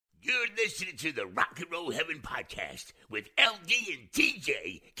You're listening to the Rock and Roll Heaven podcast with LD and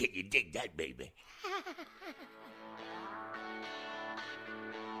TJ. Can you dig that, baby?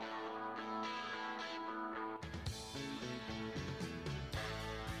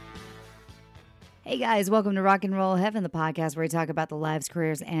 Hey guys, welcome to Rock and Roll Heaven, the podcast where we talk about the lives,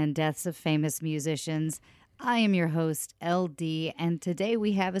 careers, and deaths of famous musicians. I am your host, LD, and today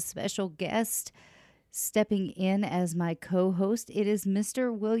we have a special guest stepping in as my co-host. It is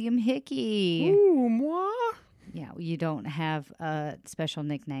Mr. William Hickey. Ooh, moi? Yeah, you don't have a special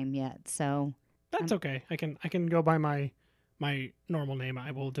nickname yet, so That's okay. I can go by my normal name.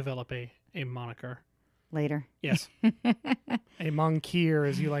 I will develop a moniker. later. Yes. A monkier,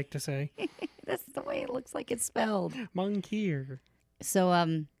 as you like to say. That's the way it looks like it's spelled. Monkier. So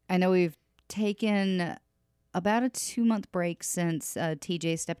I know we've taken about a 2-month break since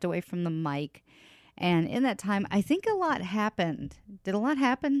TJ stepped away from the mic. And in that time, I think a lot happened. Did a lot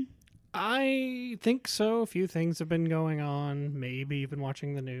happen? I think so. A few things have been going on. Maybe you've been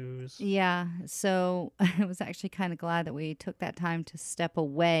watching the news. Yeah. So I was actually kind of glad that we took that time to step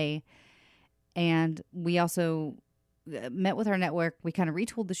away. And we also met with our network. We kind of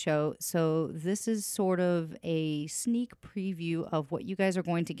retooled the show. So this is sort of a sneak preview of what you guys are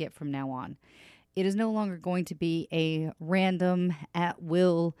going to get from now on. It is no longer going to be a random, at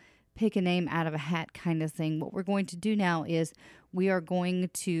will, pick a name out of a hat kind of thing. What we're going to do now is we are going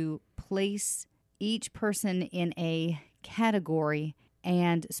to place each person in a category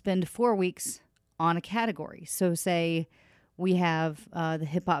and spend 4 weeks on a category. So say we have the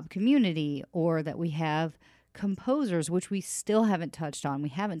hip-hop community, or that we have composers, which we still haven't touched on. We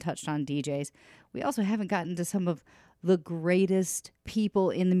haven't touched on DJs. We also haven't gotten to some of the greatest people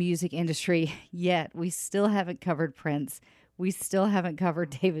in the music industry yet. We still haven't covered Prince. We still haven't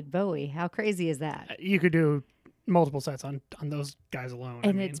covered David Bowie. How crazy is that? You could do multiple sets on those guys alone.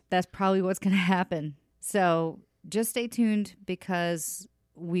 And that's probably what's going to happen. So just stay tuned, because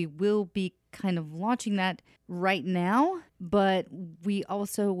we will be kind of launching that right now, but we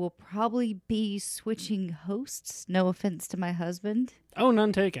also will probably be switching hosts. No offense to my husband. Oh,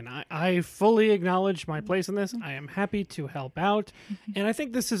 none taken. I fully acknowledge my place in this. I am happy to help out. And I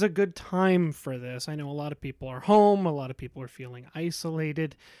think this is a good time for this. I know a lot of people are home. A lot of people are feeling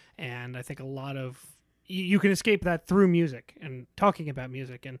isolated. And I think a lot of you can escape that through music and talking about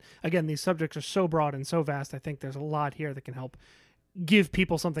music. And again, these subjects are so broad and so vast. I think there's a lot here that can help give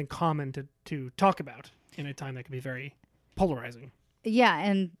people something common to talk about in a time that can be very polarizing. Yeah,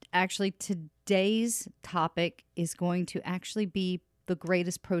 and actually today's topic is going to actually be the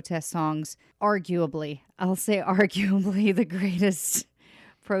greatest protest songs, arguably. I'll say arguably the greatest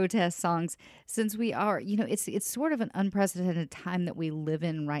protest songs, since we are, it's sort of an unprecedented time that we live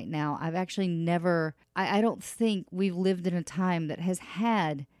in right now. I've actually never, I don't think we've lived in a time that has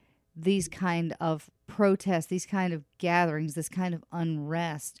had these kind of protests, these kind of gatherings, this kind of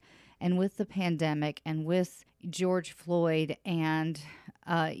unrest. And with the pandemic and with George Floyd and,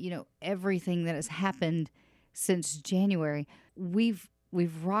 everything that has happened since January, we've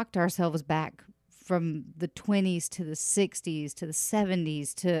rocked ourselves back from the 20s to the 60s to the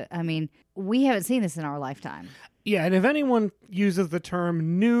 70s to, we haven't seen this in our lifetime. Yeah, and if anyone uses the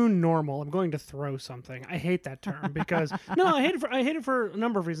term new normal, I'm going to throw something. I hate that term because I hate it for a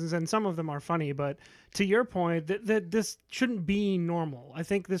number of reasons, and some of them are funny. But to your point, that this shouldn't be normal. I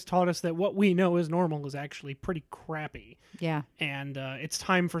think this taught us that what we know as normal is actually pretty crappy. Yeah, and it's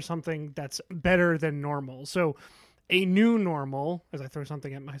time for something that's better than normal. So, a new normal, as I throw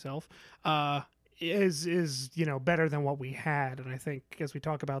something at myself, is better than what we had. And I think as we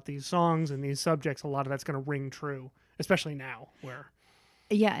talk about these songs and these subjects, a lot of that's going to ring true, especially now where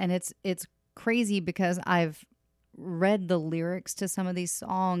and it's crazy because I've read the lyrics to some of these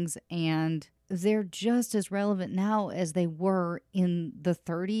songs, and they're just as relevant now as they were in the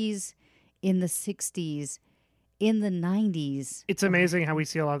 30s, in the 60s, in the 90s. It's amazing how we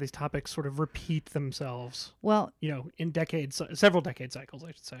see a lot of these topics sort of repeat themselves. Well, in several decade cycles,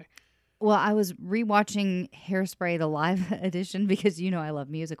 I should say. Well, I was rewatching Hairspray, the live edition, because I love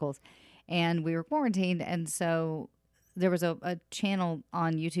musicals, and we were quarantined, and so there was a channel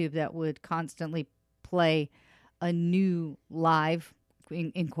on YouTube that would constantly play a new live,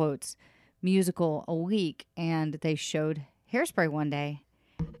 in quotes, musical a week, and they showed Hairspray one day,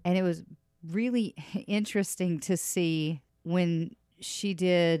 and it was really interesting to see when she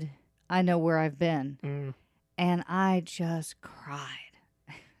did I Know Where I've Been, and I just cried.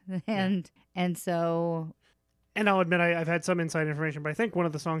 And so... And I'll admit I've had some inside information, but I think one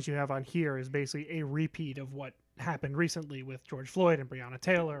of the songs you have on here is basically a repeat of what happened recently with George Floyd and Breonna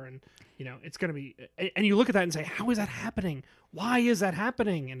Taylor, and it's going to be, and you look at that and say, how is that happening? Why is that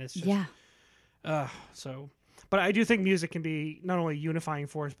happening? And it's just so. But I do think music can be not only a unifying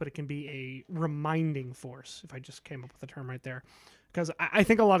force, but it can be a reminding force, if I just came up with the term right there. Because I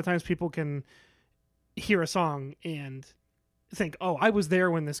think a lot of times people can hear a song and think, oh, I was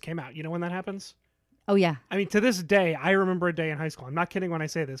there when this came out. You know when that happens? Oh, yeah. I mean, to this day, I remember a day in high school. I'm not kidding when I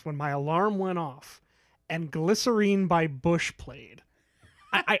say this. When my alarm went off and Glycerine by Bush played.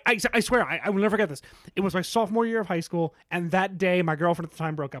 I swear, I will never forget this. It was my sophomore year of high school, and that day, my girlfriend at the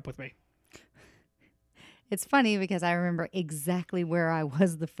time broke up with me. It's funny because I remember exactly where I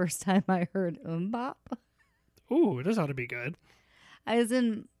was the first time I heard Bop. Ooh, this ought to be good. I was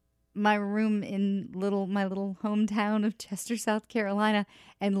in my room in my little hometown of Chester, South Carolina,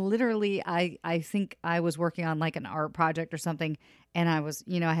 and literally I think I was working on like an art project or something, and I was,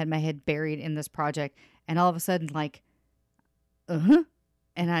 I had my head buried in this project, and all of a sudden like, and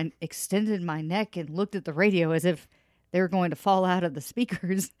I extended my neck and looked at the radio as if they were going to fall out of the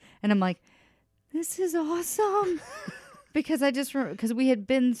speakers, and I'm like, this is awesome. Because because we had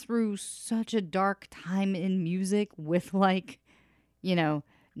been through such a dark time in music with like,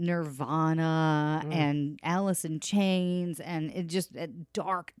 Nirvana and Alice in Chains, and it just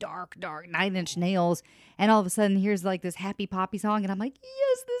dark 9-Inch Nails, and all of a sudden here's like this happy poppy song, and I'm like,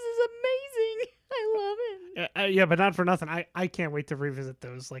 yes, this is amazing. I love it. Yeah, but not for nothing. I can't wait to revisit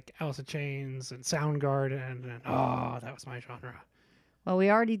those, like Alice in Chains and Soundgarden, and oh, that was my genre. Well,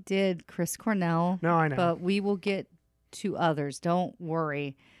 we already did Chris Cornell. No, I know. But we will get to others. Don't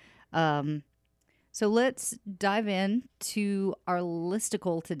worry. So let's dive in to our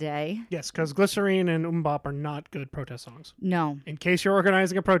listicle today. Yes, because Glycerine and Bop are not good protest songs. No. In case you're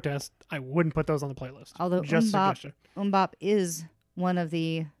organizing a protest, I wouldn't put those on the playlist. Although just Bop is one of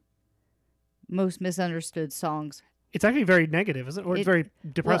the most misunderstood songs. It's actually very negative, isn't it? Or it's very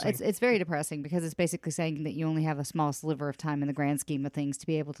depressing. Well, it's very depressing because it's basically saying that you only have a small sliver of time in the grand scheme of things to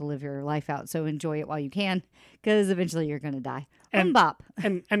be able to live your life out. So enjoy it while you can, because eventually you're going to die. Bop.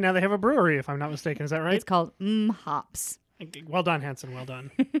 And now they have a brewery, if I'm not mistaken. Is that right? It's called Hops. Well done, Hanson. Well done.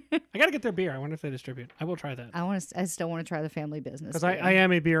 I got to get their beer. I wonder if they distribute. I will try that. I still want to try the family business. Because I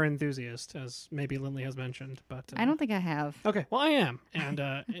am a beer enthusiast, as maybe Lindley has mentioned. But I don't think I have. Okay, well, I am. And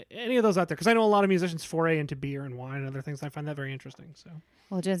any of those out there, because I know a lot of musicians foray into beer and wine and other things. And I find that very interesting. So.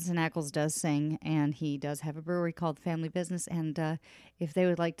 Well, Jensen Ackles does sing, and he does have a brewery called Family Business. And if they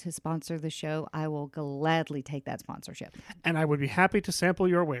would like to sponsor the show, I will gladly take that sponsorship. And I would be happy to sample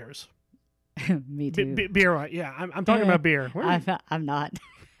your wares. Me too. Beer, yeah. I'm talking about beer. I'm not.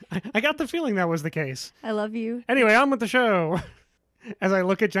 I got the feeling that was the case. I love you. Anyway, on with the show. As I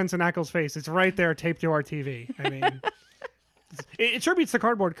look at Jensen Ackles' face, it's right there taped to our TV. I mean, it sure beats the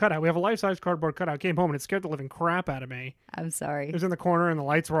cardboard cutout. We have a life-size cardboard cutout. Came home and it scared the living crap out of me. I'm sorry. It was in the corner and the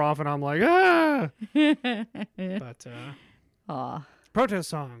lights were off and I'm like, ah! But, aw. Protest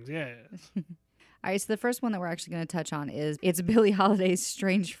songs, yes. All right, so the first one that we're actually going to touch on it's Billie Holiday's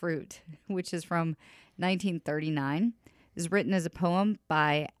Strange Fruit, which is from 1939. It's written as a poem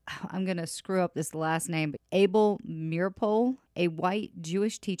by, I'm going to screw up this last name, but Abel Meeropol, a white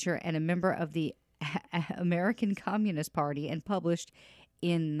Jewish teacher and a member of the American Communist Party, and published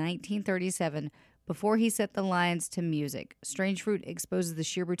in 1937 before he set the lines to music. Strange Fruit exposes the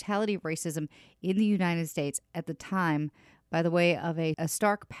sheer brutality of racism in the United States at the time by the way of a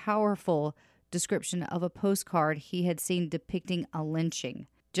stark, powerful description of a postcard he had seen depicting a lynching,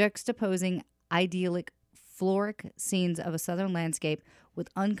 juxtaposing idyllic floric scenes of a southern landscape with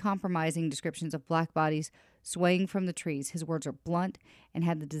uncompromising descriptions of black bodies swaying from the trees. His words are blunt and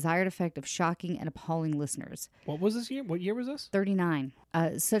had the desired effect of shocking and appalling listeners. What was this year? What year was this? 39.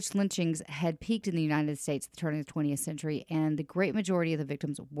 Such lynchings had peaked in the United States at the turn of the 20th century, and the great majority of the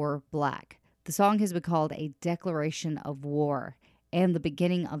victims were black. The song has been called a declaration of war and the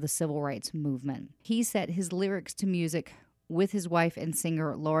beginning of the civil rights movement. He set his lyrics to music with his wife and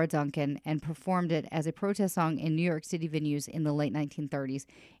singer Laura Duncan and performed it as a protest song in New York City venues in the late 1930s,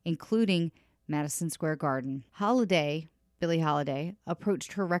 including Madison Square Garden. Billie Holiday,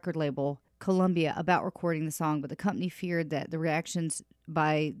 approached her record label, Columbia, about recording the song, but the company feared that the reactions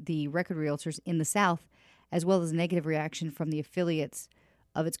by the record realtors in the South, as well as negative reaction from the affiliates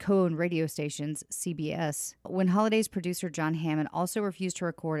of its co-owned radio stations, CBS. When Holiday's producer John Hammond also refused to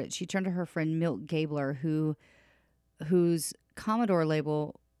record it, she turned to her friend Milt Gabler, whose Commodore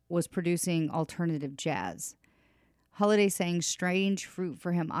label was producing alternative jazz. Holiday sang Strange Fruit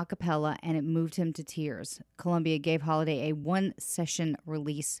for him a cappella, and it moved him to tears. Columbia gave Holiday a one-session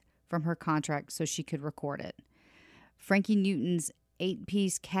release from her contract so she could record it. Frankie Newton's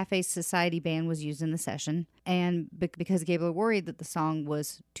 8-piece Cafe Society band was used in the session, and because Gabler worried that the song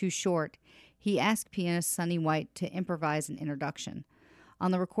was too short, he asked pianist Sonny White to improvise an introduction.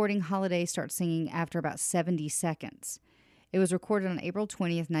 On the recording, Holiday starts singing after about 70 seconds. It was recorded on April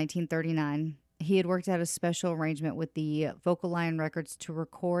 20th, 1939. He had worked out a special arrangement with the Vocal Lion Records to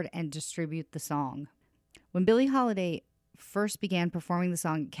record and distribute the song. When Billie Holiday first began performing the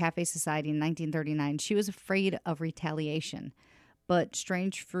song at Cafe Society in 1939, she was afraid of retaliation, but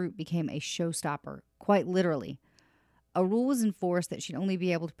Strange Fruit became a showstopper, quite literally. A rule was enforced that she'd only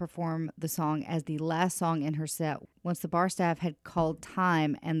be able to perform the song as the last song in her set once the bar staff had called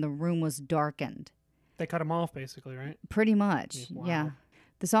time and the room was darkened. They cut them off, basically, right? Pretty much, Wow. yeah.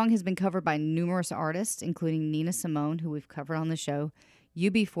 The song has been covered by numerous artists, including Nina Simone, who we've covered on the show,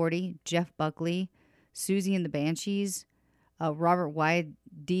 UB40, Jeff Buckley, Susie and the Banshees, Robert Wyatt,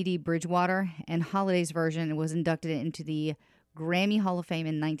 Dee Dee Bridgewater, and Holiday's version was inducted into the Grammy Hall of Fame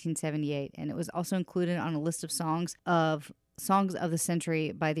in 1978, and it was also included on a list of songs of the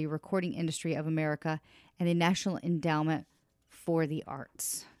century by the Recording Industry of America and the National Endowment for the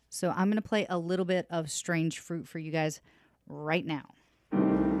Arts. So I'm going to play a little bit of Strange Fruit for you guys right now.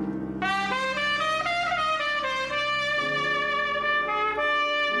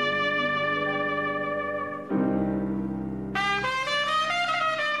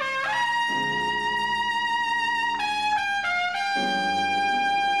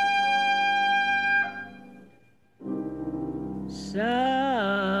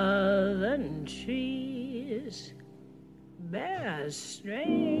 Southern trees bear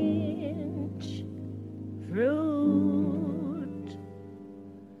strange fruit,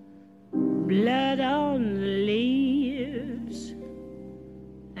 blood on the leaves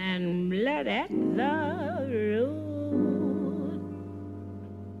and blood at the root,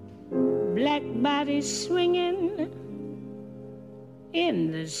 black bodies swinging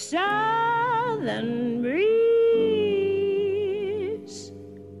in the southern breeze.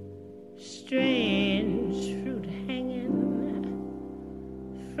 Strange fruit hanging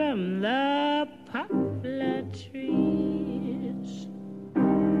from the poplar trees.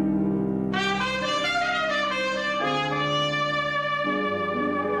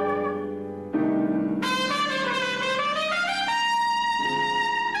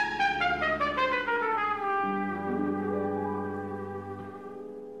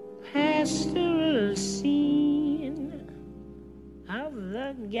 Pastoral scene of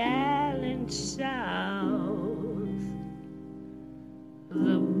the gallant South,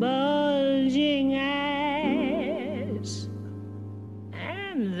 the bulging eyes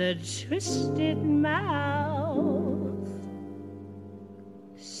and the twisted mouth,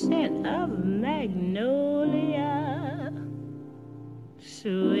 scent of magnolia,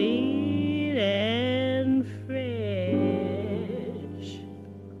 sweet and fresh.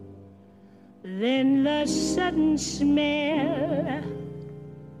 Then the sudden smell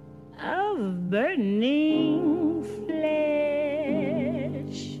of burning flesh.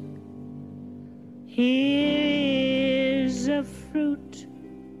 Here is a fruit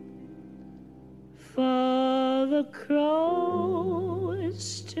for the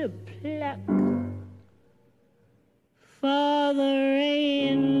crows to pluck, for the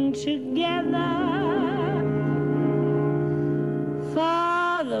rain to gather,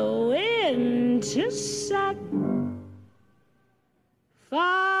 for the wind to suck,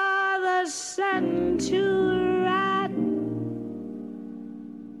 for the sun to rot,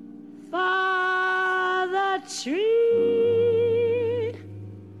 for the tree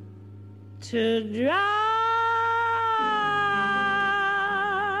to drop.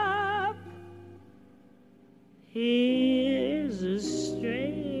 Here's a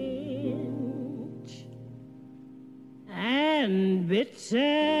strange and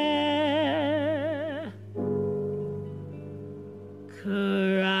bitter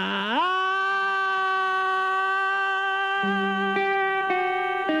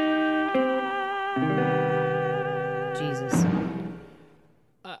Jesus.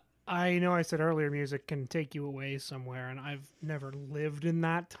 I know I said earlier music can take you away somewhere, and I've never lived in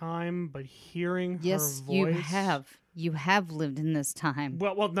that time, but hearing Yes, her voice... you have. You have lived in this time.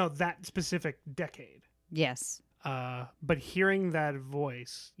 Well, no, that specific decade. Yes. But hearing that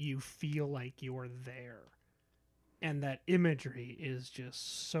voice, you feel like you're there. And that imagery is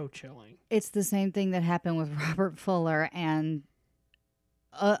just so chilling. It's the same thing that happened with Robert Fuller, and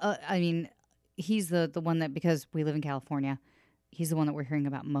I mean, he's the one that, because we live in California, he's the one that we're hearing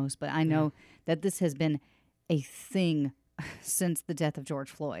about most. But I know that this has been a thing since the death of George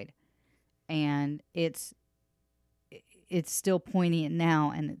Floyd, and it's still poignant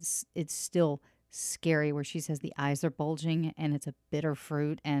now, and it's still scary where she says the eyes are bulging and it's a bitter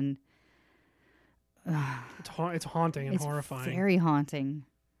fruit, and It's haunting and it's horrifying. very haunting.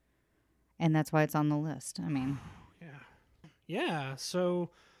 And that's why it's on the list. I mean, Yeah, so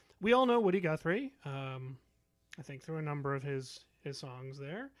we all know Woody Guthrie, I think through a number of his songs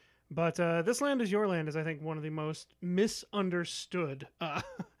there. But This Land Is Your Land is, I think, one of the most misunderstood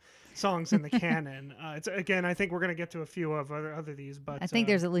songs in the canon. It's again, I think we're going to get to a few of other these, but I think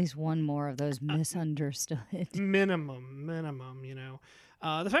there's at least one more of those misunderstood. minimum, you know.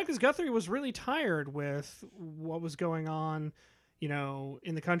 The fact is Guthrie was really tired with what was going on, you know,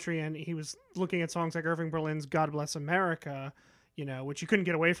 in the country, and he was looking at songs like Irving Berlin's God Bless America, you know, which you couldn't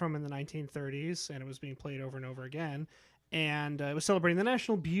get away from in the 1930s, and it was being played over and over again. And it was celebrating the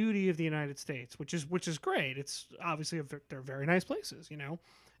national beauty of the United States, which is great. It's obviously they're very nice places, you know,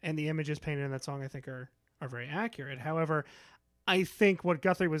 and the images painted in that song I think are very accurate. However, I think what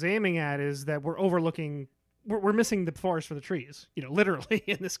Guthrie was aiming at is that we're missing the forest for the trees, you know, literally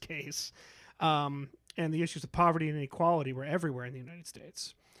in this case. And the issues of poverty and inequality were everywhere in the United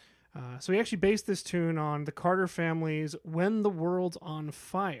States. So he actually based this tune on the Carter family's When the World's on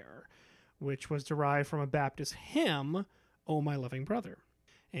Fire, which was derived from a Baptist hymn, Oh My Loving Brother,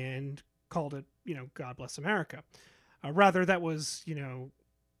 and called it, you know, God Bless America. Rather, that was, you know,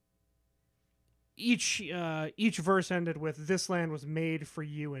 each verse ended with "This land was made for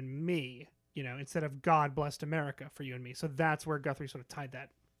you and me," you know, instead of "God blessed America for you and me." So that's where Guthrie sort of tied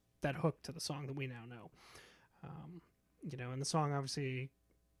that hook to the song that we now know. You know, and the song obviously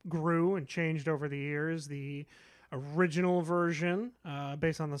grew and changed over the years. The original version,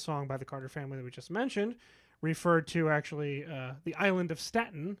 based on the song by the Carter family that we just mentioned, referred to actually the island of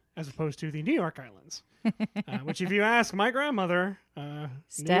Staten as opposed to the New York Islands. Which, if you ask my grandmother,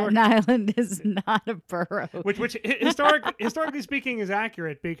 Staten Island is not a borough. Which historically speaking is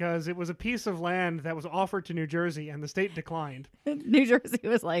accurate, because it was a piece of land that was offered to New Jersey and the state declined. New Jersey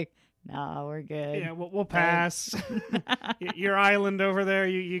was like, no, we're good. Yeah, we'll pass. Your island over there,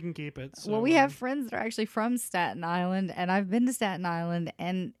 you can keep it. So, well, we have friends that are actually from Staten Island, and I've been to Staten Island,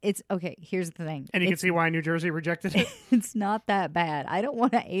 and it's okay. Here's the thing. And you can see why New Jersey rejected it. It's not that bad. I don't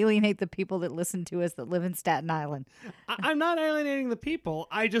want to alienate the people that listen to us that live in Staten Island. I'm not alienating the people.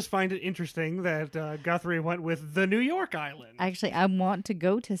 I just find it interesting that Guthrie went with the New York Island. Actually, I want to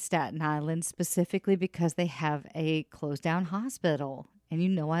go to Staten Island specifically because they have a closed down hospital. And you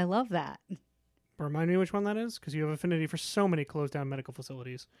know I love that. Remind me which one that is, because you have affinity for so many closed down medical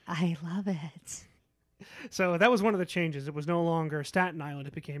facilities. I love it. So that was one of the changes. It was no longer Staten Island.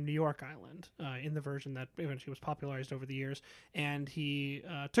 It became New York Island in the version that eventually was popularized over the years. And he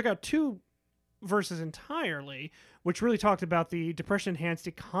took out two verses entirely, which really talked about the depression-enhanced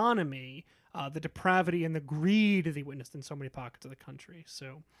economy, the depravity and the greed that he witnessed in so many pockets of the country.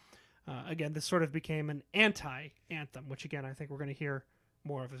 So, again, this sort of became an anti-anthem, which, again, I think we're going to hear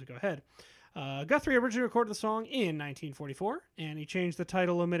more of as we go ahead. Guthrie originally recorded the song in 1944, and he changed the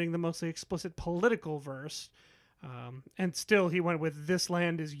title, omitting the mostly explicit political verse. And still, he went with "This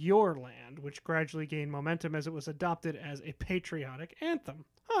Land Is Your Land," which gradually gained momentum as it was adopted as a patriotic anthem.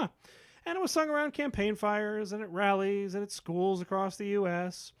 And it was sung around campaign fires and at rallies and at schools across the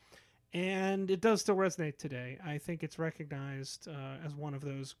U.S., and it does still resonate today. I think it's recognized as one of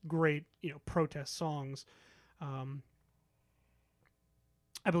those great, protest songs.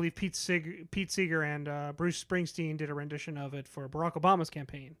 I believe Pete Seeger and Bruce Springsteen did a rendition of it for Barack Obama's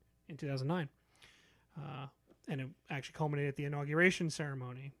campaign in 2009. And it actually culminated at the inauguration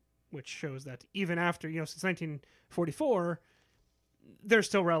ceremony, which shows that even after, since 1944, there's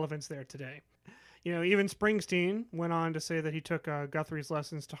still relevance there today. Even Springsteen went on to say that he took Guthrie's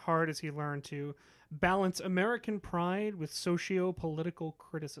lessons to heart as he learned to balance American pride with socio-political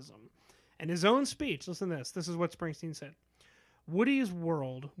criticism. And his own speech, listen to this. This is what Springsteen said. Woody's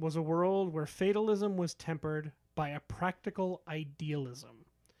world was a world where fatalism was tempered by a practical idealism.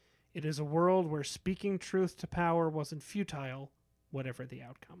 It is a world where speaking truth to power wasn't futile, whatever the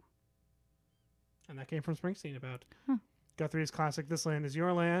outcome. And that came from Springsteen about Guthrie's classic "This Land Is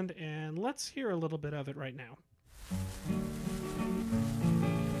Your Land," and let's hear a little bit of it right now.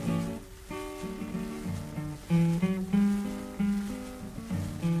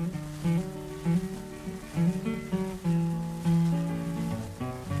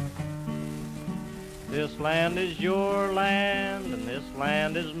 This land is your land, and this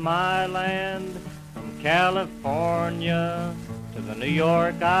land is my land. From California to the New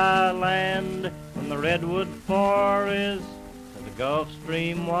York Island, from the Redwood Forest to the Gulf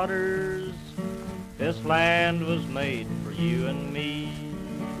Stream waters, this land was made for you and me.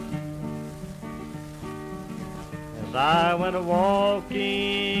 As I went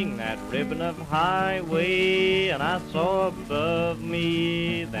a-walking that ribbon of highway, and I saw above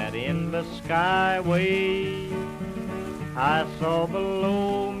me that endless skyway. I saw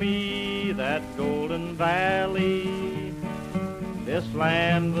below me that golden valley. This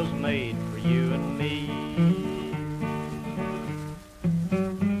land was made for you and me.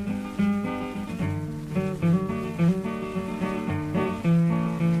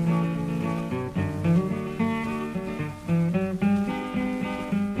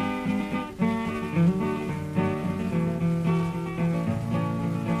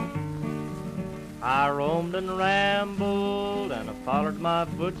 I roamed and rambled, and I followed my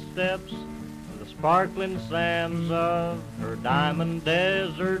footsteps to the sparkling sands of her diamond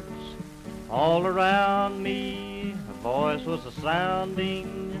deserts. All around me a voice was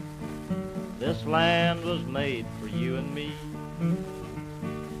a-sounding, this land was made for you and me.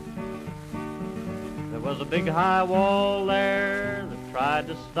 There was a big high wall there that tried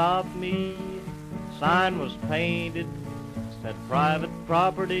to stop me. The sign was painted, said private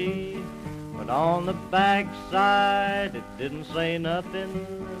property, but on the backside it didn't say nothing.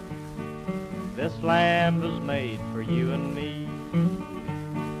 This land was made for you and me.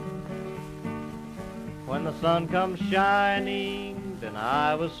 When the sun comes shining, then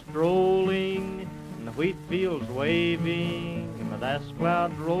I was strolling, and the wheat fields waving, and the dust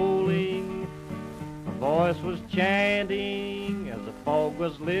clouds rolling. A voice was chanting as the fog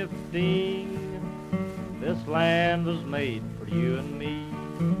was lifting. This land was made for you and me.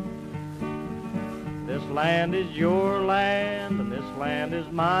 This land is your land, and this land is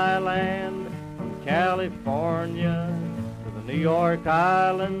my land. From California to the New York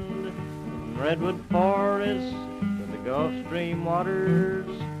Island, from Redwood Forest to the Gulf Stream waters,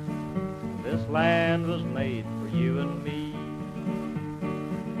 this land was made for you and me.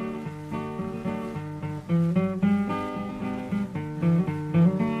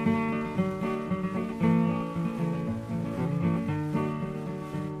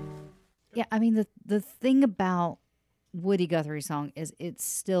 Yeah, I mean, the thing about Woody Guthrie's song is it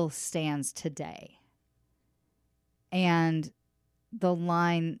still stands today. And the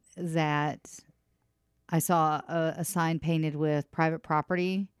line that I saw a sign painted with private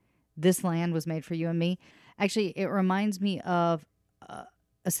property, this land was made for you and me. Actually, it reminds me of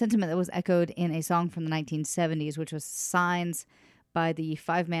a sentiment that was echoed in a song from the 1970s, which was Signs by the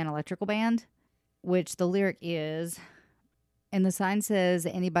Five Man Electrical Band, which the lyric is... And the sign says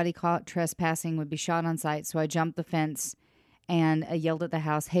anybody caught trespassing would be shot on sight. So I jumped the fence and I yelled at the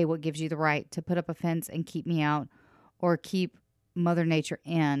house, hey, what gives you the right to put up a fence and keep me out or keep Mother Nature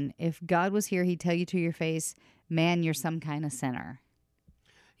in? If God was here, he'd tell you to your face, man, you're some kind of sinner.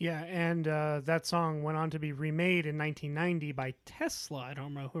 Yeah, and that song went on to be remade in 1990 by Tesla. I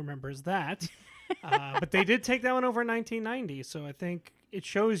don't know who remembers that. But they did take that one over in 1990. So I think it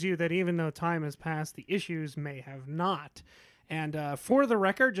shows you that even though time has passed, the issues may have not. And for the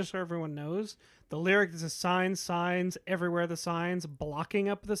record, just so everyone knows, the lyric is a signs, everywhere the signs, blocking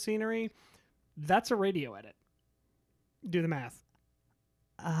up the scenery. That's a radio edit. Do the math.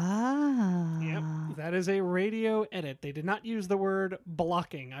 Ah. Yep, that is a radio edit. They did not use the word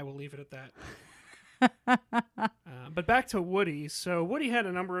blocking. I will leave it at that. But back to Woody. So Woody had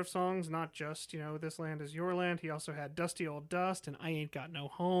a number of songs, not just, This Land Is Your Land. He also had Dusty Old Dust and I Ain't Got No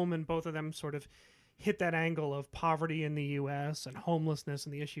Home, and both of them sort of hit that angle of poverty in the U.S. and homelessness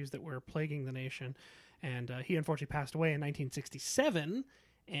and the issues that were plaguing the nation. And he unfortunately passed away in 1967,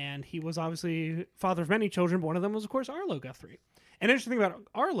 and he was obviously father of many children, but one of them was, of course, Arlo Guthrie. And the interesting thing about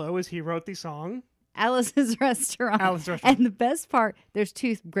Arlo is he wrote the song Alice's Restaurant. Alice's Restaurant. And the best part, there's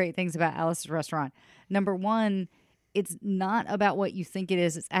two great things about Alice's Restaurant. Number one, it's not about what you think it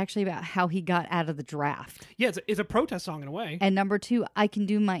is. It's actually about how he got out of the draft. Yeah, it's a protest song in a way. And number two, I can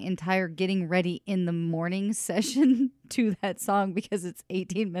do my entire getting ready in the morning session to that song because it's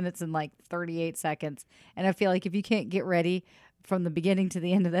 18 minutes and like 38 seconds. And I feel like if you can't get ready from the beginning to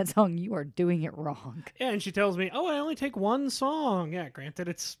the end of that song, you are doing it wrong. Yeah, and she tells me, I only take one song. Yeah, granted,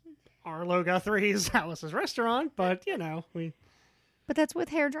 it's Arlo Guthrie's Alice's Restaurant, but, But that's with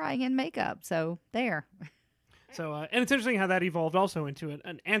hair drying and makeup, so there. So, and it's interesting how that evolved also into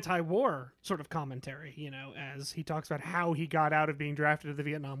an anti-war sort of commentary, as he talks about how he got out of being drafted to the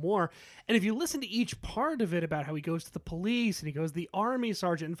Vietnam War. And if you listen to each part of it about how he goes to the police and he goes to the army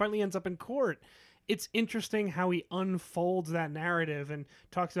sergeant and finally ends up in court, it's interesting how he unfolds that narrative and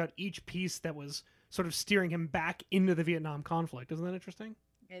talks about each piece that was sort of steering him back into the Vietnam conflict. Isn't that interesting?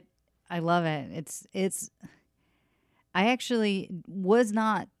 I love it. I actually was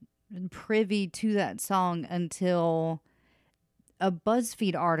not privy to that song until a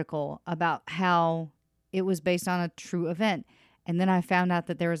BuzzFeed article about how it was based on a true event. And then I found out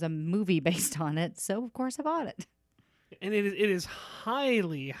that there was a movie based on it, so of course I bought it. And it is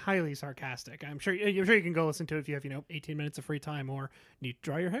highly, highly sarcastic. I'm sure you can go listen to it if you have 18 minutes of free time, or need to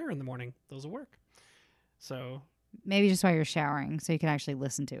dry your hair in the morning. Those will work. So Maybe just while you're showering, so you can actually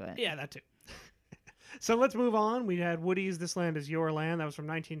listen to it. yeah, that too. So let's move on. We had Woody's "This Land Is Your Land." That was from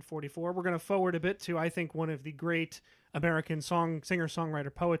 1944. We're going to forward a bit to, I think, one of the great American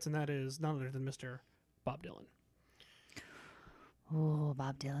singer-songwriter poets, and that is none other than Mr. Bob Dylan. Oh,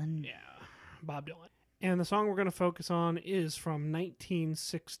 Bob Dylan. Yeah, Bob Dylan. And the song we're going to focus on is from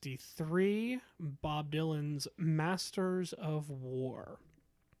 1963, Bob Dylan's "Masters of War."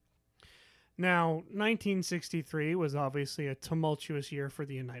 Now, 1963 was obviously a tumultuous year for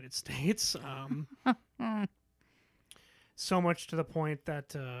the United States. So much to the point that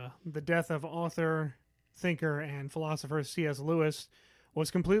the death of author, thinker, and philosopher C.S. Lewis was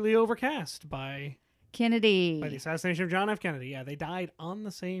completely overcast by Kennedy. the assassination of John F. Kennedy. Yeah, they died on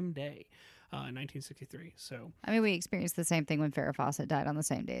the same day in 1963. So, I mean, we experienced the same thing when Farrah Fawcett died on the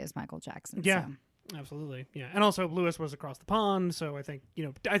same day as Michael Jackson. yeah. So. Absolutely, yeah, and also Lewis was across the pond, so I think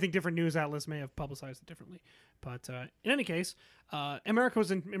different news outlets may have publicized it differently. But in any case, America was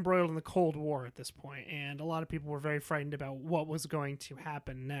embroiled in the Cold War at this point, and a lot of people were very frightened about what was going to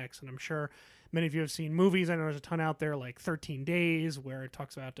happen next. And I'm sure many of you have seen movies. I know there's a ton out there, like 13 Days, where it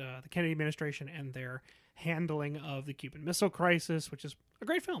talks about the Kennedy administration and their handling of the Cuban Missile Crisis, which is a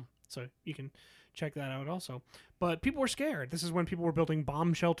great film. So you can check that out also. But people were scared. This is when people were building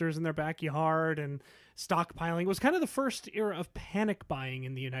bomb shelters in their backyard and stockpiling. It was kind of the first era of panic buying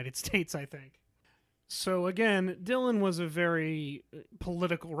in the United States, I think. So again, Dylan was a very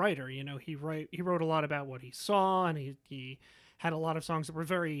political writer. He wrote a lot about what he saw, and he had a lot of songs that were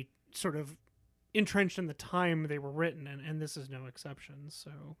very sort of entrenched in the time they were written, and this is no exception.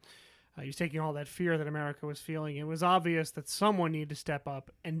 So he was taking all that fear that America was feeling. It was obvious that someone needed to step up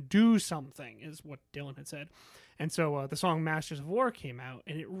and do something, is what Dylan had said. And so the song Masters of War came out,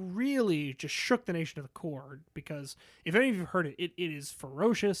 and it really just shook the nation to the core, because if any of you have heard it, it is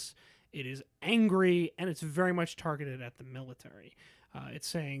ferocious, it is angry, and it's very much targeted at the military. It's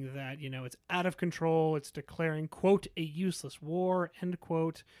saying that, it's out of control, it's declaring, quote, a useless war, end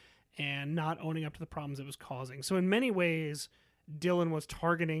quote, and not owning up to the problems it was causing. So in many ways, Dylan was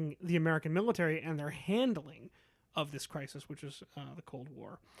targeting the American military and their handling of this crisis, which is the Cold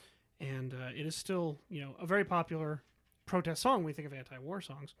War. And it is still, a very popular protest song when we think of anti-war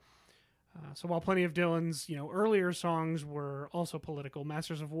songs. So while plenty of Dylan's, earlier songs were also political,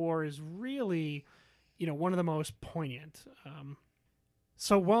 Masters of War is really, one of the most poignant.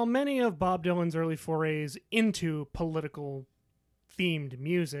 So while many of Bob Dylan's early forays into political themed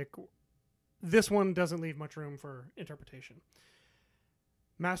music, this one doesn't leave much room for interpretation.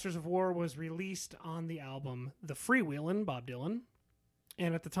 Masters of War was released on the album The Freewheelin', Bob Dylan,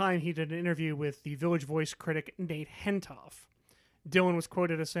 and at the time he did an interview with the Village Voice critic Nate Hentoff. Dylan was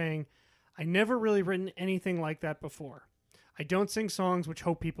quoted as saying, "I never really written anything like that before. I don't sing songs which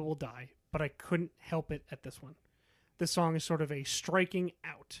hope people will die, but I couldn't help it at this one. This song is sort of a striking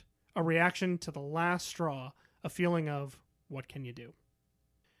out, a reaction to the last straw, a feeling of, what can you do?"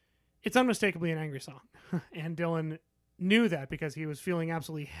 It's unmistakably an angry song, and Dylan knew that because he was feeling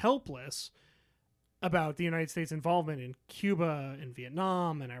absolutely helpless about the United States' involvement in Cuba and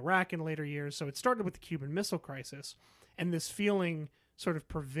Vietnam and Iraq in later years. So it started with the Cuban Missile Crisis, and this feeling sort of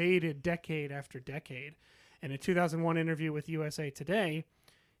pervaded decade after decade. In a 2001 interview with USA Today,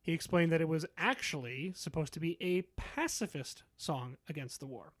 he explained that it was actually supposed to be a pacifist song against the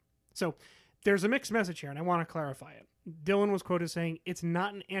war. So there's a mixed message here, and I want to clarify it. Dylan was quoted saying, "It's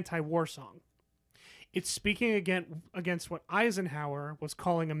not an anti-war song. It's speaking against what Eisenhower was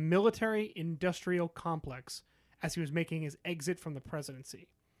calling a military-industrial complex as he was making his exit from the presidency.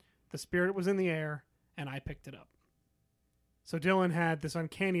 The spirit was in the air, and I picked it up." So Dylan had this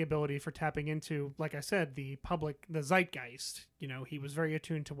uncanny ability for tapping into, like I said, the zeitgeist. He was very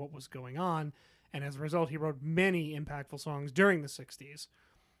attuned to what was going on, and as a result, he wrote many impactful songs during the 60s.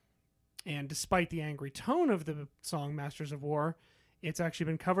 And despite the angry tone of the song Masters of War, it's actually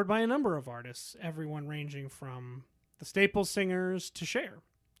been covered by a number of artists, everyone ranging from the Staples singers to Cher.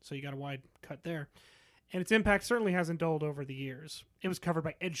 So you got a wide cut there. And its impact certainly hasn't dulled over the years. It was covered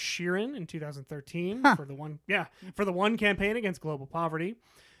by Ed Sheeran in 2013 for the One campaign against global poverty.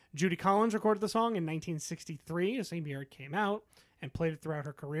 Judy Collins recorded the song in 1963, the same year it came out, and played it throughout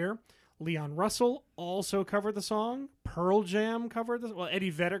her career. Leon Russell also covered the song. Pearl Jam covered this. Well,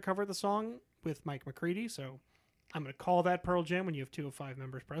 Eddie Vedder covered the song with Mike McCready, so I'm going to call that Pearl Jam when you have 2 of 5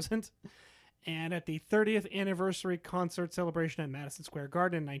 members present. And at the 30th anniversary concert celebration at Madison Square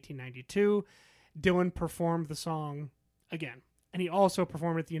Garden in 1992, Dylan performed the song again. And he also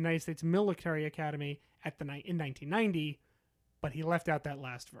performed at the United States Military Academy in 1990, but he left out that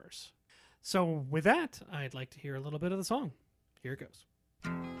last verse. So with that, I'd like to hear a little bit of the song. Here it goes.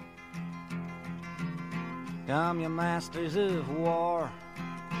 Come, you masters of war,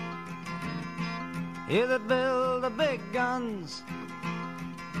 you that build the big guns,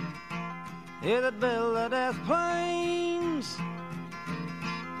 you that build the death planes,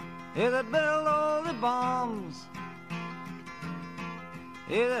 you that build all the bombs,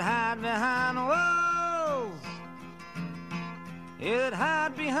 you that hide behind walls, you that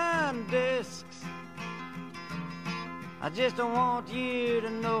hide behind discs. I just don't want you to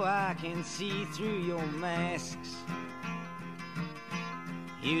know I can see through your masks.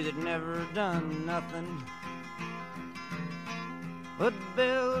 You that never done nothing but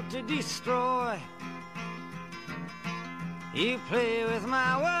build to destroy. You play with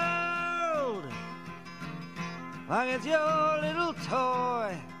my world like it's your little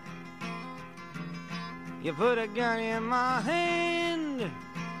toy. You put a gun in my hand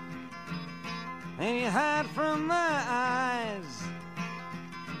and you hide from my eyes,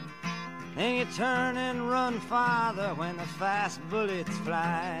 and you turn and run farther when the fast bullets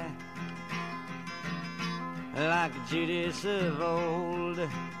fly. Like Judas of old,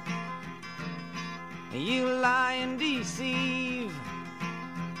 you lie and deceive.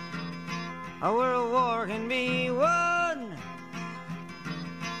 A world war can be won.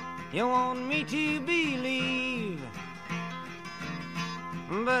 You want me to believe,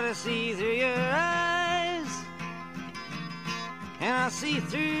 but I see through your eyes, and I see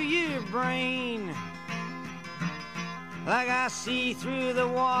through your brain, like I see through the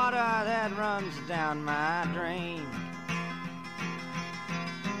water that runs down my drain.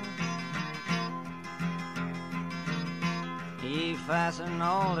 You fasten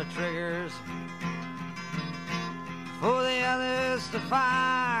all the triggers for the others to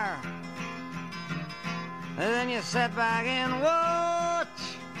fire, and then you sit back and watch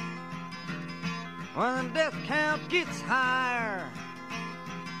when the death count gets higher.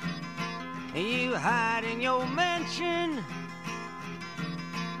 You hide in your mansion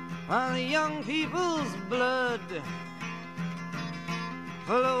while the young people's blood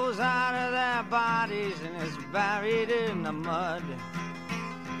flows out of their bodies and is buried in the mud.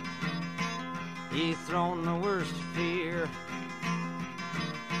 You've thrown the worst fear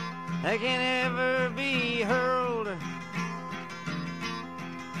that can ever be hurled,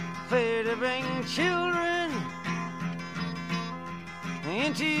 fear to bring children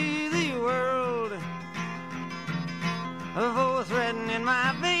into the world, for threatening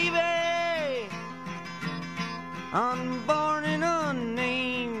my baby, unborn and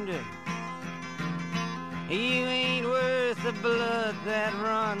unnamed. You ain't worth the blood that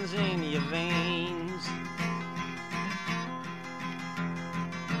runs in your veins.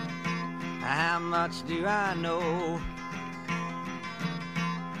 How much do I know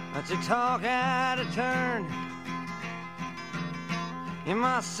to talk out of turn? You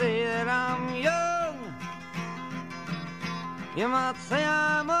might say that I'm young, you might say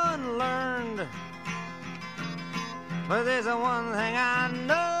I'm unlearned, but there's one thing I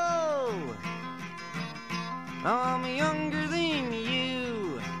know, I'm younger than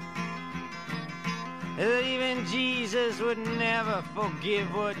you, that even Jesus would never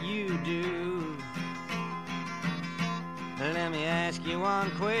forgive what you do. Let me ask you one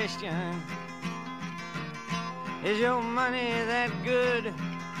question. Is your money that good?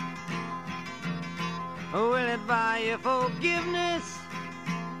 Will it buy you forgiveness?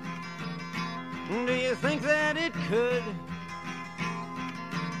 Do you think that it could?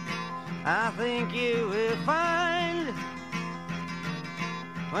 I think you will find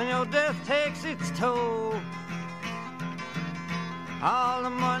when your death takes its toll, all the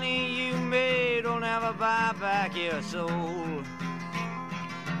money you made will never buy back your soul.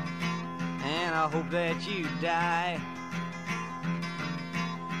 And I hope that you die,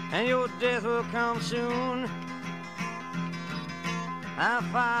 and your death will come soon. I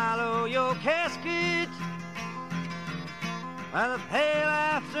follow your casket by the pale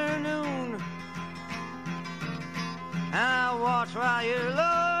afternoon, and I watch while you're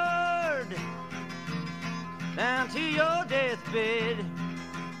lowered down to your deathbed,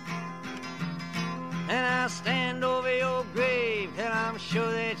 and I stand over your grave till I'm sure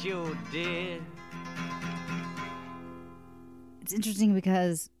that you're dead. It's interesting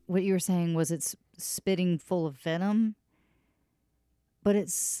because what you were saying was it's spitting full of venom, but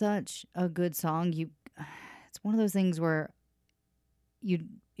it's such a good song. It's one of those things where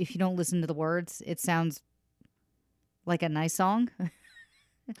if you don't listen to the words, it sounds like a nice song.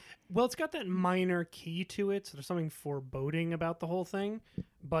 Well, it's got that minor key to it, so there's something foreboding about the whole thing.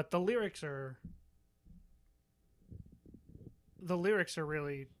 But the lyrics are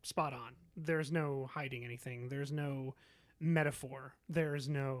really spot on. There's no hiding anything. There's no metaphor. There's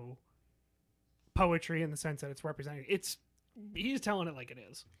no poetry in the sense that it's representing. He's telling it like it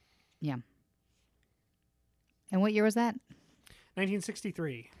is. Yeah. And what year was that?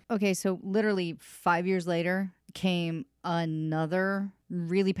 1963. Okay, so literally 5 years later came another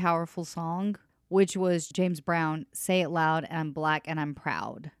really powerful song, which was James Brown, Say It Loud, and I'm Black and I'm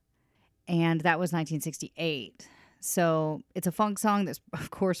Proud. And that was 1968. So it's a funk song that's, of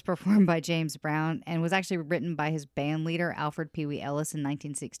course, performed by James Brown and was actually written by his band leader, Alfred Pee Wee Ellis, in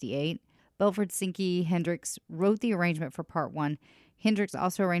 1968. Belford Cinke Hendricks wrote the arrangement for part one. Hendricks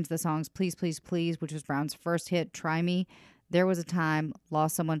also arranged the songs Please, Please, Please, which was Brown's first hit, Try Me, There Was a Time,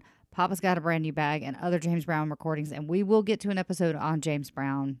 Lost Someone, Papa's Got a Brand New Bag, and other James Brown recordings. And we will get to an episode on James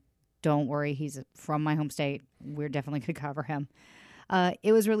Brown. Don't worry, he's from my home state. We're definitely going to cover him.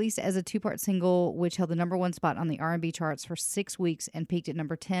 It was released as a two-part single, which held the number one spot on the R&B charts for 6 weeks and peaked at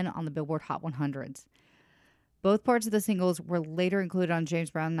number 10 on the Billboard Hot 100s. Both parts of the singles were later included on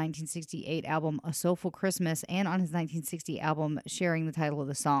James Brown's 1968 album A Soulful Christmas and on his 1960 album sharing the title of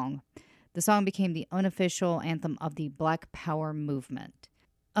the song. The song became the unofficial anthem of the Black Power movement.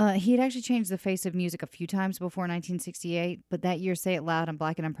 He had actually changed the face of music a few times before 1968, but that year Say It Loud, I'm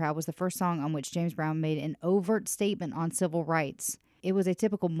Black and I'm Proud was the first song on which James Brown made an overt statement on civil rights. It was a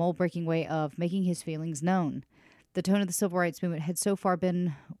typical mold-breaking way of making his feelings known. The tone of the civil rights movement had so far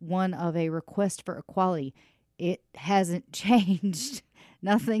been one of a request for equality. It hasn't changed.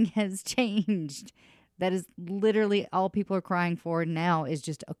 Nothing has changed. That is literally all people are crying for now is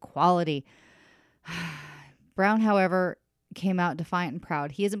just equality. Brown, however, came out defiant and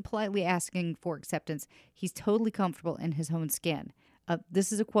proud. He isn't politely asking for acceptance. He's totally comfortable in his own skin.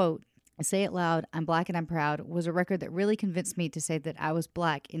 This is a quote. Say It Loud, I'm Black and I'm Proud was a record that really convinced me to say that I was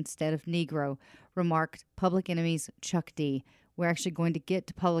black instead of Negro, remarked Public Enemy's Chuck D. We're actually going to get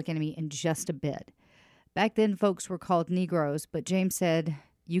to Public Enemy in just a bit. Back then, folks were called Negroes, but James said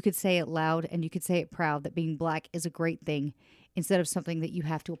you could say it loud and you could say it proud that being black is a great thing instead of something that you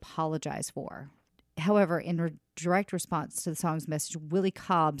have to apologize for. However, in direct response to the song's message, Willie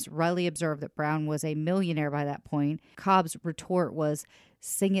Cobbs rightly observed that Brown was a millionaire by that point. Cobbs' retort was,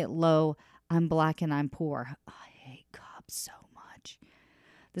 sing it low, I'm black and I'm poor. I hate Cobbs so much.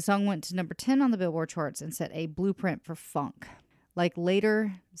 The song went to number 10 on the Billboard charts and set a blueprint for funk. Like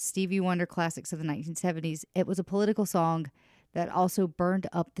later Stevie Wonder classics of the 1970s, it was a political song that also burned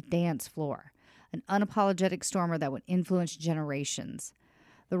up the dance floor, an unapologetic stormer that would influence generations.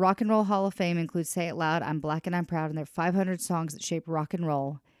 The Rock and Roll Hall of Fame includes Say It Loud, I'm Black and I'm Proud, and their 500 songs that shaped rock and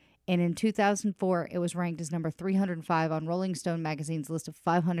roll. And in 2004, it was ranked as number 305 on Rolling Stone magazine's list of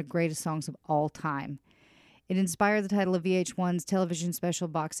 500 greatest songs of all time. It inspired the title of VH1's television special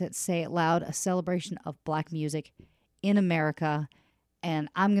box set Say It Loud, a celebration of black music in America. And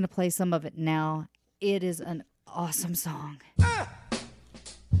I'm going to play some of it now. It is an awesome song.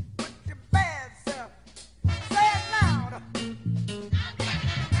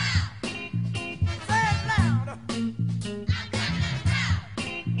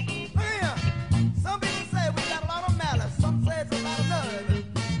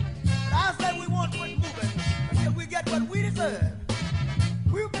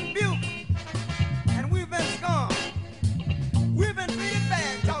 We've been buked and we've been scorned. We've been treated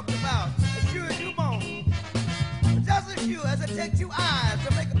bad, talked about, as sure as you born. Just as sure as it takes 2 eyes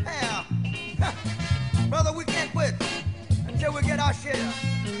to make a pair. Brother, we can't quit until we get our share.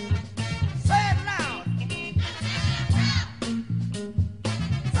 Say it loud.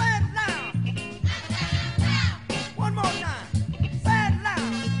 Say it loud. One more time. Say it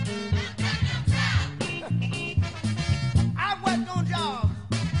loud. I've worked on jobs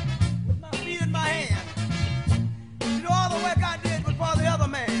with my feet in my hand. You know, all the work I did was for the other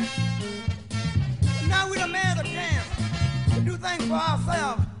man. But now we done man the chance to do things for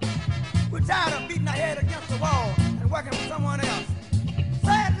ourselves. We're tired of beating our head against the wall and working for someone else.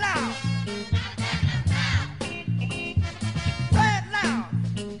 Say it loud. Say it loud.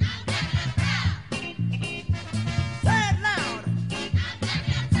 Say it loud.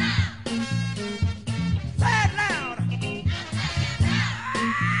 Say it loud.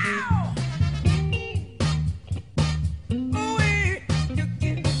 Ow! Ooh-wee, you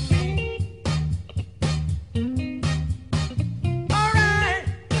get me. All right,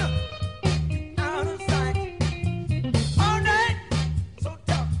 out of sight. All night.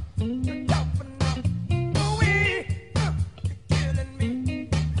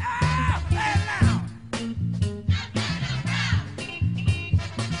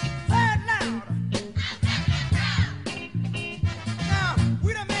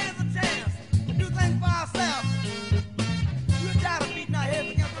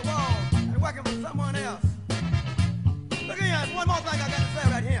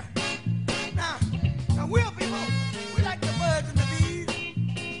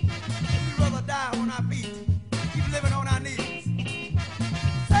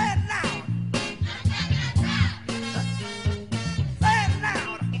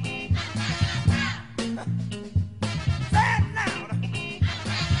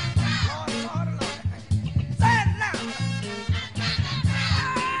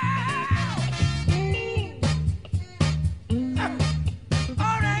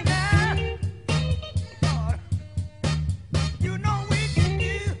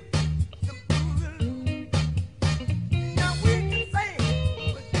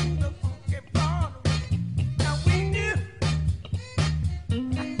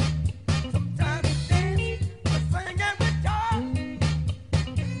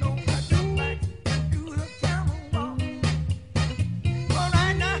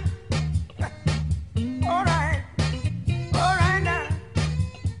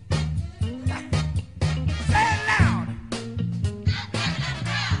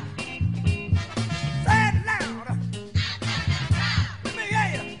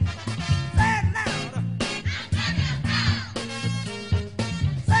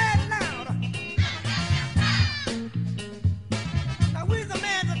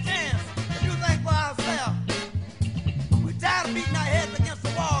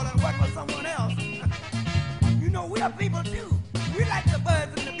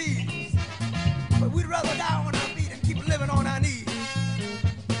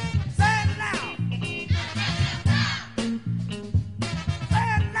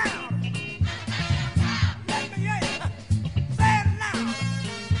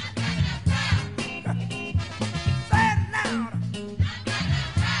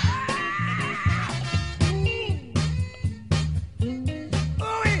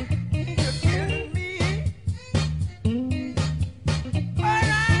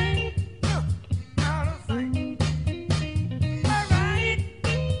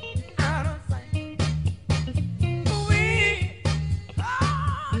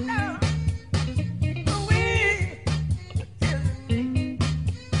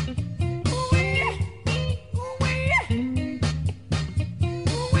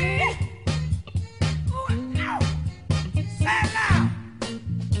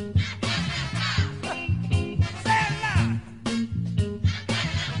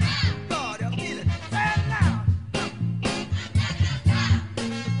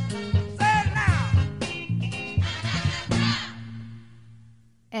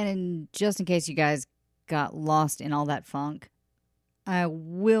 just in case you guys got lost in all that funk, I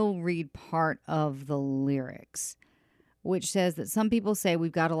will read part of the lyrics, which says that some people say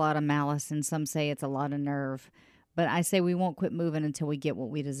we've got a lot of malice and some say it's a lot of nerve. But I say we won't quit moving until we get what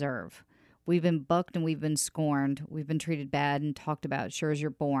we deserve. We've been bucked and we've been scorned. We've been treated bad and talked about sure as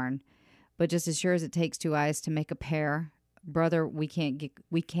you're born. But just as sure as it takes two eyes to make a pair, brother, we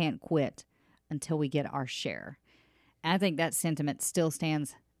can't quit until we get our share. And I think that sentiment still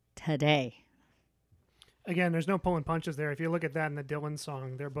stands today. Again, there's no pulling punches there. If you look at that and the Dylan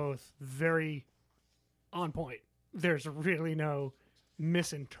song, they're both very on point. There's really no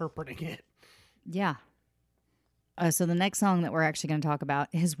misinterpreting it. Yeah. So the next song that we're actually going to talk about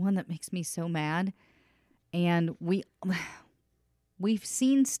is one that makes me so mad. And we've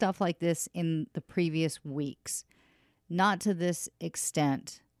seen stuff like this in the previous weeks. Not to this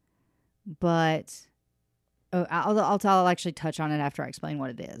extent, but I'll actually touch on it after I explain what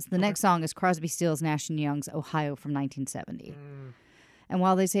it is. The next song is Crosby, Stills, Nash & Young's Ohio from 1970. And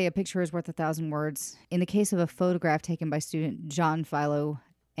while they say a picture is worth 1,000 words, in the case of a photograph taken by student John Philo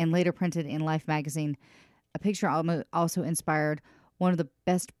and later printed in Life magazine, a picture also inspired one of the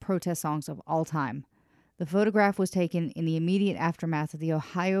best protest songs of all time. The photograph was taken in the immediate aftermath of the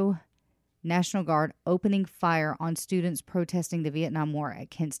Ohio National Guard opening fire on students protesting the Vietnam War at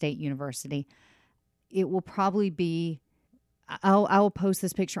Kent State University. It will probably be, I will post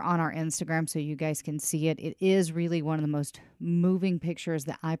this picture on our Instagram so you guys can see it. It is really one of the most moving pictures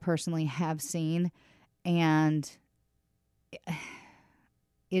that I personally have seen. And it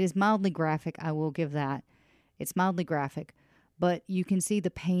is mildly graphic, I will give that. It's mildly graphic, but you can see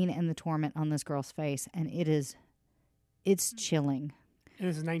the pain and the torment on this girl's face, and it's chilling. And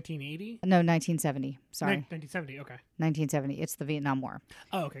this is 1980? No, 1970. Sorry. 1970, okay. 1970. It's the Vietnam War.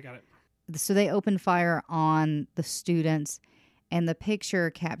 Oh, okay, got it. So they opened fire on the students, and the picture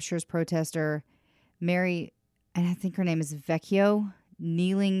captures protester Mary, and I think her name is Vecchio,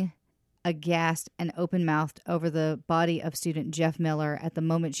 kneeling aghast and open-mouthed over the body of student Jeff Miller at the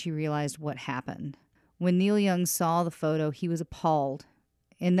moment she realized what happened. When Neil Young saw the photo, he was appalled,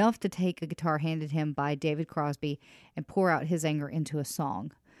 enough to take a guitar handed him by David Crosby and pour out his anger into a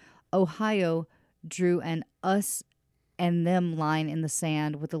song. Ohio drew an us and them line in the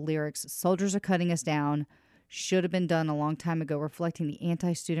sand with the lyrics, "Soldiers are cutting us down," should have been done a long time ago, reflecting the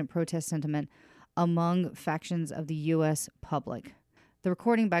anti-student protest sentiment among factions of the U.S. public. The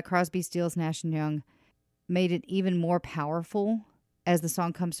recording by Crosby, Stills, Nash & Young made it even more powerful as the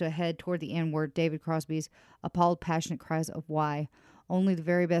song comes to a head toward the end where David Crosby's appalled, passionate cries of why. Only the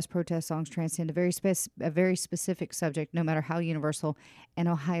very best protest songs transcend a very specific subject, no matter how universal, and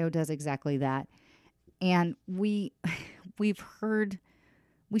Ohio does exactly that. And we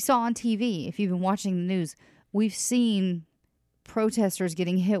saw on TV, if you've been watching the news, we've seen protesters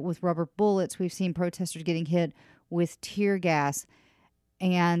getting hit with rubber bullets. We've seen protesters getting hit with tear gas.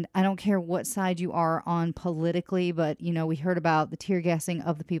 And I don't care what side you are on politically, but, you know, we heard about the tear gassing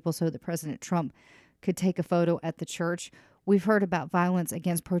of the people so that President Trump could take a photo at the church. We've heard about violence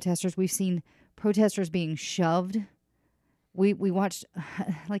against protesters. We've seen protesters being shoved. We watched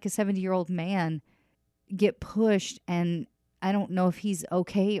like a 70-year-old man get pushed, and I don't know if he's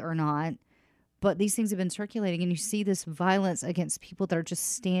okay or not, but these things have been circulating, and you see this violence against people that are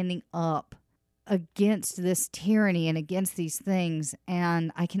just standing up against this tyranny and against these things.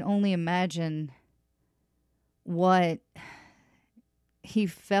 And I can only imagine what he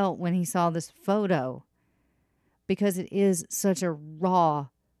felt when he saw this photo, because it is such a raw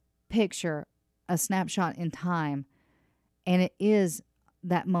picture, a snapshot in time. And it is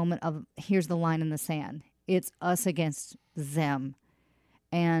that moment of, here's the line in the sand. It's us against them.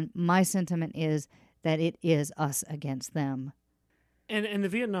 And my sentiment is that it is us against them. And the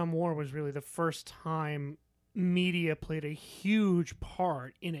Vietnam War was really the first time media played a huge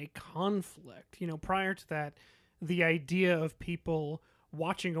part in a conflict. You know, prior to that, the idea of people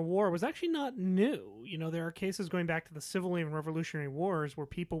watching a war was actually not new. You know, there are cases going back to the Civil and Revolutionary Wars where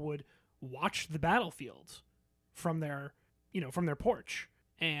people would watch the battlefields from their porch.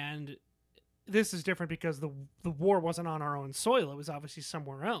 And this is different because the war wasn't on our own soil. It was obviously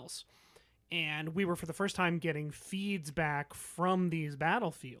somewhere else. And we were, for the first time, getting feeds back from these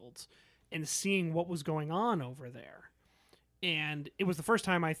battlefields and seeing what was going on over there. And it was the first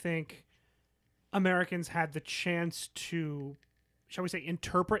time, I think, Americans had the chance to, shall we say,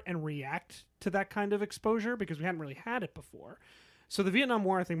 interpret and react to that kind of exposure, because we hadn't really had it before. So the Vietnam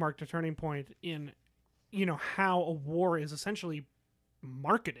War, I think, marked a turning point in, you know, how a war is essentially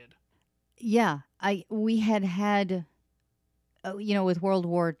marketed. Yeah, we had, you know, with World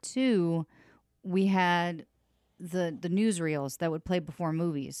War II, we had the newsreels that would play before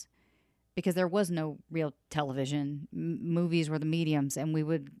movies, because there was no real television. Movies were the mediums, and we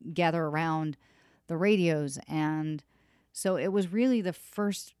would gather around the radios. And so it was really the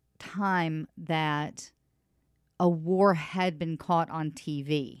first time that a war had been caught on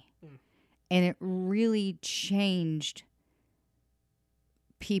TV. And it really changed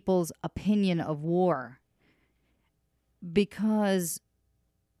people's opinion of war. Because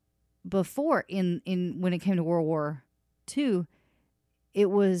before, in when it came to World War II, it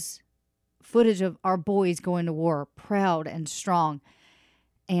was footage of our boys going to war, proud and strong.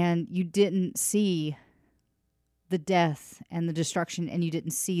 And you didn't see the death and the destruction, and you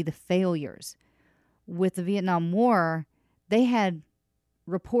didn't see the failures. With the Vietnam War, they had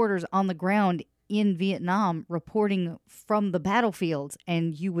reporters on the ground in Vietnam reporting from the battlefields,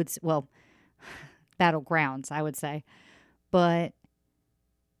 and you would, well, battlegrounds, I would say, but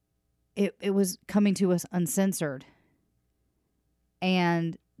it was coming to us uncensored.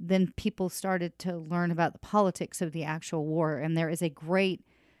 And then people started to learn about the politics of the actual war. And there is a great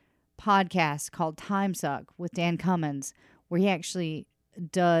podcast called Time Suck with Dan Cummins, where he actually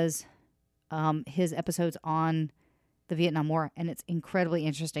does his episodes on the Vietnam War. And it's incredibly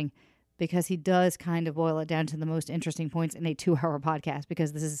interesting because he does kind of boil it down to the most interesting points in a 2-hour podcast,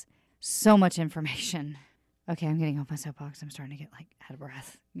 because this is so much information. Okay, I'm getting off my soapbox. I'm starting to get out of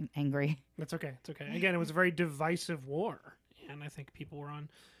breath and angry. That's okay. It's okay. Again, it was a very divisive war, and I think people were on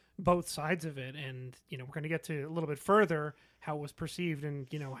both sides of it. And, we're going to get to a little bit further how it was perceived and,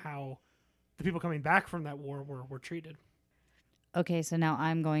 how the people coming back from that war were treated. Okay, so now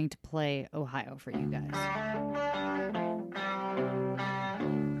I'm going to play Ohio for you guys.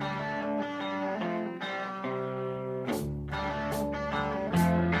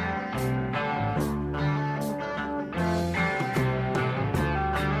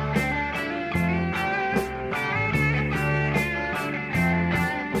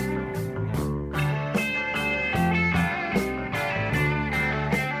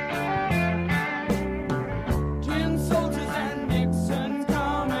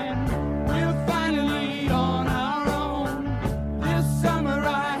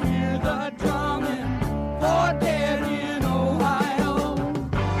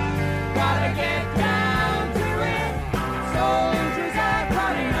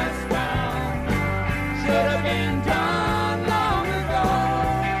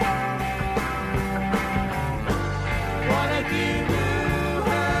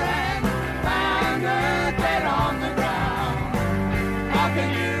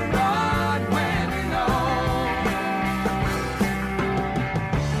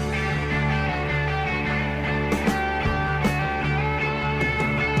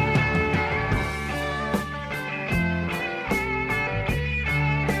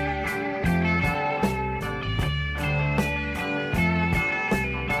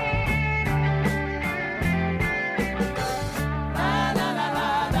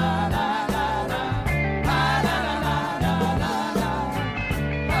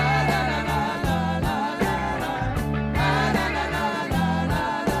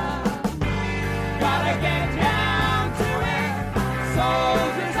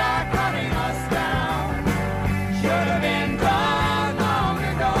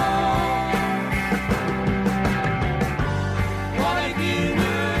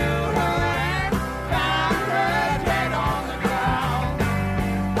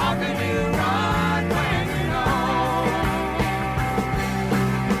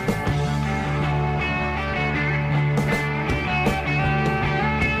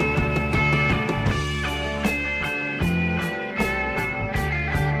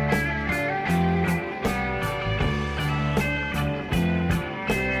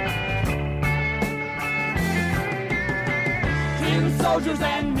 Soldiers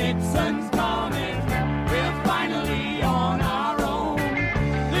and Nixon's coming. We're finally on our own.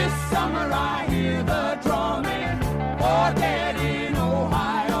 This summer I hear the drumming. Oh, dead in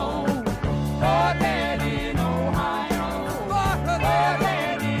Ohio. Oh, dead in Ohio. Oh,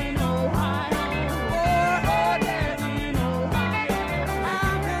 dead in Ohio. Oh, dead in Ohio.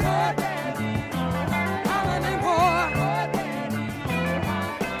 I'm dead in Ohio. I'm in war. Oh, dead in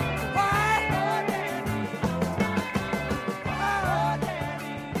Ohio. Why? Oh, dead in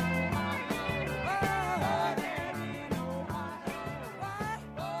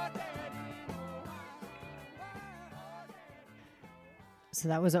So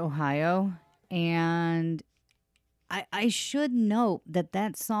that was Ohio. And I should note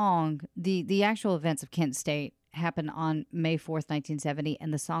that song, the actual events of Kent State, happened on May 4th, 1970.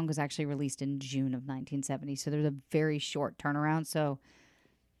 And the song was actually released in June of 1970. So there's a very short turnaround. So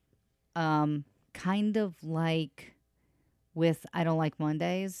kind of like with I Don't Like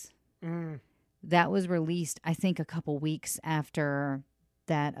Mondays. Mm. That was released, I think, a couple weeks after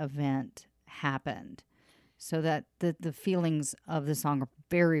that event happened. So that the feelings of the song are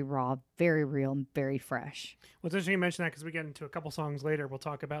very raw, very real, and very fresh. Well, it's interesting you mention that because we get into a couple songs later. We'll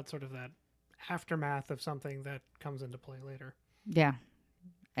talk about sort of that aftermath of something that comes into play later. Yeah.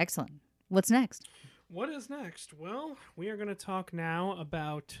 Excellent. What's next? What is next? Well, we are going to talk now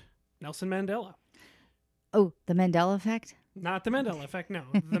about Nelson Mandela. Oh, the Mandela effect? Not the Mandela effect, no.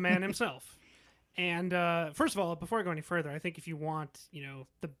 The man himself. And first of all, before I go any further, I think if you want,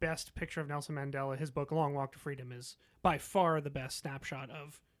 the best picture of Nelson Mandela, his book Long Walk to Freedom is by far the best snapshot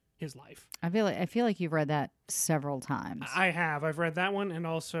of his life. I feel like you've read that several times. I have. I've read that one and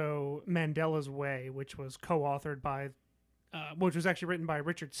also Mandela's Way, which was co-authored by, which was actually written by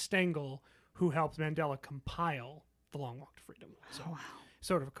Richard Stengel, who helped Mandela compile The Long Walk to Freedom. So, wow.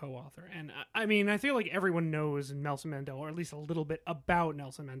 Sort of a co-author. And I mean, I feel like everyone knows Nelson Mandela, or at least a little bit about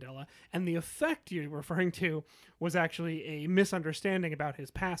Nelson Mandela. And the effect you're referring to was actually a misunderstanding about his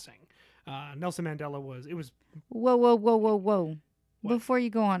passing. Nelson Mandela was... Whoa. What? Before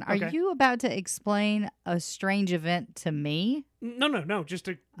you go on, are Okay. you about to explain a strange event to me? No, just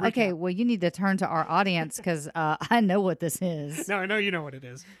to recap. Okay, well, you need to turn to our audience because I know what this is. No, I know you know what it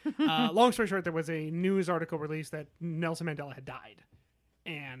is. Long story short, there was a news article released that Nelson Mandela had died.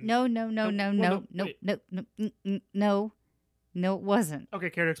 And No, wait. it wasn't. Okay,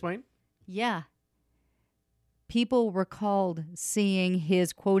 care to explain? Yeah. People recalled seeing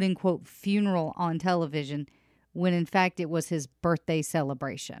his quote-unquote funeral on television when in fact it was his birthday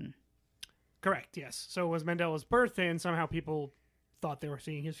celebration. Correct, yes. So it was Mandela's birthday, and somehow people thought they were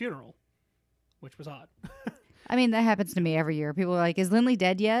seeing his funeral, which was odd. I mean, that happens to me every year. People are like, is Lindley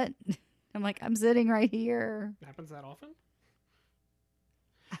dead yet? I'm like, I'm sitting right here. Happens that often?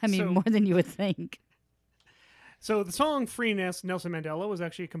 I mean, So- more than you would think. So the song Free Nelson Mandela was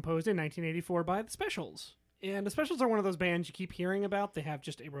actually composed in 1984 by The Specials. And The Specials are one of those bands you keep hearing about. They have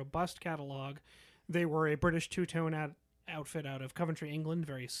just a robust catalog. They were a British two-tone outfit out of Coventry, England,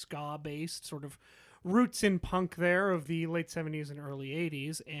 very ska-based, sort of roots in punk there of the late 70s and early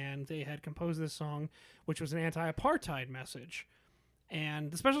 80s. And they had composed this song, which was an anti-apartheid message.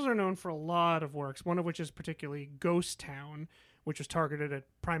 And The Specials are known for a lot of works, one of which is particularly Ghost Town, which was targeted at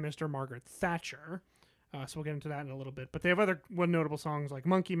Prime Minister Margaret Thatcher. So we'll get into that in a little bit. But they have other notable songs like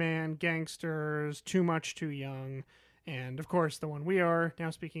Monkey Man, Gangsters, Too Much, Too Young, and, of course, the one we are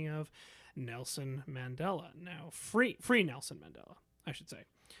now speaking of, Nelson Mandela. Now, Free Nelson Mandela, I should say.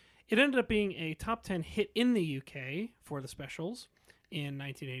 It ended up being a top 10 hit in the UK for The Specials in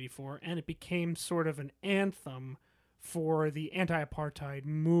 1984, and it became sort of an anthem for the anti-apartheid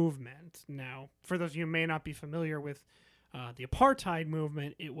movement. Now, for those of you who may not be familiar with the apartheid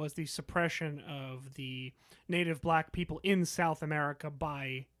movement, it was the suppression of the native black people in South America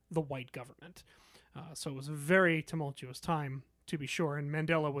by the white government. So it was a very tumultuous time, to be sure, and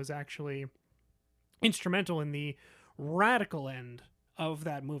Mandela was actually instrumental in the radical end of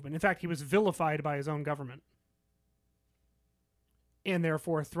that movement. In fact, he was vilified by his own government and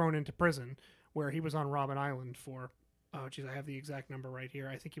therefore thrown into prison, where he was on Robben Island for, I have the exact number right here.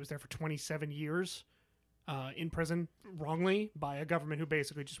 I think he was there for 27 years. In prison wrongly by a government who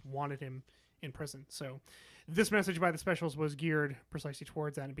basically just wanted him in prison. So this message by The Specials was geared precisely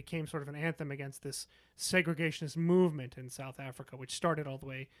towards that. It became sort of an anthem against this segregationist movement in South Africa, which started all the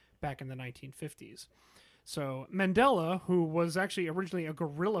way back in the 1950s. So Mandela, who was actually originally a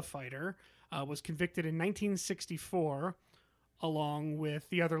guerrilla fighter, was convicted in 1964 along with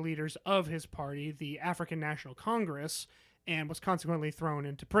the other leaders of his party, the African National Congress, and was consequently thrown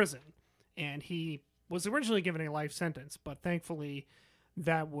into prison. And he was originally given a life sentence, but thankfully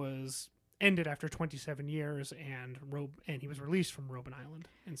that was ended after 27 years, and he was released from Robben Island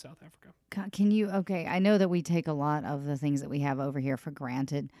in South Africa. God, can you, okay, I know that we take a lot of the things that we have over here for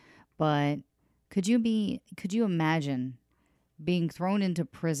granted, but could you imagine being thrown into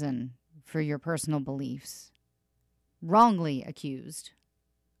prison for your personal beliefs, wrongly accused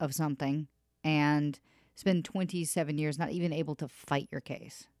of something, and spend 27 years not even able to fight your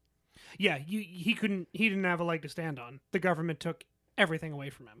case? Yeah, he didn't have a leg to stand on. The government took everything away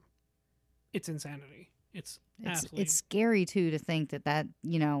from him. It's insanity. It's absolutely... It's scary, too, to think that,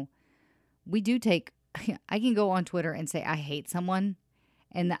 we do take... I can go on Twitter and say I hate someone,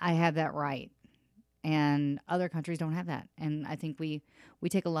 and I have that right. And other countries don't have that. And I think we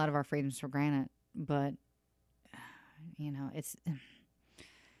take a lot of our freedoms for granted. But, it's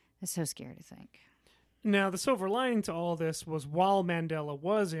so scary to think. Now, the silver lining to all this was while Mandela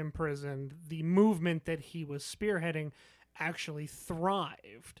was imprisoned, the movement that he was spearheading actually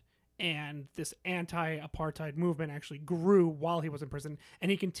thrived. And this anti-apartheid movement actually grew while he was in prison,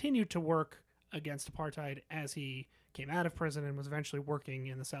 and he continued to work against apartheid as he came out of prison and was eventually working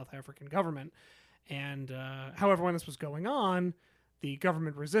in the South African government. And however, when this was going on, the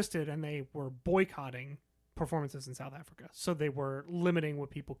government resisted and they were boycotting performances in South Africa. So they were limiting what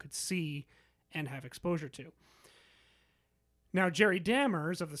people could see and have exposure to. Now, Jerry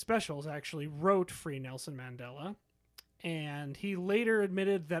Dammers of the Specials actually wrote Free Nelson Mandela, and he later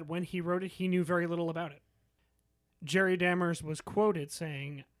admitted that when he wrote it, he knew very little about it. Jerry Dammers was quoted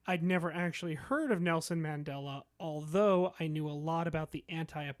saying, "I'd never actually heard of Nelson Mandela, although I knew a lot about the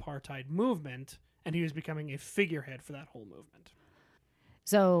anti-apartheid movement, and he was becoming a figurehead for that whole movement."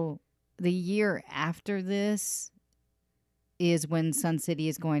 So the year after this is when Sun City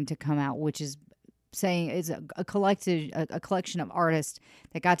is going to come out, which is saying it's a collection of artists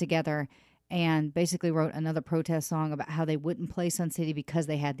that got together and basically wrote another protest song about how they wouldn't play Sun City because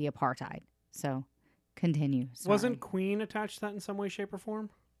they had the apartheid. So continue. Sorry. Wasn't Queen attached to that in some way, shape, or form?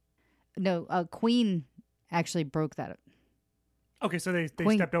 No, Queen actually broke that. Okay, so they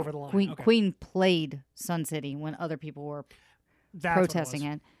Queen, stepped over the line. Queen, Okay. Queen played Sun City when other people were That's what protesting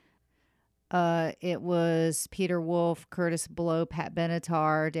it. it. It was Peter Wolf, Curtis Blow, Pat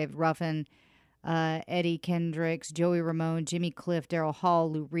Benatar, David Ruffin, Eddie Kendricks, Joey Ramone, Jimmy Cliff, Daryl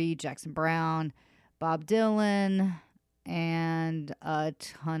Hall, Lou Reed, Jackson Brown, Bob Dylan, and a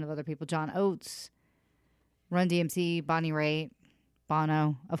ton of other people. John Oates, Run DMC, Bonnie Raitt,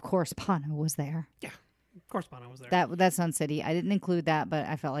 Bono. Of course, Bono was there. Of course, Bono was there. That's Sun City. I didn't include that, but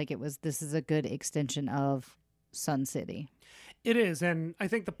I felt like this is a good extension of Sun City. It is, and I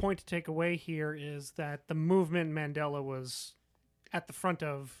think the point to take away here is that the movement Mandela was at the front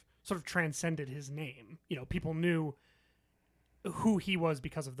of sort of transcended his name. You know, people knew who he was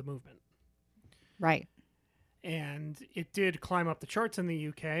because of the movement. Right. And it did climb up the charts in the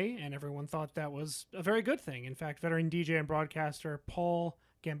UK, and everyone thought that was a very good thing. In fact, veteran DJ and broadcaster Paul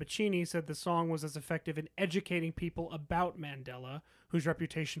Gambaccini said the song was as effective in educating people about Mandela, whose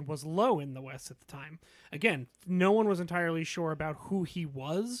reputation was low in the West at the time. Again, no one was entirely sure about who he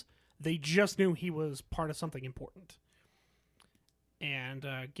was. They just knew he was part of something important. And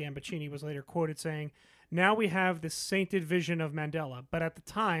Gambaccini was later quoted saying, "Now we have this sainted vision of Mandela, but at the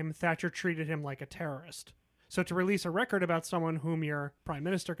time, Thatcher treated him like a terrorist. So to release a record about someone whom your prime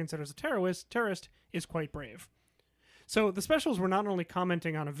minister considers a terrorist is quite brave." So the Specials were not only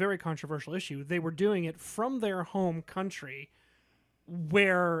commenting on a very controversial issue, they were doing it from their home country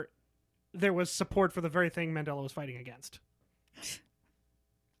where there was support for the very thing Mandela was fighting against.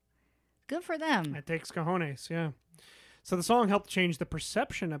 Good for them. It takes cojones, yeah. So the song helped change the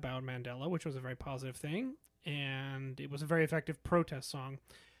perception about Mandela, which was a very positive thing, and it was a very effective protest song.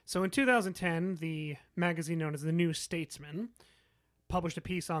 So in 2010, the magazine known as The New Statesman published a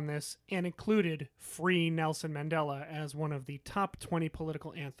piece on this and included Free Nelson Mandela as one of the top 20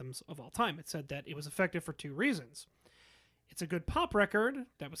 political anthems of all time. It said that it was effective for two reasons. It's a good pop record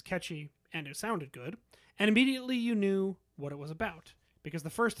that was catchy and it sounded good, and immediately you knew what it was about, because the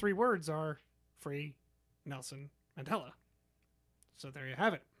first three words are Free Nelson Mandela. So there you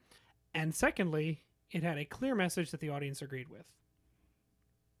have it. And secondly, it had a clear message that the audience agreed with.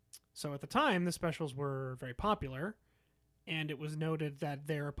 So at the time, the Specials were very popular, and it was noted that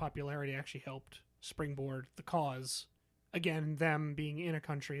their popularity actually helped springboard the cause. Again, them being in a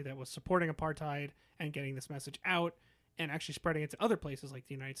country that was supporting apartheid and getting this message out and actually spreading it to other places like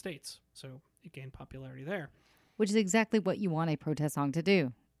the United States. So it gained popularity there. Which is exactly what you want a protest song to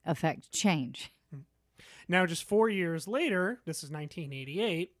do. Affect change. Now, just 4 years later, this is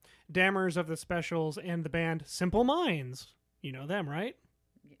 1988, Dammers of the Specials and the band Simple Minds. You know them, right?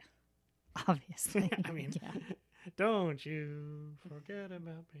 Obviously. I mean, Yeah. don't you forget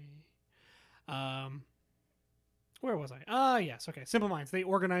about me. Where was I? Yes. Okay. Simple Minds. They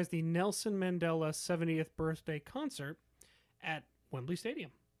organized the Nelson Mandela 70th birthday concert at Wembley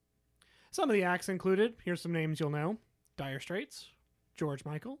Stadium. Some of the acts included, here's some names you'll know: Dire Straits, George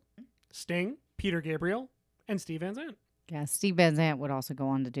Michael, Sting, Peter Gabriel, and Steve Van Zandt. Yeah, Steve Van Zandt would also go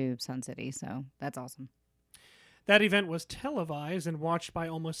on to do Sun City, so that's awesome. That event was televised and watched by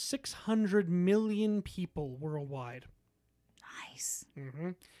almost 600 million people worldwide. Nice.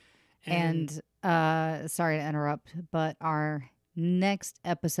 Mm-hmm. And sorry to interrupt, but our next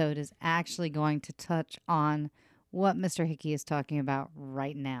episode is actually going to touch on what Mr. Hickey is talking about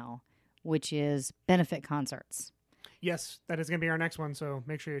right now, which is benefit concerts. Yes, that is going to be our next one, so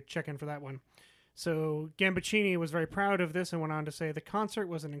make sure you check in for that one. So Gambaccini was very proud of this and went on to say the concert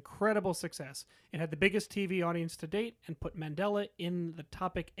was an incredible success. It had the biggest TV audience to date and put Mandela in the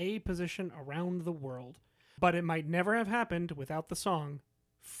topic A position around the world. But it might never have happened without the song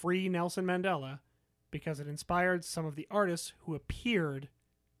Free Nelson Mandela, because it inspired some of the artists who appeared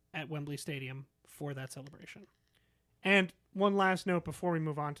at Wembley Stadium for that celebration. And one last note before we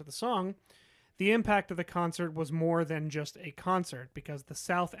move on to the song, the impact of the concert was more than just a concert, because the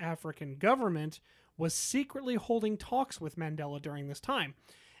South African government was secretly holding talks with Mandela during this time.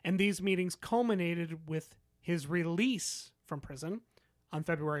 And these meetings culminated with his release from prison on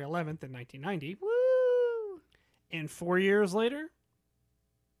February 11th in 1990. Woo! And 4 years later,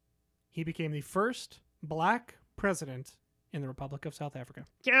 he became the first black president in the Republic of South Africa.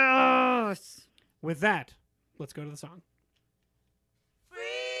 Yes! With that, let's go to the song. Free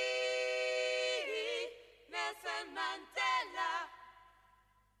Nelson Mandela.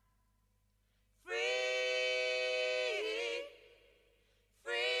 Free,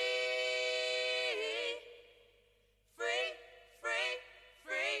 free, free, free,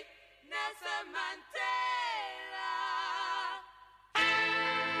 free Nelson Mandela.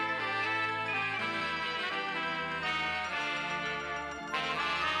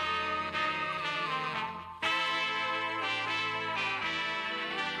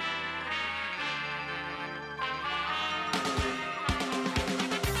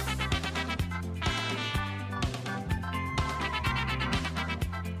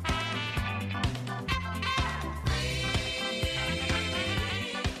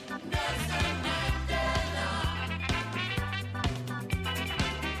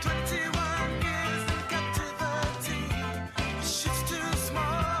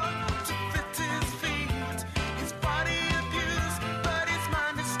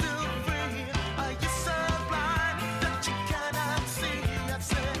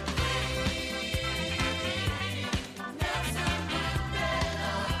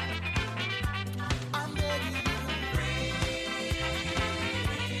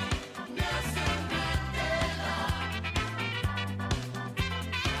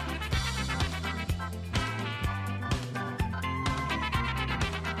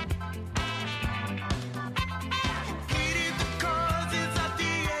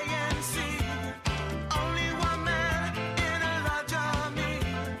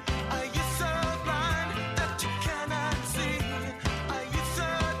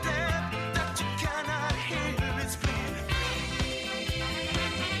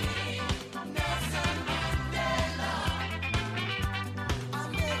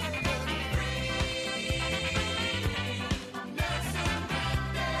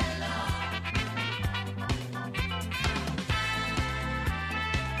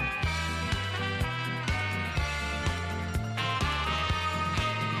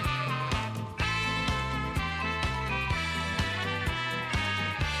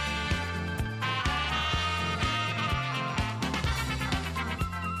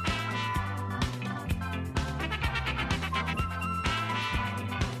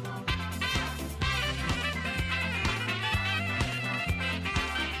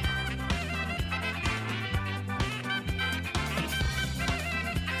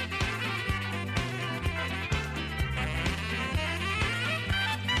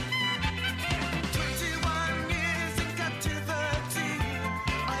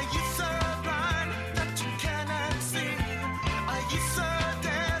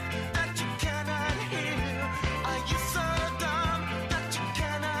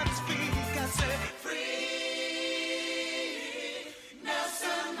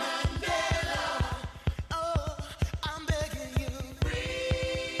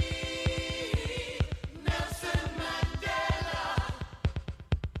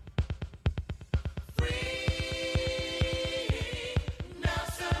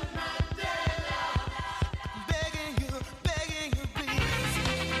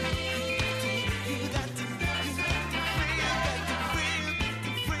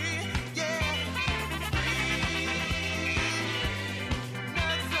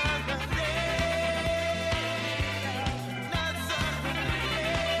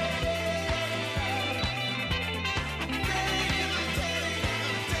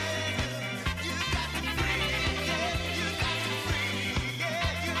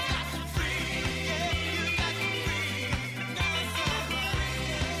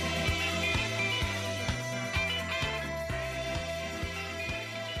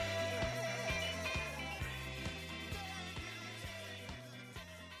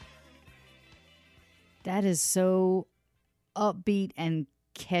 That is so upbeat and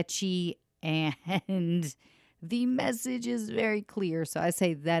catchy, and the message is very clear. So I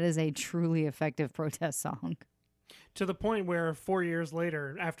say that is a truly effective protest song. To the point where 4 years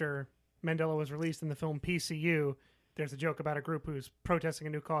later, after Mandela was released in the film PCU, there's a joke about a group who's protesting a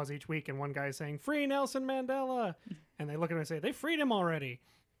new cause each week, and one guy is saying, "Free Nelson Mandela," and they look at him and say, "They freed him already."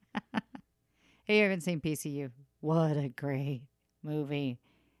 Hey, you haven't seen PCU? What a great movie.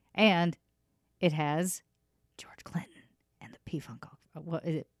 And it has George Clinton and the P-Funk. What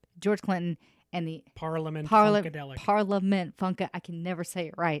is it? George Clinton and the Parliament Funkadelic. Parliament Funka. I can never say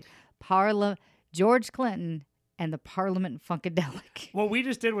it right. George Clinton and the Parliament Funkadelic. What we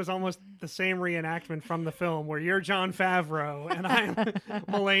just did was almost the same reenactment from the film, where you're Jon Favreau and I'm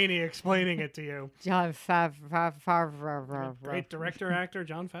Mulaney explaining it to you. John Favreau. Great director, actor,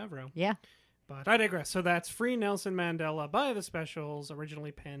 Jon Favreau. Yeah. But I digress. So that's Free Nelson Mandela by the Specials,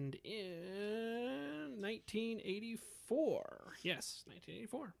 originally penned in 1984. Yes,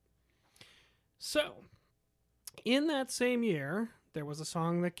 1984. So, in that same year, there was a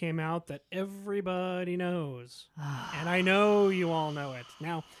song that came out that everybody knows. And I know you all know it.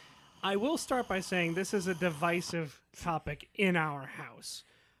 Now, I will start by saying this is a divisive topic in our house.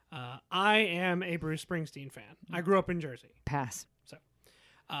 I am a Bruce Springsteen fan. I grew up in Jersey. Pass.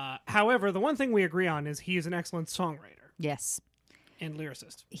 However, the one thing we agree on is he is an excellent songwriter. Yes. And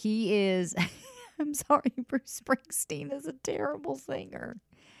lyricist. He is. I'm sorry, Bruce Springsteen is a terrible singer.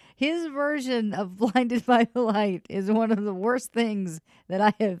 His version of Blinded by the Light is one of the worst things that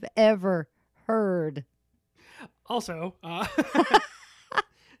I have ever heard. Also,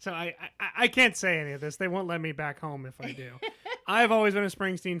 so I can't say any of this. They won't let me back home if I do. I've always been a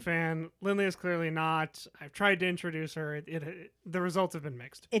Springsteen fan. Lindley is clearly not. I've tried to introduce her. The results have been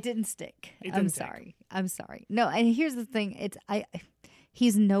mixed. It didn't stick. I'm sorry. I'm sorry. No, and here's the thing.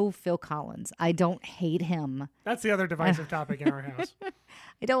 He's no Phil Collins. I don't hate him. That's the other divisive topic in our house.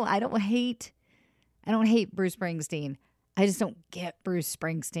 I don't hate Bruce Springsteen. I just don't get Bruce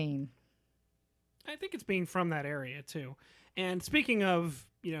Springsteen. I think it's being from that area too. And speaking of,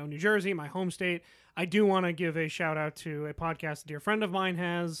 New Jersey, my home state, I do want to give a shout out to a podcast a dear friend of mine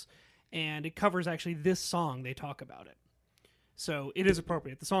has, and it covers actually this song. They talk about it. So it is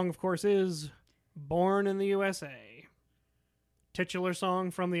appropriate. The song, of course, is Born in the USA. Titular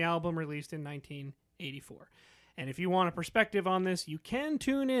song from the album released in 1984. And if you want a perspective on this, you can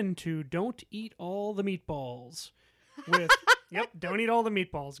tune in to Don't Eat All the Meatballs with Don't Eat All the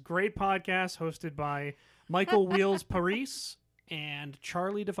Meatballs. Great podcast hosted by Michael Wheels Paris and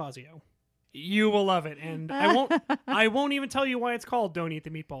Charlie DeFazio. You will love it, and I won't even tell you why it's called Don't Eat the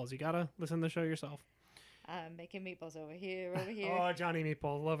Meatballs. You gotta listen to the show yourself. I'm making meatballs over here. Oh, Johnny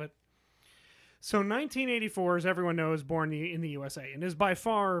Meatball, love it. So 1984, as everyone knows, Born in the USA, and is by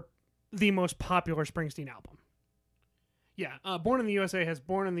far the most popular Springsteen album. Yeah, Born in the USA has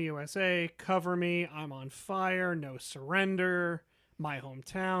Born in the USA, Cover Me, I'm on Fire, No Surrender, My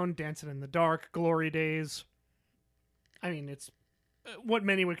Hometown, Dancing in the Dark, Glory Days. I mean, it's what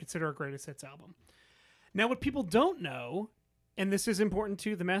many would consider a greatest hits album. Now, what people don't know, and this is important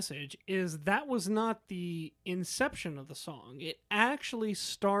to the message, is that was not the inception of the song. It actually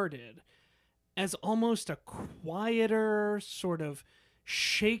started as almost a quieter, sort of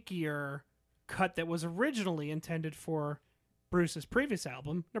shakier cut that was originally intended for Bruce's previous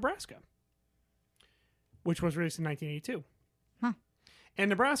album, Nebraska, which was released in 1982. Huh. And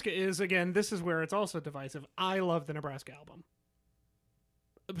Nebraska is, again, this is where it's also divisive. I love the Nebraska album.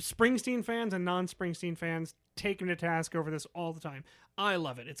 Springsteen fans and non-Springsteen fans take him to task over this all the time. I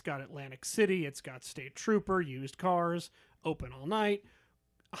love it. It's got Atlantic City. It's got State Trooper, Used Cars, Open All Night.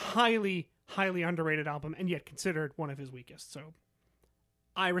 Highly, highly underrated album, and yet considered one of his weakest. So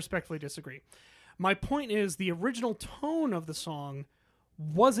I respectfully disagree. My point is the original tone of the song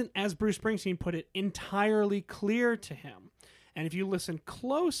wasn't, as Bruce Springsteen put it, entirely clear to him. And if you listen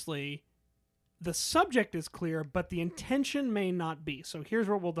closely, the subject is clear, but the intention may not be. So here's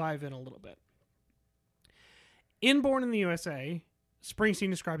where we'll dive in a little bit. In Born in the USA, Springsteen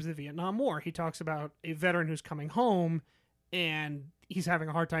describes the Vietnam War. He talks about a veteran who's coming home, and he's having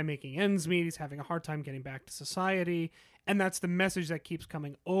a hard time making ends meet. He's having a hard time getting back to society. And that's the message that keeps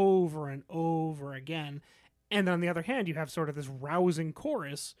coming over and over again. And then on the other hand, you have sort of this rousing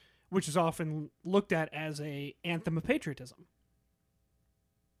chorus, which is often looked at as an anthem of patriotism.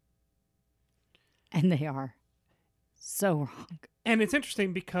 And they are so wrong. And it's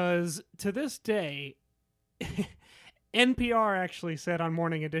interesting because to this day, NPR actually said on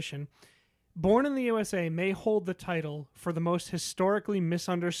Morning Edition, Born in the USA may hold the title for the most historically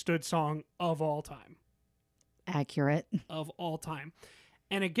misunderstood song of all time. Accurate. Of all time.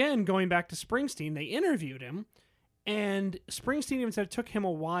 And again, going back to Springsteen, they interviewed him, and Springsteen even said it took him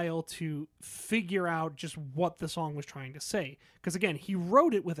a while to figure out just what the song was trying to say. Because again, he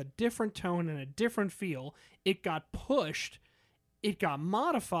wrote it with a different tone and a different feel. It got pushed, it got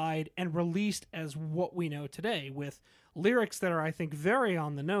modified and released as what we know today, with lyrics that are, I think, very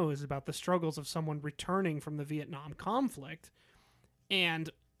on the nose about the struggles of someone returning from the Vietnam conflict. And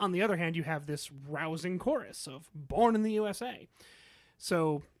on the other hand, you have this rousing chorus of Born in the USA.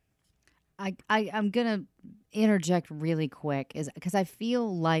 So I'm going to interject really quick is because I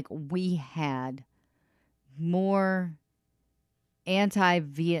feel like we had more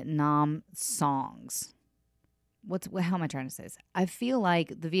anti-Vietnam songs. How am I trying to say this? I feel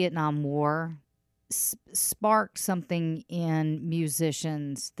like the Vietnam War sparked something in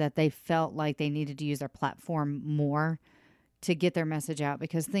musicians that they felt like they needed to use their platform more to get their message out.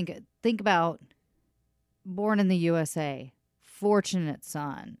 Because think about Born in the USA, Fortunate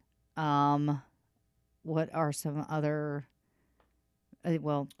Son. What are some other?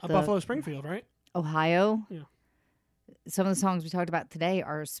 Buffalo Springfield, right? Ohio. Yeah. Some of the songs we talked about today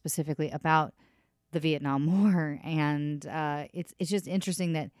are specifically about the Vietnam War, and it's just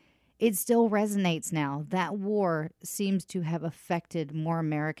interesting that it still resonates now. That war seems to have affected more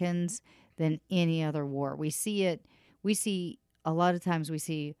Americans than any other war. We see a lot of times we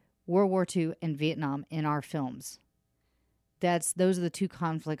see World War II and Vietnam in our films. Those are the two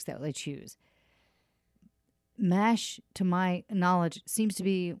conflicts that they choose. MASH, to my knowledge, seems to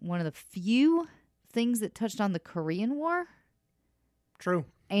be one of the few things that touched on the Korean War. True.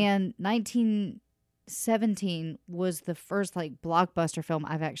 And 1917 was the first blockbuster film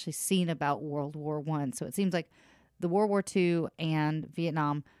I've actually seen about World War I. So it seems like the World War II and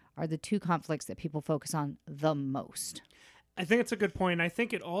Vietnam are the two conflicts that people focus on the most. I think it's a good point. I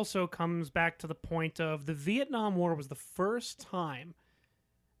think it also comes back to the point of the Vietnam War was the first time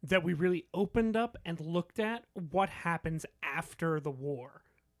that we really opened up and looked at what happens after the war.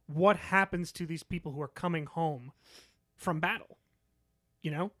 What happens to these people who are coming home from battle, you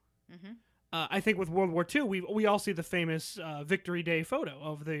know? Mm-hmm. I think with World War II, we all see the famous Victory Day photo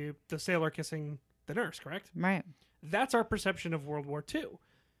of the sailor kissing the nurse, correct? Right. That's our perception of World War II.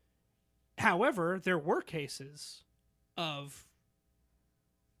 However, there were cases of...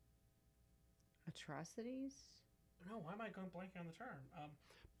 Atrocities? No, why am I going blank on the term?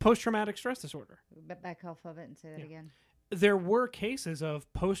 Post-traumatic stress disorder. Back off of it and say that again. There were cases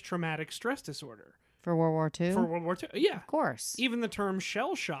of post-traumatic stress disorder. For World War II? For World War II, yeah. Of course. Even the term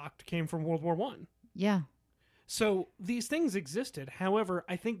shell-shocked came from World War I. Yeah. So these things existed. However,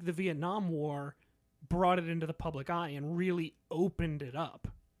 I think the Vietnam War brought it into the public eye and really opened it up.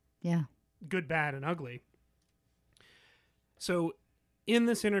 Yeah. Good, bad, and ugly. So in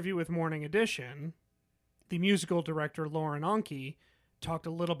this interview with Morning Edition, the musical director Lauren Onkey talked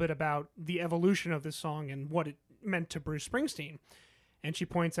a little bit about the evolution of this song and what it meant to Bruce Springsteen. And she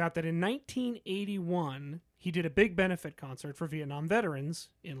points out that in 1981, he did a big benefit concert for Vietnam veterans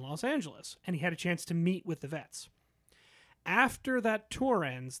in Los Angeles, and he had a chance to meet with the vets. After that tour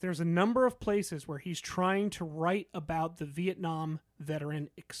ends, there's a number of places where he's trying to write about the Vietnam veteran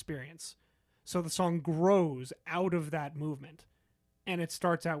experience. So the song grows out of that movement, and it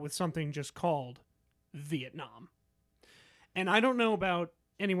starts out with something just called Vietnam. And I don't know about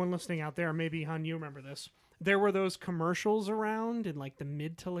anyone listening out there, maybe, Han, you remember this. There were those commercials around in the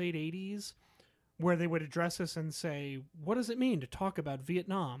mid to late 80s where they would address us and say, what does it mean to talk about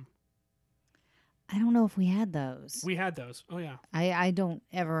Vietnam? I don't know if we had those. We had those. Oh, yeah. I don't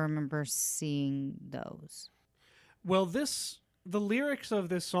ever remember seeing those. Well, the lyrics of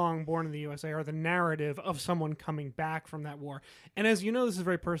this song, Born in the USA, are the narrative of someone coming back from that war. And as you know, this is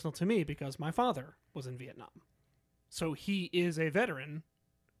very personal to me because my father was in Vietnam. So he is a veteran,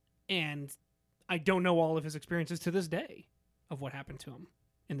 and I don't know all of his experiences to this day of what happened to him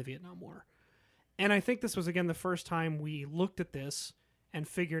in the Vietnam War. And I think this was, again, the first time we looked at this and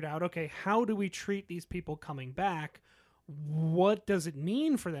figured out, okay, how do we treat these people coming back? What does it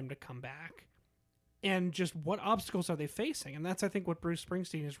mean for them to come back? And just what obstacles are they facing? And that's, I think, what Bruce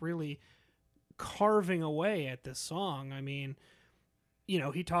Springsteen is really carving away at this song. I mean,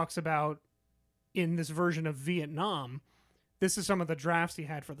 he talks about in this version of Vietnam, this is some of the drafts he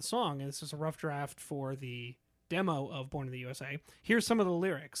had for the song, and this is a rough draft for the demo of Born in the USA. Here's some of the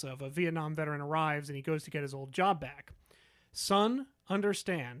lyrics of a Vietnam veteran arrives and he goes to get his old job back. Son,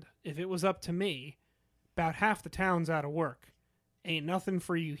 understand, if it was up to me, about half the town's out of work. Ain't nothing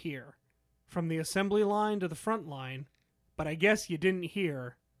for you here. From the assembly line to the front line, but I guess you didn't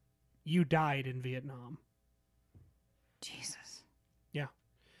hear, you died in Vietnam. Jesus. Yeah.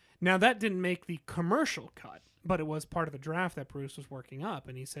 Now, that didn't make the commercial cut, but it was part of the draft that Bruce was working up.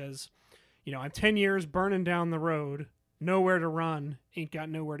 And he says, I'm 10 years burning down the road, nowhere to run, ain't got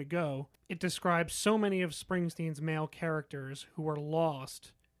nowhere to go. It describes so many of Springsteen's male characters who are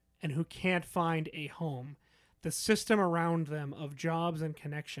lost and who can't find a home. the system around them of jobs and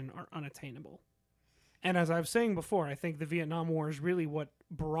connection are unattainable. And as I was saying before, I think the Vietnam War is really what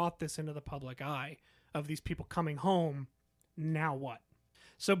brought this into the public eye of these people coming home. Now what?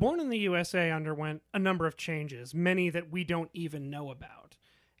 So Born in the USA underwent a number of changes, many that we don't even know about.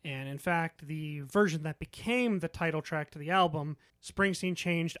 And in fact, the version that became the title track to the album, Springsteen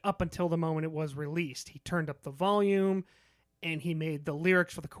changed up until the moment it was released. He turned up the volume, and he made the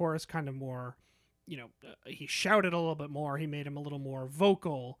lyrics for the chorus kind of more, he shouted a little bit more. He made him a little more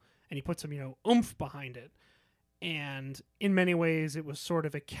vocal, and he put some, oomph behind it. And in many ways, it was sort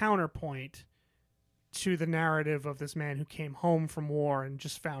of a counterpoint to the narrative of this man who came home from war and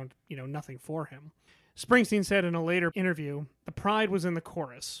just found, nothing for him. Springsteen said in a later interview, "The pride was in the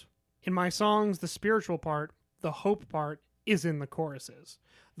chorus. In my songs, the spiritual part, the hope part, is in the choruses.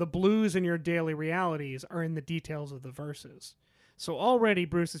 The blues in your daily realities are in the details of the verses." So already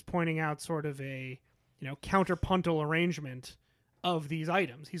Bruce is pointing out sort of a, counterpuntal arrangement of these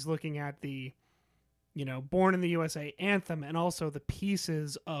items. He's looking at the, Born in the USA anthem and also the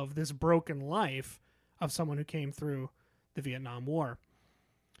pieces of this broken life of someone who came through the Vietnam War.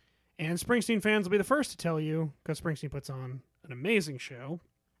 And Springsteen fans will be the first to tell you, because Springsteen puts on an amazing show,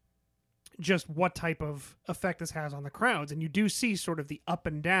 just what type of effect this has on the crowds. And you do see sort of the up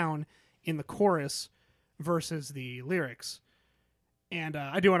and down in the chorus versus the lyrics. And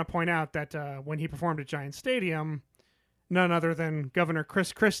I do want to point out that when he performed at Giant Stadium, none other than Governor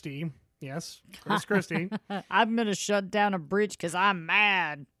Chris Christie, yes, Chris Christie, I'm going to shut down a bridge because I'm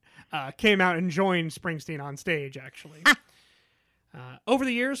mad, came out and joined Springsteen on stage, actually. Over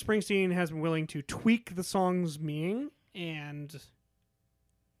the years, Springsteen has been willing to tweak the song's meaning, and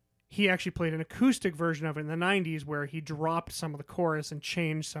he actually played an acoustic version of it in the 90s where he dropped some of the chorus and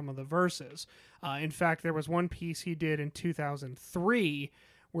changed some of the verses. In fact, there was one piece he did in 2003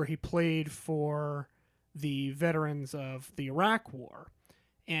 where he played for the veterans of the Iraq War,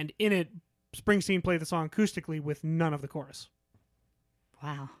 and in it, Springsteen played the song acoustically with none of the chorus.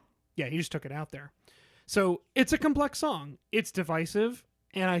 Wow. Yeah, he just took it out there. So it's a complex song. It's divisive,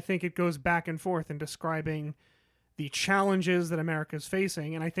 and I think it goes back and forth in describing the challenges that America is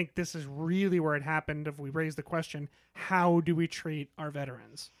facing. And I think this is really where it happened if we raise the question, how do we treat our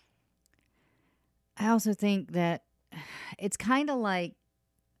veterans? I also think that it's kind of like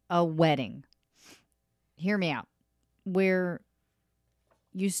a wedding. Hear me out. Where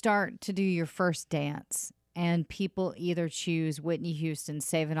you start to do your first dance, and people either choose Whitney Houston's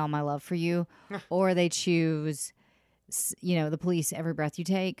Saving All My Love for You, or they choose, the Police, Every Breath You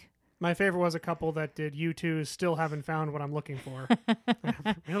Take. My favorite was a couple that did U2's Still Haven't Found What I'm Looking For.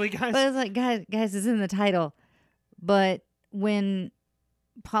 Really, guys? But it's like, guys, it's in the title. But when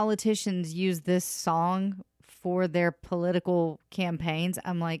politicians use this song for their political campaigns,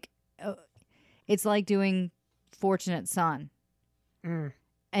 I'm like, oh, it's like doing Fortunate Son.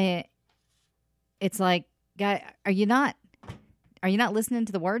 And it's like, guy, are you not listening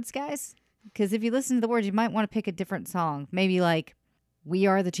to the words, guys? Because if you listen to the words, you might want to pick a different song. Maybe like We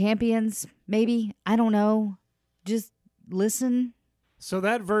Are the Champions, maybe. I don't know. Just listen. So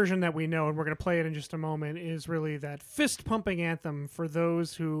that version that we know, and we're going to play it in just a moment, is really that fist-pumping anthem for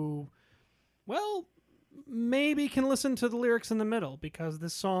those who, well, maybe can listen to the lyrics in the middle, because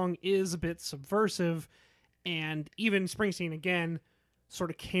this song is a bit subversive, and even Springsteen, again, sort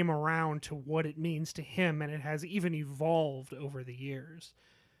of came around to what it means to him, and it has even evolved over the years.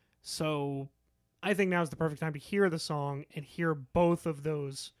 So I think now's the perfect time to hear the song and hear both of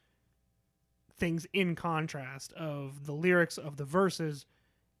those things in contrast of the lyrics of the verses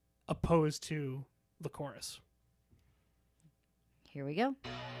opposed to the chorus. Here we go.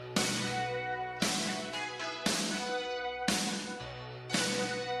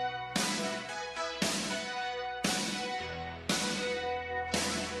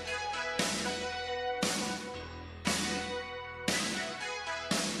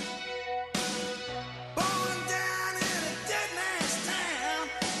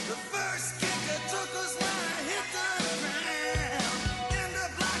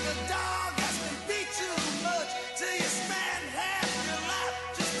 Till you spend half your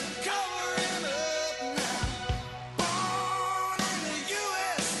life just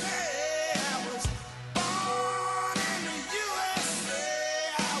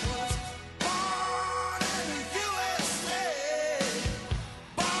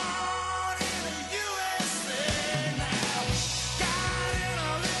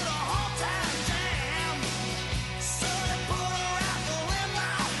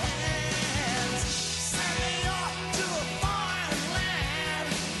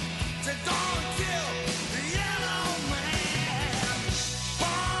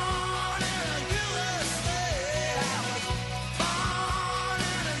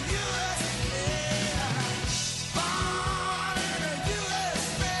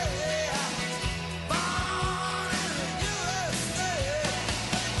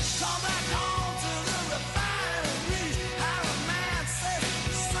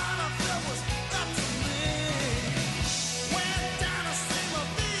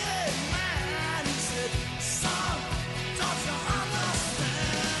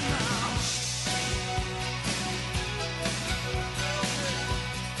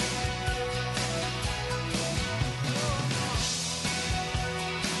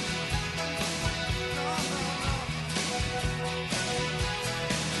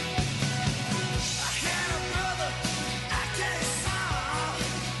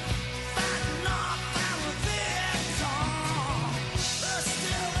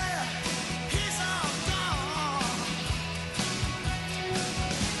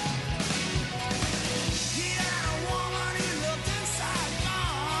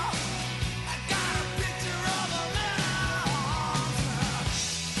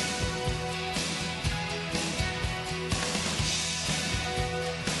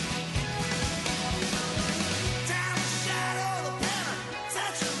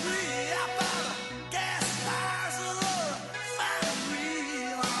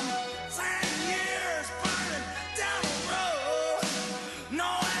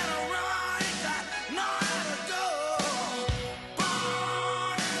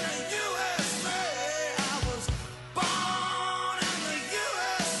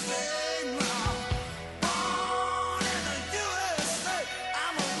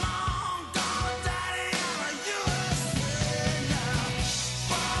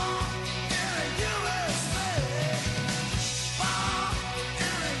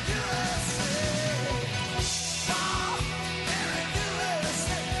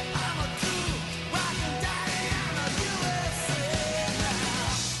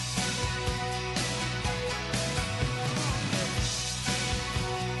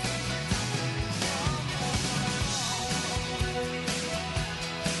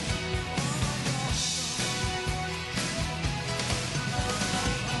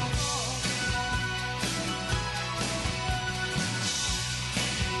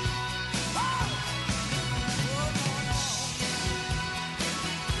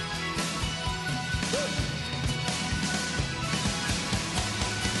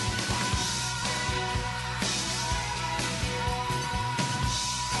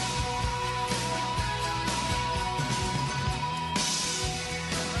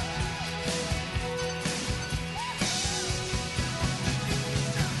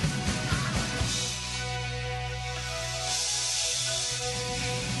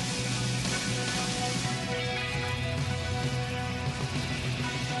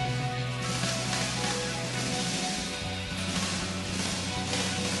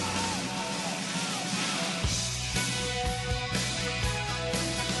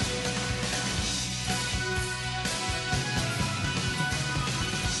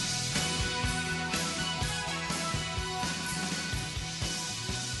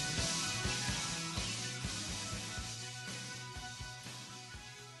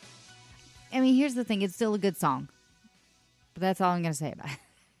mean, here's the thing. It's still a good song. But that's all I'm going to say about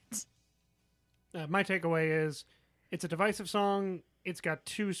it. My takeaway is it's a divisive song. It's got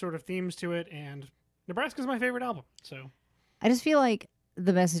two sort of themes to it, and Nebraska's my favorite album. So I just feel like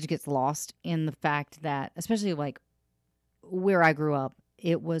the message gets lost in the fact that, especially like where I grew up,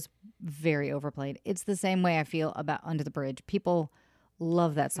 it was very overplayed. It's the same way I feel about Under the Bridge. People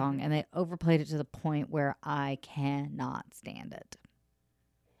love that song, and they overplayed it to the point where I cannot stand it.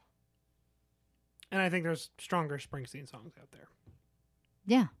 And I think there's stronger Springsteen songs out there.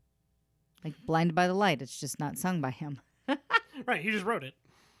 Yeah. Like Blinded by the Light. It's just not sung by him. Right, he just wrote it.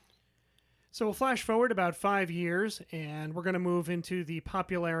 So we'll flash forward about 5 years, and we're going to move into the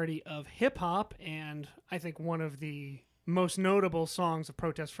popularity of hip-hop, and I think one of the most notable songs of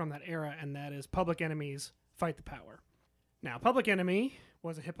protest from that era, and that is Public Enemy's Fight the Power. Now, Public Enemy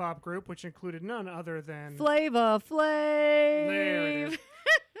was a hip-hop group which included none other than... Flava Flav! There it is.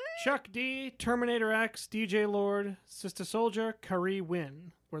 Chuck D, Terminator X, DJ Lord, Sister Soldier, Curry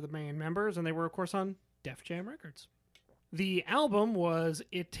Wynn were the main members, and they were, of course, on Def Jam Records. The album was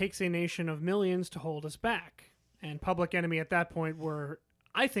It Takes a Nation of Millions to Hold Us Back, and Public Enemy at that point were,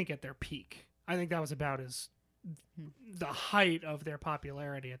 I think, at their peak. I think that was about as the height of their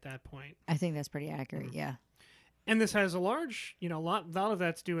popularity at that point. I think that's pretty accurate, yeah. And this has a large, a lot of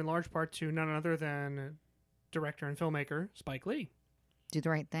that's due in large part to none other than director and filmmaker Spike Lee. Do the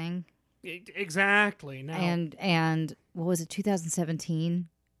Right Thing. Exactly. Now, And what was it, 2017?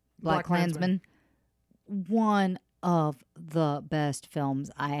 Black Klansman. One of the best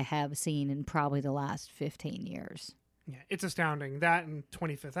films I have seen in probably the last 15 years. Yeah, it's astounding. That and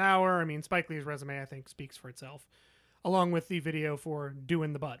 25th Hour. I mean, Spike Lee's resume, I think, speaks for itself. Along with the video for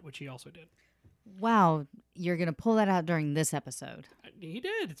Doin' the Butt, which he also did. Wow, you're going to pull that out during this episode. He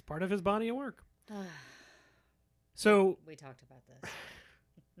did. It's part of his body of work. So we talked about this.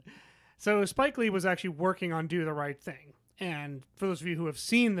 So Spike Lee was actually working on Do the Right Thing. And for those of you who have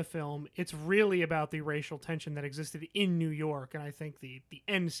seen the film, it's really about the racial tension that existed in New York. And I think the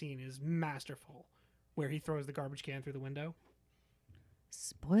end scene is masterful, where he throws the garbage can through the window.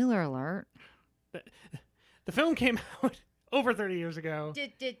 Spoiler alert. The film came out over 30 years ago.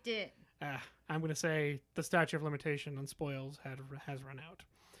 Did. I'm going to say the statute of limitation on spoils has run out.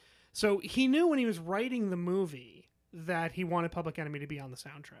 So he knew when he was writing the movie that he wanted Public Enemy to be on the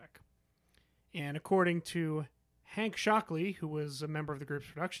soundtrack. And according to Hank Shockley, who was a member of the group's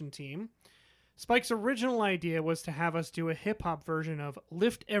production team, Spike's original idea was to have us do a hip-hop version of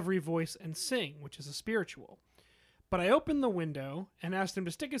Lift Every Voice and Sing, which is a spiritual. But I opened the window and asked him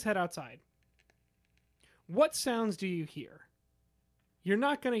to stick his head outside. What sounds do you hear? You're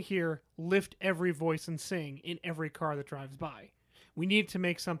not going to hear Lift Every Voice and Sing in every car that drives by. We need to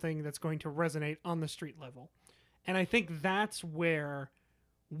make something that's going to resonate on the street level. And I think that's where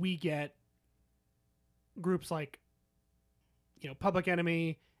we get groups like, Public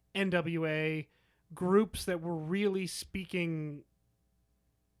Enemy, NWA, groups that were really speaking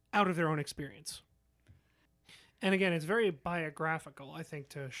out of their own experience. And again, it's very biographical, I think,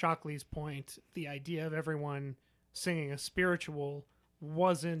 to Shockley's point. The idea of everyone singing a spiritual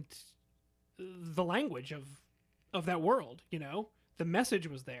wasn't the language of that world, The message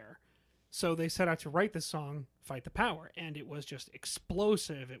was there. So they set out to write this song, Fight the Power, and it was just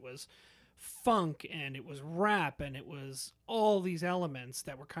explosive. It was funk, and it was rap, and it was all these elements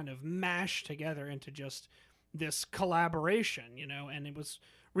that were kind of mashed together into just this collaboration, and it was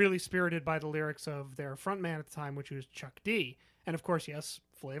really spirited by the lyrics of their frontman at the time, which was Chuck D. And of course, yes,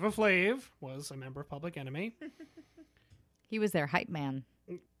 Flava Flav was a member of Public Enemy. He was their hype man.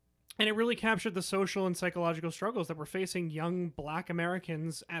 And it really captured the social and psychological struggles that were facing young Black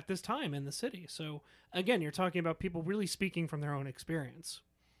Americans at this time in the city. So, again, you're talking about people really speaking from their own experience.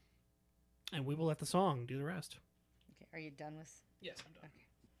 And we will let the song do the rest. Okay, are you done with? Yes, I'm done.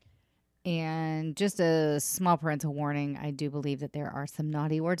 Okay. And just a small parental warning, I do believe that there are some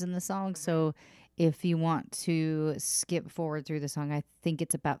naughty words in the song. So if you want to skip forward through the song, I think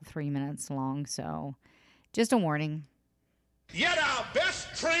it's about 3 minutes long. So just a warning. Yet our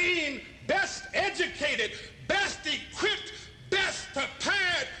best trained, best educated, best equipped, best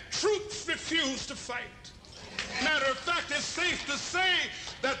prepared troops refuse to fight. Matter of fact, it's safe to say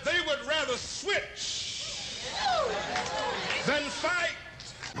that they would rather switch than fight.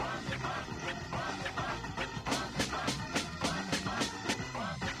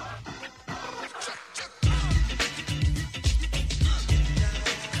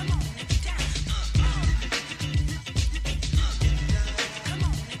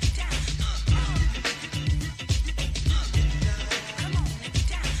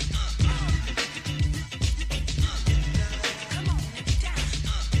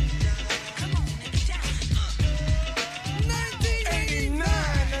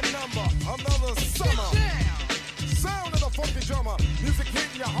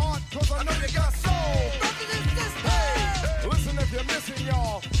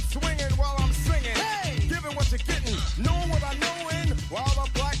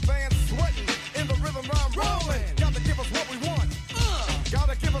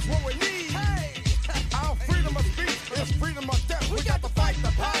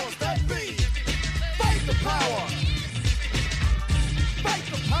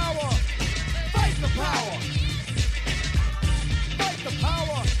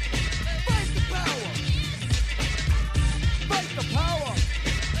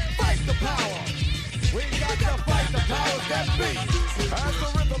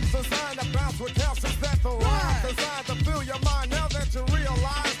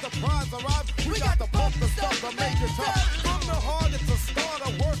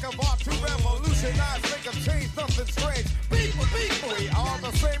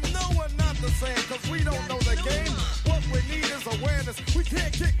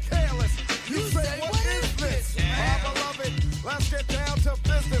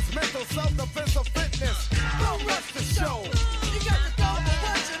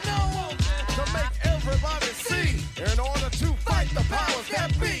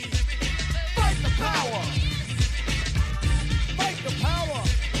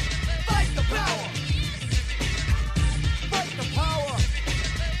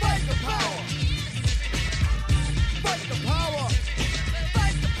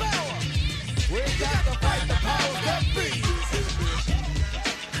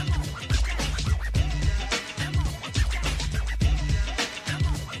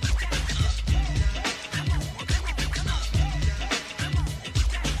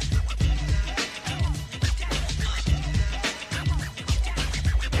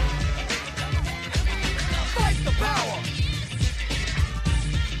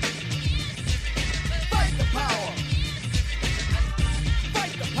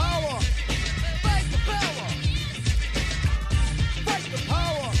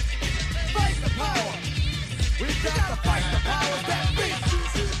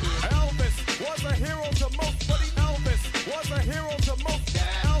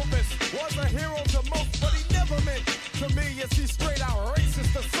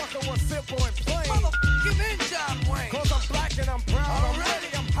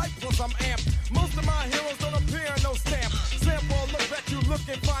 I'm amped. Most of my heroes don't appear in no stamp. Sample look back, you look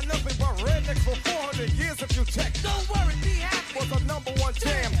and find nothing but rednecks for 400 years if you check. Don't worry, be happy. Was a #1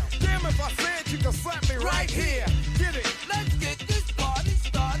 jam. Damn if I said you can slap me right here. Get it? Let's get this party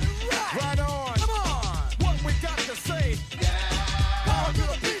started right. Right on. Come on. What we got to say? Power to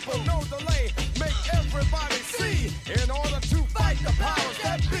the people, no delay. Make everybody see. In order to fight the powers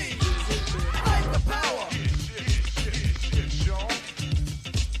that be. Fight the power.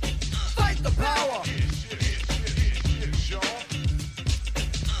 Fight the power.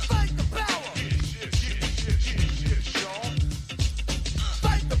 Fight the power.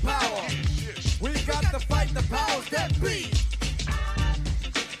 Fight the power. We got to fight the powers that be.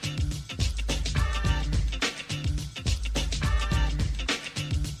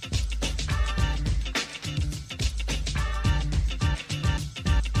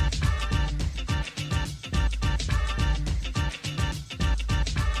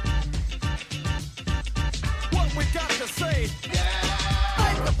 What we got to say?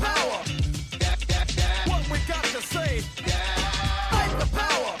 Fight the power. What we got to say? Fight the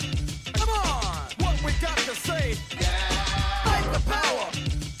power. Come on. What we got to say? Fight the power.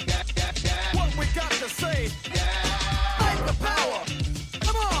 What we got to say? Fight the power.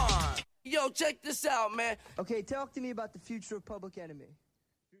 Come on. Yo, check this out, man. Okay, talk to me about the future of Public Enemy.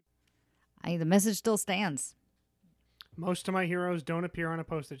 The message still stands. Most of my heroes don't appear on a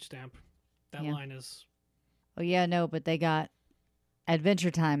postage stamp. That Yeah. line is... Oh, yeah, no, but they got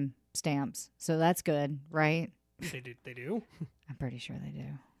Adventure Time stamps, so that's good, right? They do? I'm pretty sure they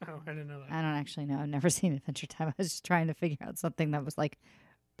do. Oh, I didn't know that. I don't actually know. I've never seen Adventure Time. I was just trying to figure out something that was like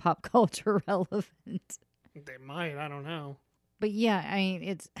pop culture relevant. They might. I don't know. But yeah, I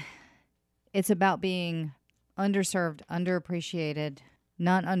mean, it's about being underserved, underappreciated,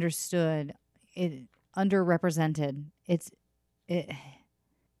 not understood, underrepresented.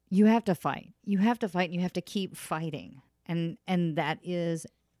 You have to fight. You have to fight, and you have to keep fighting. And that is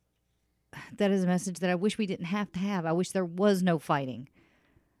a message that I wish we didn't have to have. I wish there was no fighting.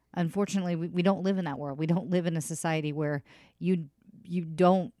 Unfortunately, we don't live in that world. We don't live in a society where you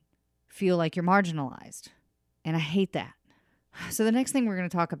don't feel like you're marginalized. And I hate that. So the next thing we're going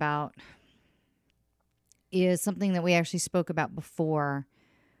to talk about is something that we actually spoke about before,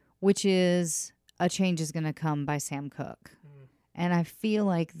 which is A Change Is Gonna Come by Sam Cooke. And I feel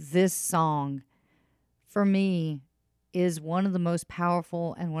like this song, for me, is one of the most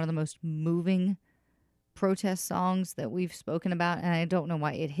powerful and one of the most moving protest songs that we've spoken about. And I don't know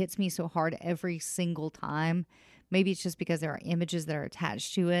why it hits me so hard every single time. Maybe it's just because there are images that are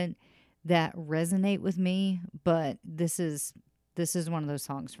attached to it that resonate with me. But this is one of those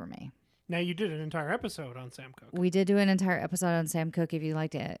songs for me. Now, you did an entire episode on Sam Cooke. We did do an entire episode on Sam Cooke. If you'd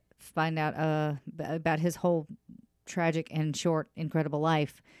like to find out about his whole tragic and short, incredible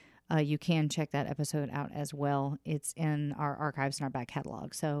life, you can check that episode out as well. It's in our archives in our back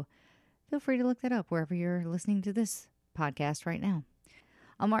catalog. So feel free to look that up wherever you're listening to this podcast right now.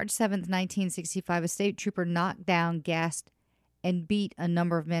 On March 7th, 1965, a state trooper knocked down, gassed, and beat a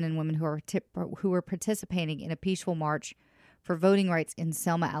number of men and women who were participating in a peaceful march for voting rights in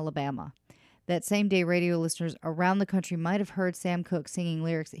Selma, Alabama. That same day, radio listeners around the country might have heard Sam Cooke singing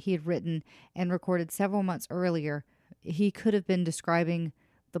lyrics that he had written and recorded several months earlier. He could have been describing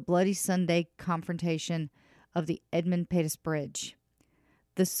the Bloody Sunday confrontation of the Edmund Pettus Bridge.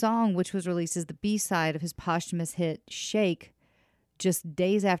 The song, which was released as the B-side of his posthumous hit, Shake, just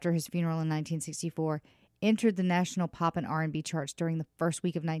days after his funeral in 1964, entered the national pop and R&B charts during the first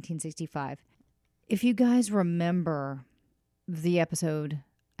week of 1965. If you guys remember the episode,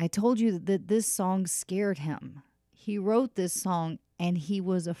 I told you that this song scared him. He wrote this song and he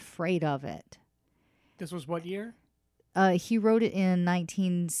was afraid of it. This was what year? He wrote it in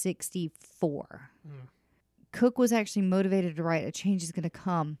 1964. Cooke was actually motivated to write A Change Is Gonna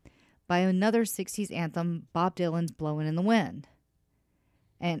Come by another 60s anthem, Bob Dylan's Blowin' in the Wind.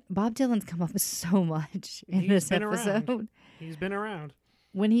 And Bob Dylan's come up so much in this episode. Around. He's been around.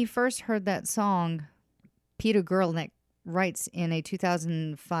 When he first heard that song, Peter Guralnick writes in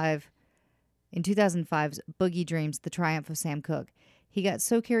 2005's Boogie Dreams, The Triumph of Sam Cooke. He got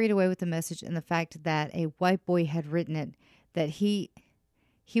so carried away with the message and the fact that a white boy had written it that he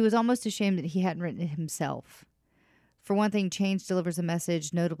was almost ashamed that he hadn't written it himself. For one thing, Change delivers a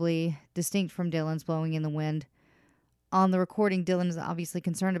message notably distinct from Dylan's Blowing in the Wind. On the recording, Dylan is obviously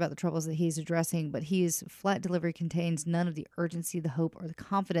concerned about the troubles that he's addressing, but his flat delivery contains none of the urgency, the hope, or the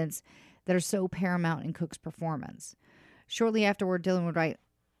confidence that are so paramount in Cooke's performance. Shortly afterward, Dylan would write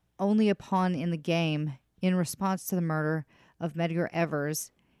Only a Pawn in the Game in response to the murder of Medgar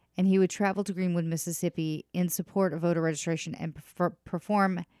Evers, and he would travel to Greenwood, Mississippi in support of voter registration and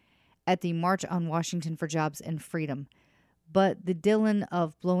perform at the March on Washington for Jobs and Freedom. But the Dylan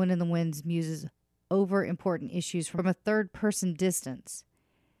of Blowin' in the Wind's muses over important issues from a third-person distance.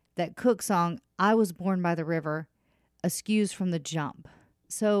 That Cook song, I Was Born by the River, eschews from the jump.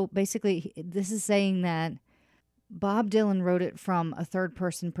 So basically, this is saying that Bob Dylan wrote it from a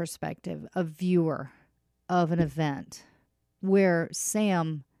third-person perspective, a viewer of an event, where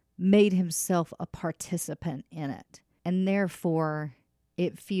Sam made himself a participant in it. And therefore,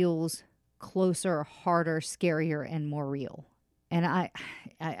 it feels closer, harder, scarier, and more real. And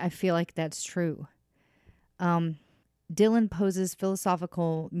I feel like that's true. Dylan poses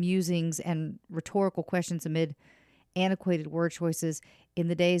philosophical musings and rhetorical questions amid antiquated word choices. In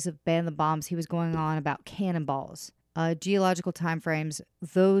the days of Ban the Bombs, he was going on about cannonballs, geological timeframes,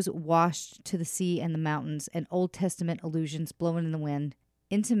 those washed to the sea and the mountains, and Old Testament allusions blowing in the wind,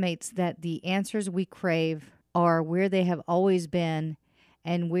 intimates that the answers we crave are where they have always been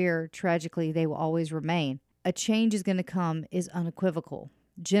and where, tragically, they will always remain. A change is going to come is unequivocal.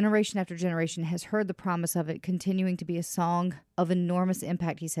 Generation after generation has heard the promise of it, continuing to be a song of enormous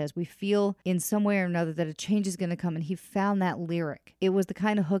impact, he says. We feel in some way or another that a change is going to come, and he found that lyric. It was the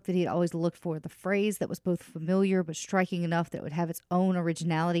kind of hook that he had always looked for, the phrase that was both familiar but striking enough that it would have its own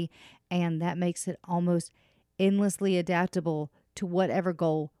originality, and that makes it almost endlessly adaptable to whatever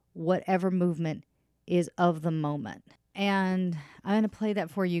goal, whatever movement is of the moment. And I'm going to play that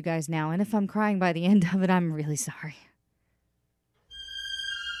for you guys now, and if I'm crying by the end of it, I'm really sorry.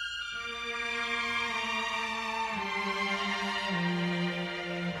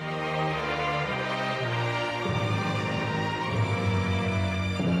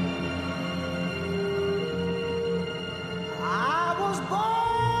 I was born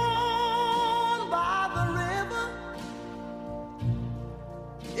by the river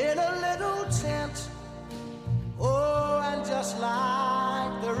in a little tent. Oh, and just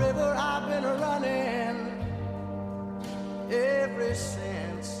like the river, I've been running ever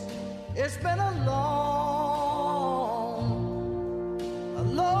since. It's been a long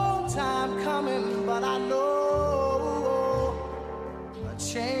time coming, but I know a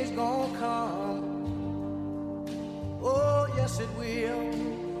change gonna come. Oh, yes, it will.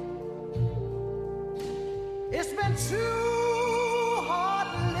 It's been too hard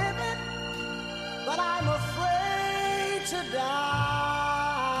living, but I'm afraid to die.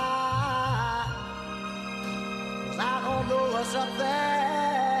 'Cause I don't know what's up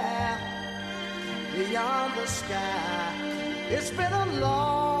there beyond the sky. It's been a long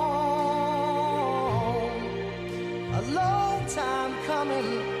time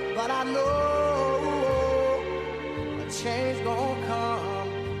coming, but I know change gonna come.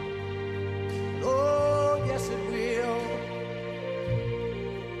 Oh, yes it will.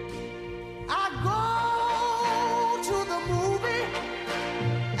 I go to the movie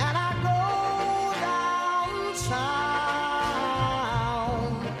and I go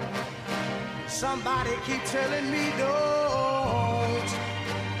downtown. Somebody keep telling me don't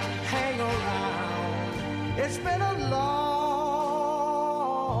hang around. It's been a long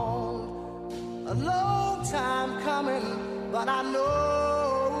time coming, but I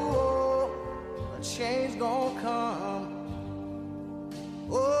know a change gonna come.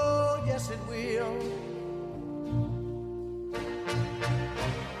 Oh, yes it will.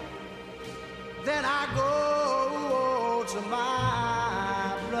 Then I go to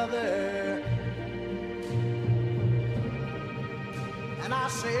my brother and I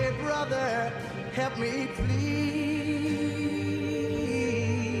say, brother, help me please.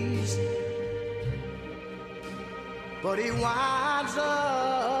 But he winds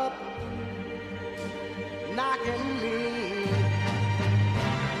up knocking me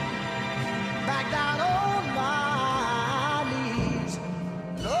back down on my knees.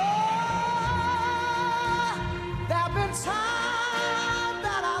 Lord, there've been times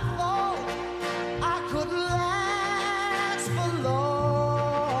that I thought I couldn't last for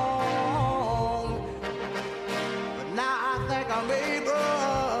long, but now I think I'm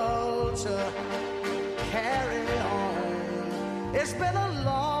able to carry on. It's been a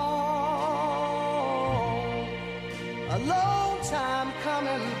long time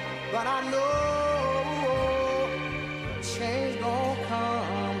coming, but I know change gonna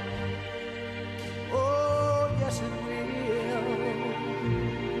come. Oh, yes it will.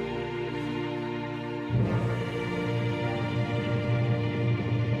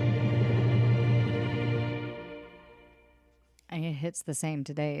 And it hits the same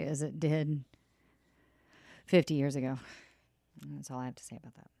today as it did 50 years ago. That's all I have to say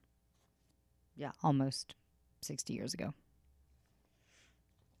about that. Yeah, almost 60 years ago.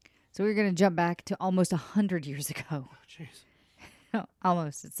 So we're going to jump back to almost 100 years ago. Oh, jeez.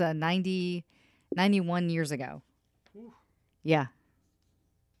 Almost. It's 91 years ago. Yeah.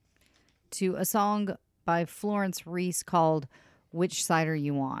 To a song by Florence Reese called Which Side Are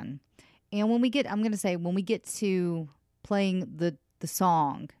You On? And when we get to playing the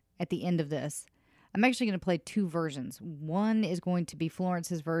song at the end of this, I'm actually going to play two versions. One is going to be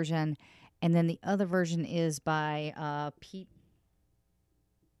Florence's version, and then the other version is by Pete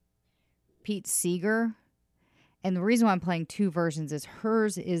Seeger. And the reason why I'm playing two versions is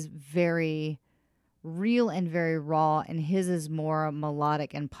hers is very real and very raw, and his is more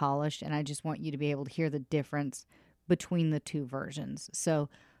melodic and polished, and I just want you to be able to hear the difference between the two versions. So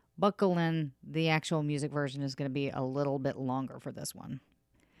buckle in. The actual music version is going to be a little bit longer for this one.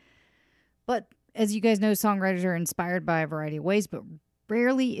 But as you guys know, songwriters are inspired by a variety of ways, but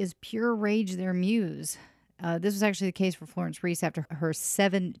rarely is pure rage their muse. This was actually the case for Florence Reese after her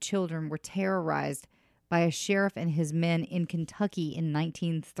 7 children were terrorized by a sheriff and his men in Kentucky in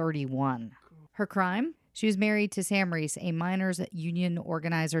 1931. Her crime? She was married to Sam Reese, a miners' union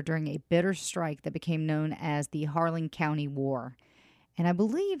organizer during a bitter strike that became known as the Harlan County War. And I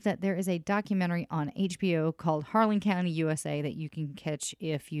believe that there is a documentary on HBO called Harlan County, USA that you can catch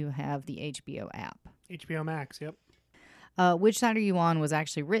if you have the HBO app. HBO Max, yep. Which Side Are You On was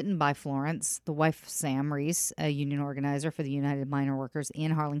actually written by Florence, the wife of Sam Reese, a union organizer for the United Miner Workers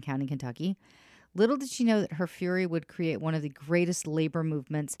in Harlan County, Kentucky. Little did she know that her fury would create one of the greatest labor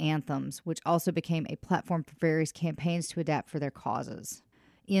movement's anthems, which also became a platform for various campaigns to adapt for their causes.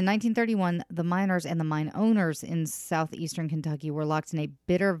 In 1931, the miners and the mine owners in southeastern Kentucky were locked in a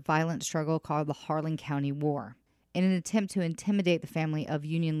bitter, violent struggle called the Harlan County War. In an attempt to intimidate the family of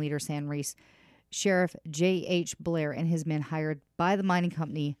Union leader Sam Reese, Sheriff J.H. Blair and his men, hired by the mining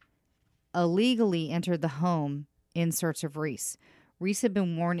company, illegally entered the home in search of Reese. Reese had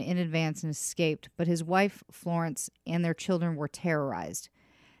been warned in advance and escaped, but his wife, Florence, and their children were terrorized.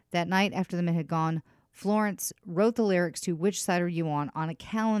 That night, after the men had gone, Florence wrote the lyrics to Which Side Are You On a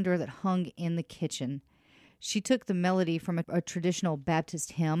calendar that hung in the kitchen. She took the melody from a traditional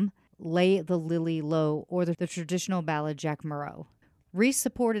Baptist hymn, Lay the Lily Low, or the traditional ballad Jack Morrow. Reese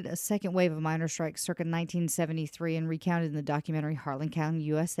supported a second wave of miner strikes circa 1973 and recounted in the documentary Harlan County,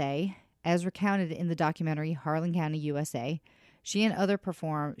 USA. As recounted in the documentary Harlan County, USA, she and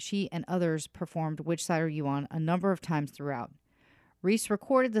others performed Which Side Are You On a number of times throughout. Reese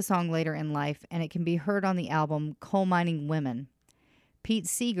recorded the song later in life, and it can be heard on the album Coal Mining Women. Pete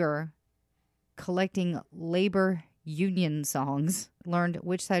Seeger, collecting labor union songs, learned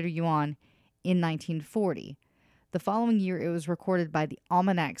Which Side Are You On in 1940. The following year, it was recorded by the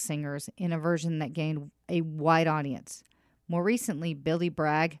Almanac Singers in a version that gained a wide audience. More recently, Billy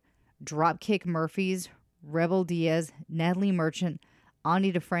Bragg, Dropkick Murphys, Rebel Diaz, Natalie Merchant,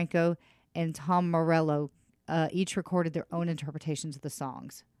 Ani DeFranco, and Tom Morello each recorded their own interpretations of the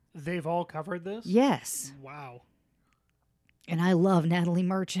songs. They've all covered this? Yes. Wow. And I love Natalie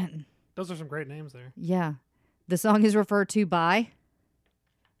Merchant. Those are some great names there. Yeah. The song is referred to by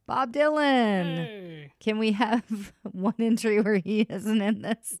Bob Dylan. Hey. Can we have one entry where he isn't in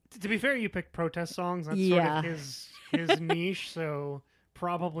this? To be fair, you picked protest songs. That's sort of his niche, so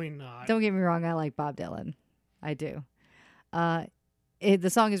probably not. Don't get me wrong, I like Bob Dylan. I do. The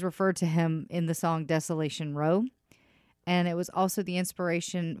song is referred to him in the song Desolation Row, and it was also the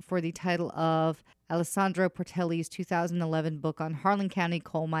inspiration for the title of Alessandro Portelli's 2011 book on Harlan County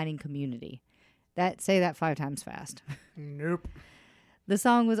coal mining community. Say that 5 times fast. Nope. The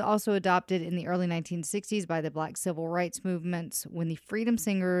song was also adopted in the early 1960s by the Black Civil Rights Movement when the Freedom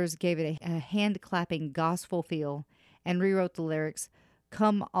Singers gave it a hand-clapping gospel feel and rewrote the lyrics,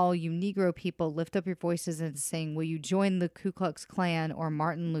 "Come all you Negro people, lift up your voices and sing, will you join the Ku Klux Klan or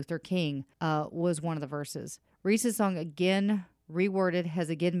Martin Luther King," was one of the verses. Reese's song, again reworded, has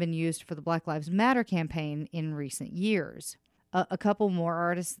again been used for the Black Lives Matter campaign in recent years. A couple more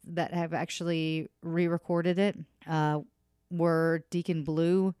artists that have actually re-recorded it were Deacon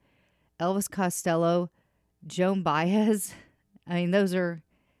Blue, Elvis Costello, Joan Baez. I mean, that's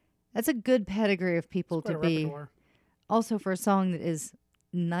a good pedigree of people to be. Repertoire. Also for a song that is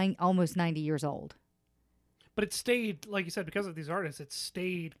almost 90 years old. But it stayed, like you said, because of these artists, it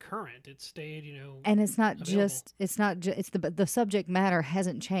stayed current. It stayed, And it's not available. the subject matter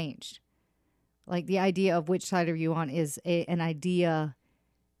hasn't changed. Like the idea of Which Side Are You On is an idea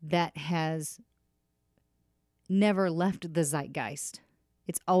that has never left the zeitgeist.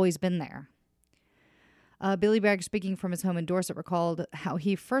 It's always been there. Billy Bragg, speaking from his home in Dorset, recalled how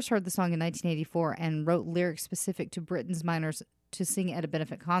he first heard the song in 1984 and wrote lyrics specific to Britain's miners to sing at a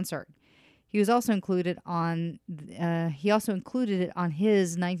benefit concert. He also included it on his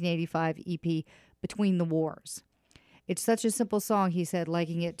 1985 EP, Between the Wars. It's such a simple song, he said,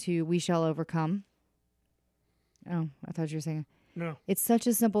 liking it to We Shall Overcome. Oh, I thought you were saying. No. It's such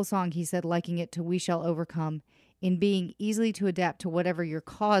a simple song, he said, liking it to We Shall Overcome, in being easily to adapt to whatever your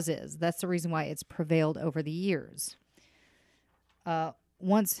cause is. That's the reason why it's prevailed over the years.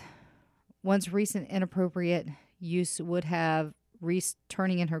 Once recent inappropriate use would have Reese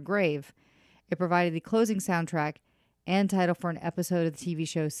turning in her grave, it provided the closing soundtrack and title for an episode of the TV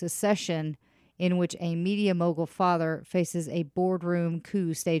show Succession, in which a media mogul father faces a boardroom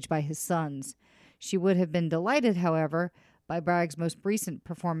coup staged by his sons. She would have been delighted, however, by Bragg's most recent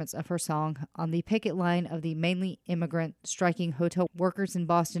performance of her song on the picket line of the mainly immigrant striking hotel workers in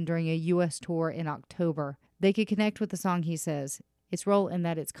Boston during a U.S. tour in October. They could connect with the song, he says. Its role in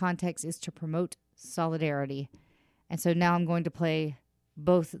that its context is to promote solidarity. And so now I'm going to play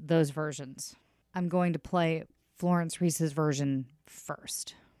both those versions. I'm going to play Florence Reese's version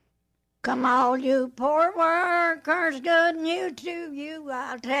first. Come all you poor workers, good news to you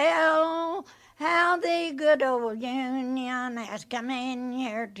I'll tell, how the good old Union has come in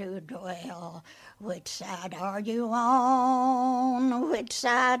here to dwell. Which side are you on? Which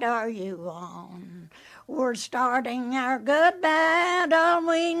side are you on? We're starting our good battle,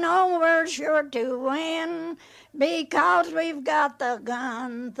 we know we're sure to win, because we've got the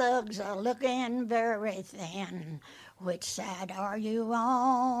gun thugs looking very thin. Which side are you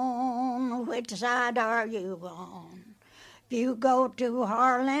on? Which side are you on? If you go to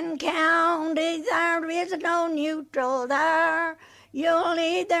Harlan County, there is no neutral there. You'll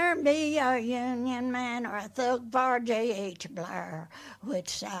either be a Union man or a thug for J.H. Blair. Which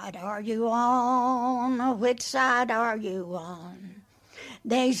side are you on? Which side are you on?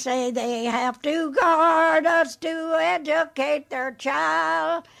 They say they have to guard us to educate their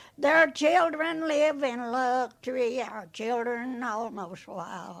child. Their children live in luxury, our children almost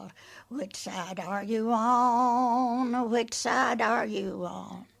wild. Which side are you on? Which side are you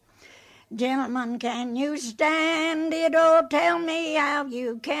on? Gentlemen, can you stand it? Oh, tell me how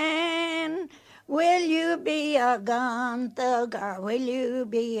you can. Will you be a gun thug or will you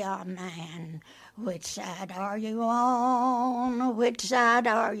be a man? Which side are you on? Which side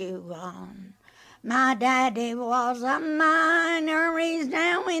are you on? My daddy was a miner, he's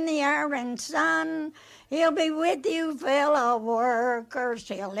now in the iron sun. He'll be with you fellow workers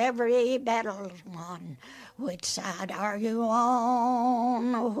till every battle's won. Which side are you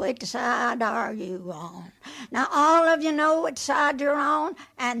on? Which side are you on? Now all of you know which side you're on,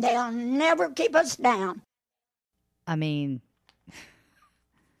 and they'll never keep us down. I mean,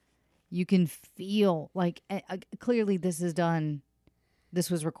 you can feel like clearly this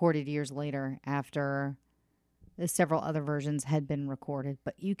was recorded years later after several other versions had been recorded,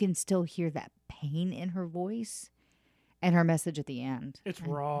 but you can still hear that pain in her voice and her message at the end. It's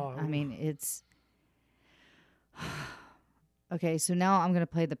raw. I mean, it's... Okay, so now I'm going to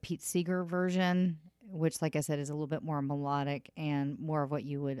play the Pete Seeger version, which, like I said, is a little bit more melodic and more of what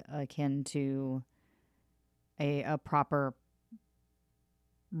you would akin to a proper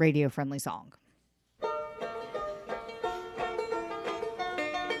radio-friendly song.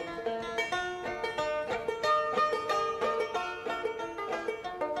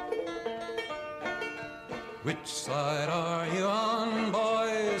 Which side are you on,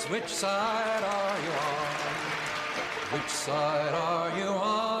 boys? Which side are you on? Which side are you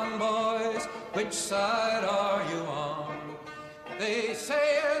on, boys? Which side are you on? They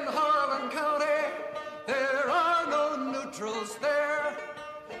say in Harlan County there are no neutrals there.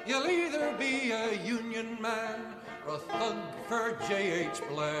 You'll either be a Union man or a thug for J.H.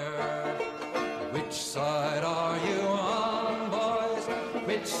 Blair. Which side are you on, boys?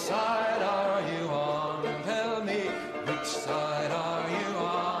 Which side are you on? Tell me, which side are you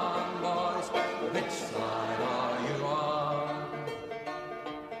on, boys? Which side are you on?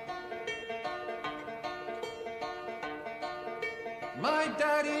 My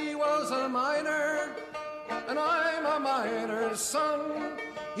daddy was a miner, and I'm a miner's son.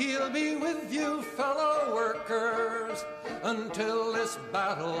 He'll be with you fellow workers until this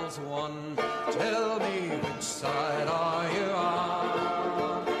battle's won. Tell me, which side are you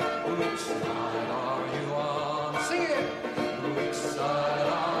on? Which side are you on? Sing it! Which side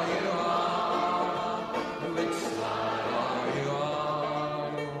are you on? Which side are you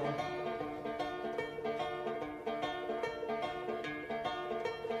on?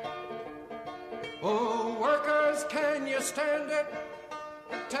 Oh, workers, can you stand it?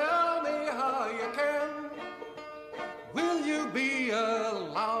 Tell me how you can. Will you be a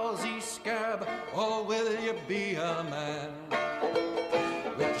lousy scab or will you be a man?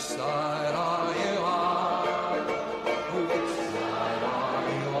 Which side are you on? Which side are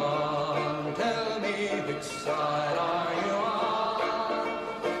you on? Tell me, which side are you on?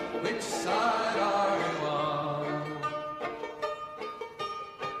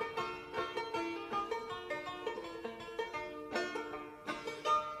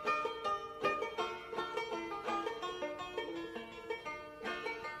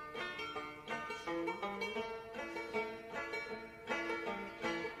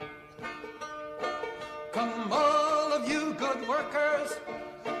 Come all of you good workers,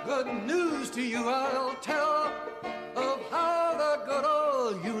 good news to you I'll tell of how the good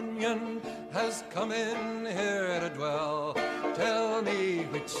old Union has come in here to dwell. Tell me,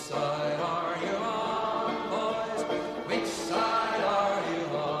 which side are you on, boys? Which side are you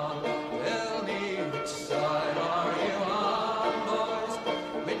on? Tell me, which side are you on, boys?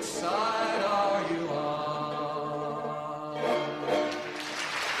 Which side are you on?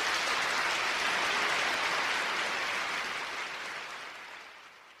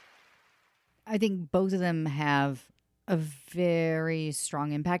 I think both of them have a very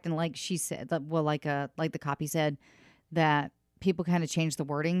strong impact, and like she said, like the copy said, that people kind of changed the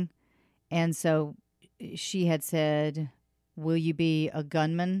wording, and so she had said, "Will you be a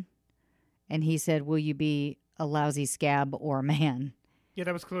gunman?" and he said, "Will you be a lousy scab or a man?" Yeah,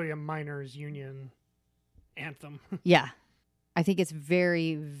 that was clearly a miners' union anthem. Yeah, I think it's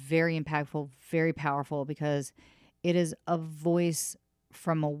very, very impactful, very powerful, because it is a voice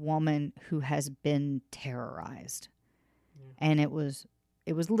from a woman who has been terrorized. And it was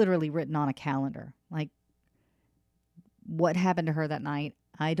literally written on a calendar. Like, what happened to her that night,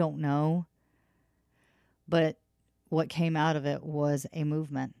 I don't know. But what came out of it was a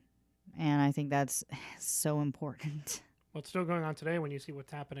movement. And I think that's so important. Well, it's still going on today when you see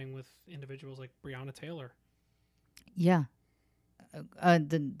what's happening with individuals like Breonna Taylor. Yeah.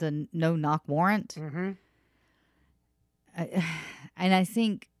 The no-knock warrant. Mm-hmm. And I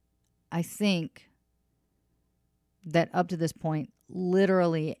think that up to this point,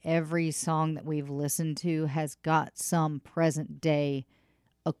 literally every song that we've listened to has got some present day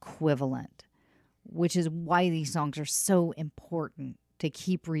equivalent, which is why these songs are so important to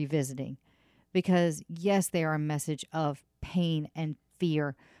keep revisiting. Because yes, they are a message of pain and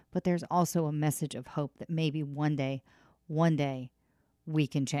fear, but there's also a message of hope that maybe one day we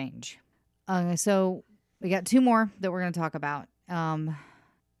can change. So we got two more that we're going to talk about.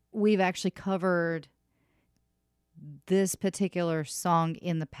 We've actually covered this particular song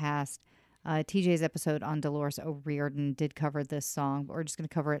in the past. TJ's episode on Dolores O'Riordan did cover this song, but we're just going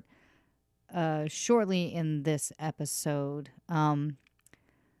to cover it shortly in this episode.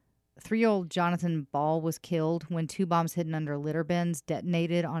 3-year-old Jonathan Ball was killed when 2 bombs hidden under litter bins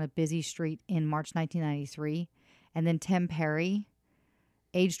detonated on a busy street in March 1993. And then Tim Perry,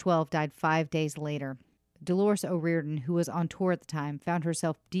 age 12, died 5 days later. Dolores O'Riordan, who was on tour at the time, found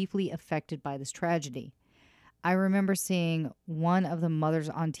herself deeply affected by this tragedy. I remember seeing one of the mothers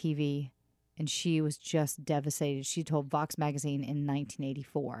on TV, and she was just devastated. She told Vox magazine in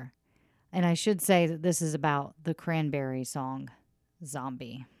 1984. And I should say that this is about the Cranberries song,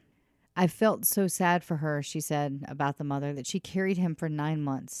 Zombie. I felt so sad for her, she said about the mother, that she carried him for 9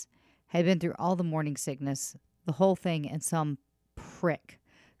 months, had been through all the morning sickness, the whole thing, and some prick,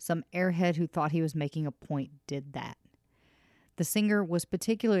 some airhead who thought he was making a point, did that. The singer was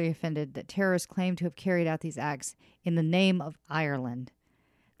particularly offended that terrorists claimed to have carried out these acts in the name of Ireland.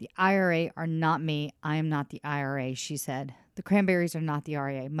 The IRA are not me. I am not the IRA, she said. The Cranberries are not the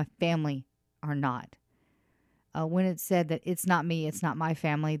IRA. My family are not. When it said that it's not me, it's not my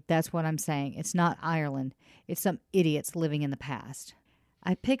family, that's what I'm saying. It's not Ireland. It's some idiots living in the past.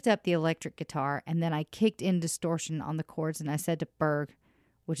 I picked up the electric guitar, and then I kicked in distortion on the chords, and I said to Berg,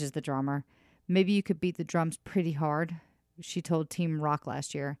 which is the drummer, maybe you could beat the drums pretty hard, she told Team Rock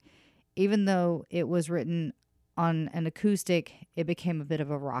last year. Even though it was written on an acoustic, it became a bit of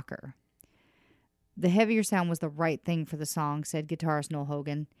a rocker. The heavier sound was the right thing for the song, said guitarist Noel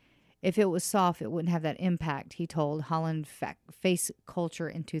Hogan. If it was soft, it wouldn't have that impact, he told Holland Face Culture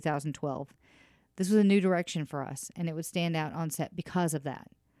in 2012. This was a new direction for us, and it would stand out on set because of that.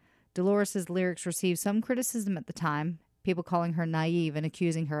 Dolores' lyrics received some criticism at the time, people calling her naive and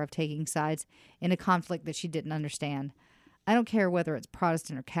accusing her of taking sides in a conflict that she didn't understand. I don't care whether it's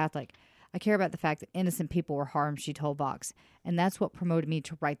Protestant or Catholic. I care about the fact that innocent people were harmed, she told Vox, and that's what promoted me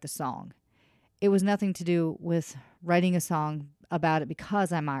to write the song. It was nothing to do with writing a song about it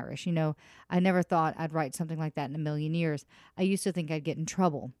because I'm Irish. You know, I never thought I'd write something like that in a million years. I used to think I'd get in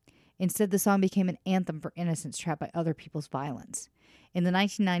trouble. Instead, the song became an anthem for innocents trapped by other people's violence. In the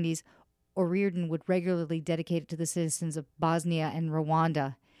 1990s, O'Riordan would regularly dedicate it to the citizens of Bosnia and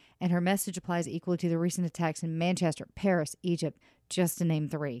Rwanda, and her message applies equally to the recent attacks in Manchester, Paris, Egypt, just to name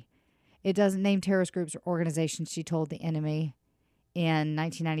 3. It doesn't name terrorist groups or organizations, she told the enemy in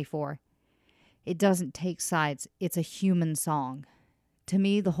 1994. It doesn't take sides. It's a human song. To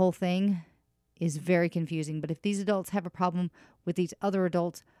me, the whole thing is very confusing, but if these adults have a problem with these other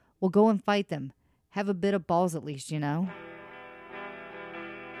adults, well, go and fight them. Have a bit of balls at least, you know?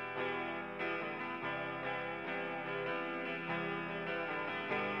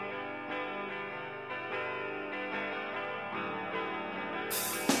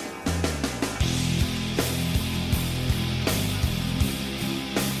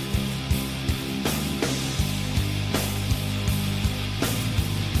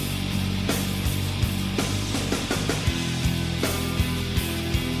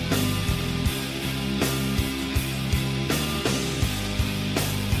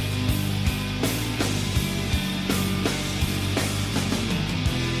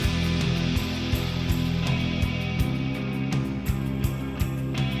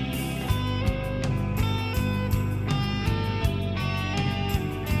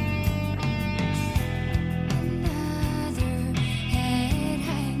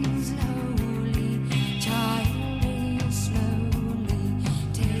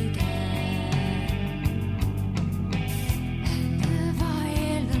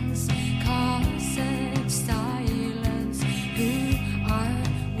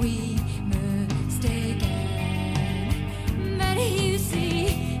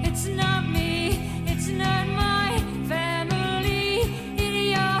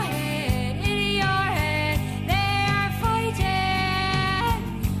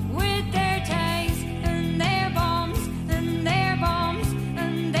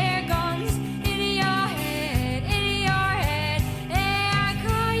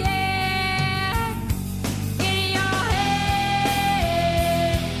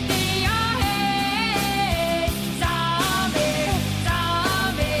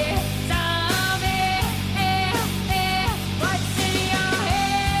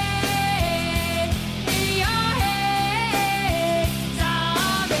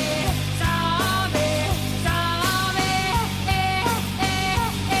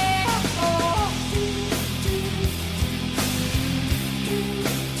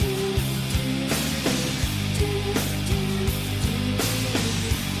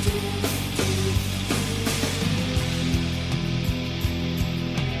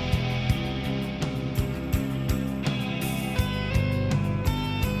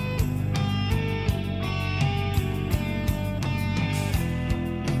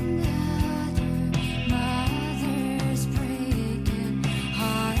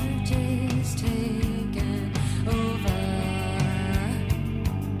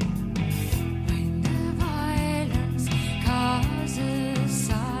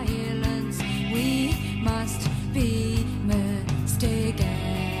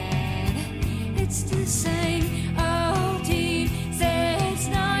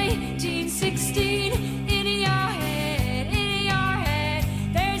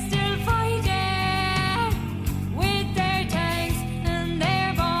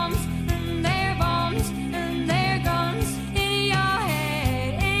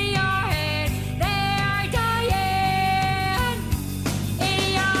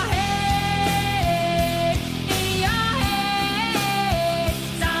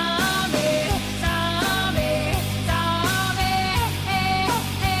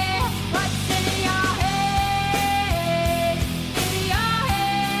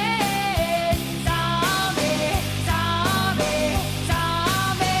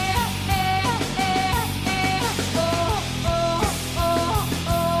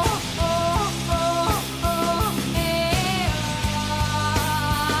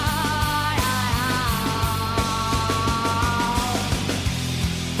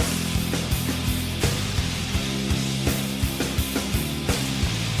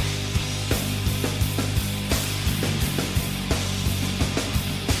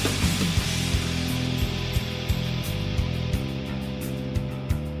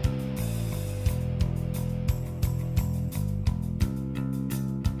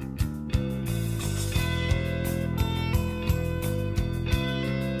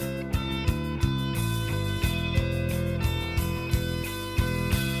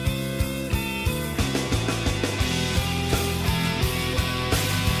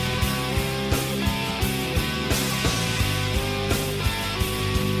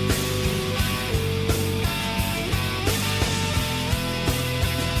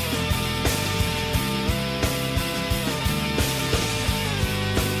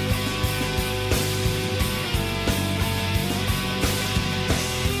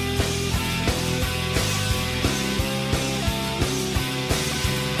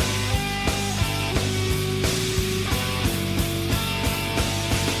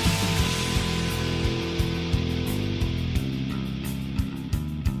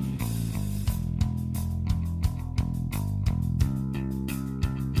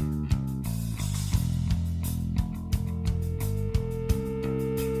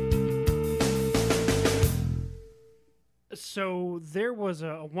 So there was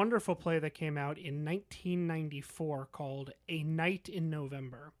a wonderful play that came out in 1994 called A Night in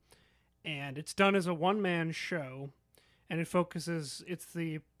November. And it's done as a one-man show, and it's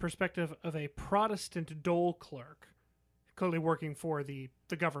the perspective of a Protestant dole clerk, clearly working for the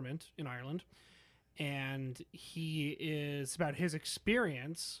government in Ireland. And he is about his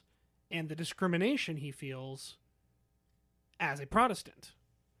experience and the discrimination he feels as a Protestant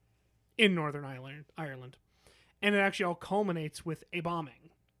in Northern Ireland. And it actually all culminates with a bombing.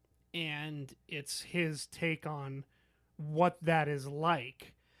 And it's his take on what that is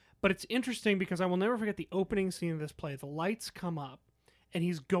like. But it's interesting because I will never forget the opening scene of this play. The lights come up, and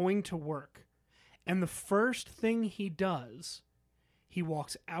he's going to work. And the first thing he does, he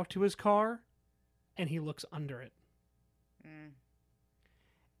walks out to his car, and he looks under it.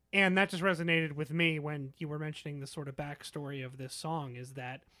 And that just resonated with me when you were mentioning the sort of backstory of this song, is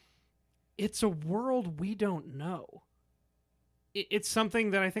that it's a world we don't know. It's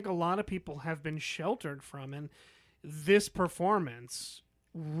something that I think a lot of people have been sheltered from, and this performance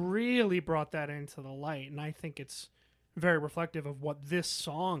really brought that into the light, and I think it's very reflective of what this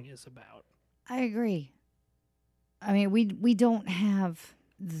song is about. I agree. I mean, we don't have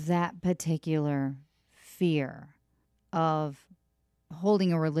that particular fear of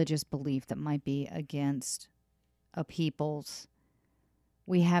holding a religious belief that might be against a people's.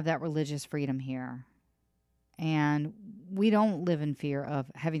 We have that religious freedom here. And we don't live in fear of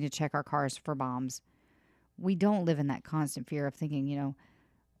having to check our cars for bombs. We don't live in that constant fear of thinking,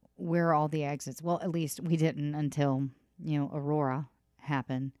 where are all the exits? Well, at least we didn't until, Aurora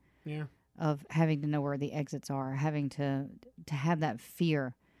happened. Yeah. Of having to know where the exits are, having to have that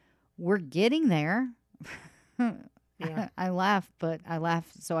fear. We're getting there. Yeah. I laugh, but I laugh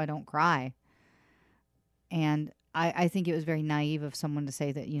so I don't cry. And I think it was very naive of someone to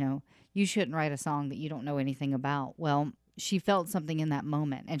say that, you shouldn't write a song that you don't know anything about. Well, she felt something in that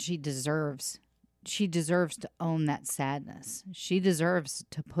moment, and she deserves to own that sadness. She deserves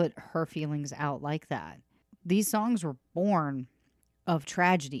to put her feelings out like that. These songs were born of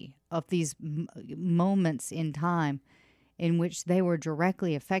tragedy, of these moments in time in which they were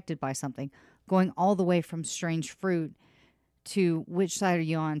directly affected by something, going all the way from Strange Fruit to Which Side Are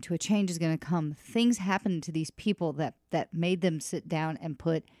You On to A Change Is Gonna Come. Things happened to these people that made them sit down and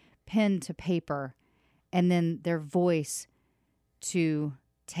put pen to paper and then their voice to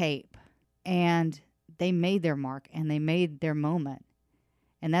tape. And they made their mark and they made their moment.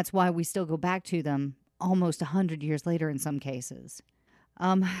 And that's why we still go back to them almost 100 years later in some cases.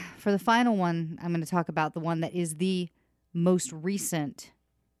 For the final one, I'm going to talk about the one that is the most recent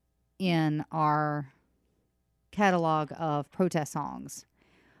in our catalog of protest songs,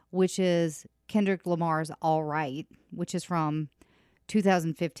 which is Kendrick Lamar's All Right, which is from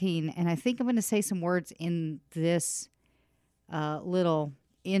 2015. And I think I'm going to say some words in this little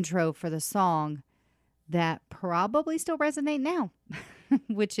intro for the song that probably still resonate now,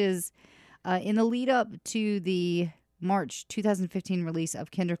 which is in the lead up to the March 2015 release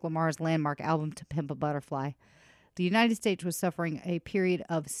of Kendrick Lamar's landmark album To Pimp a Butterfly. The United States was suffering a period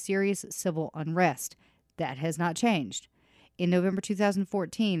of serious civil unrest. That has not changed. In November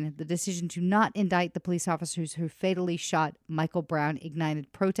 2014, the decision to not indict the police officers who fatally shot Michael Brown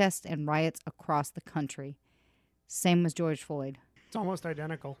ignited protests and riots across the country. Same as George Floyd. It's almost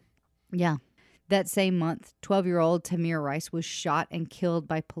identical. Yeah. That same month, 12-year-old Tamir Rice was shot and killed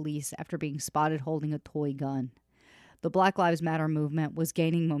by police after being spotted holding a toy gun. The Black Lives Matter movement was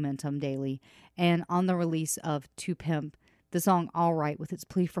gaining momentum daily, and on the release of To Pimp, the song All Right, with its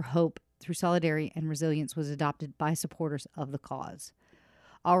plea for hope through solidarity and resilience, was adopted by supporters of the cause.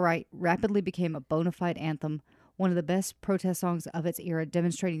 All Right rapidly became a bona fide anthem, one of the best protest songs of its era,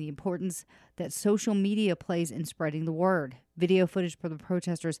 demonstrating the importance that social media plays in spreading the word. Video footage from the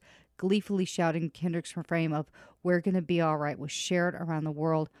protesters gleefully shouting Kendrick's refrain of "We're gonna be all right" was shared around the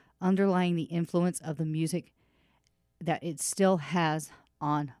world, underlying the influence of the music that it still has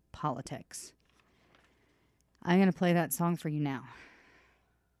on politics. I'm going to play that song for you now.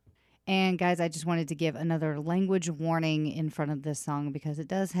 And guys, I just wanted to give another language warning in front of this song because it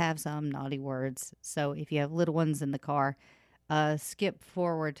does have some naughty words. So if you have little ones in the car, skip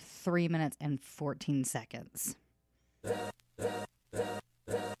forward 3 minutes and 14 seconds.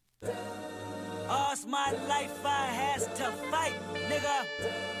 All's my life I has to fight, nigga.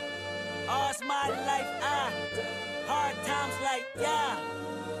 All's my life hard times like, yeah.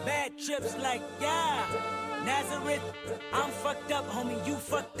 Bad trips like, yeah. Nazareth, I'm fucked up, homie, you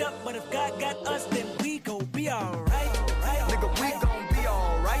fucked up. But if God got us, then we gon' be alright. Nigga, we gon' be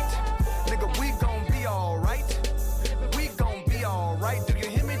alright. Nigga, we gon' be alright. We gon' be alright. Do you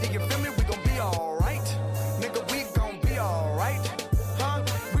hear me? Do you feel me? We gon' be alright. Nigga, we gon' be alright.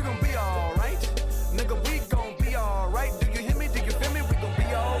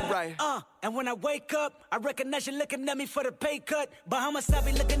 And when I wake up, I recognize you looking at me for the pay cut. Bahamas, I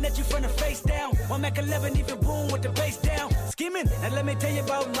be looking at you from the face down. One Mac 11, even boom with the bass down. Skimming, and let me tell you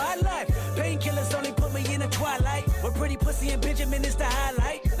about my life. Painkillers only put me in the twilight. With pretty pussy and Benjamin is the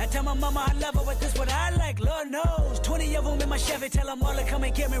highlight. I tell my mama I love her, but this what I like. Lord knows, 20 of them in my Chevy. Tell them all to come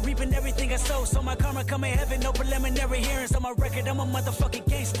and get me, reaping everything I sow. So my karma come in heaven, no preliminary hearings on my record. I'm a motherfucking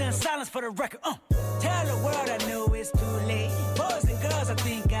gangster in silence for the record. Tell the world I know it's too late. Boys and girls, I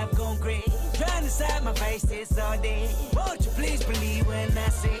think I've gone great. Trying to side my faces all day. Won't you please believe when I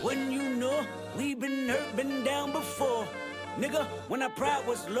say, when you know we've been hurt, been down before. Nigga, when our pride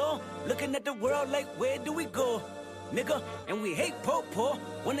was low, looking at the world like, where do we go? Nigga, and we hate po-po,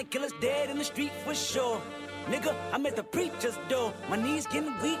 when the killer's dead in the street for sure. Nigga, I'm at the preacher's door. My knees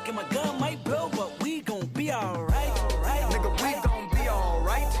getting weak and my gun might blow, but we gon' be alright. Nigga, we gon' be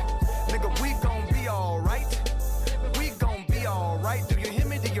alright. Nigga, we gon' be alright. We gon' be alright. Do you hear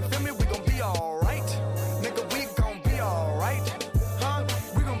me? Do you feel me? We gon' be alright. Nigga, we gon' be alright. Huh?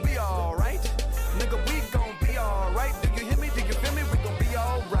 We gon' be alright. Nigga, we gon' be alright. Do you hear me? Do you feel me? We gon' be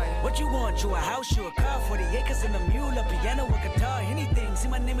alright. What you want? You a house, you a car, 40 acres and a mule, a piano, a guitar, anything. See,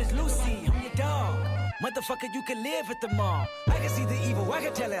 my name is Lucy, I'm your dog. Motherfucker, you can live at the mall. I can see the evil, I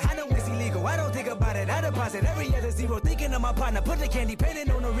can tell it. I know it's illegal, I don't think about it. I deposit every other zero, thinking of my partner. Put the candy,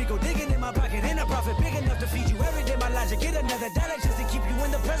 painting on a Rico, digging in my pocket. Ain't a profit big enough to feed you every day. My logic, get another dollar just to keep you in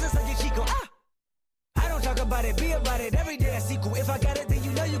the presence of your Chico. I don't talk about it, be about it. Every day I sequel. If I got it, then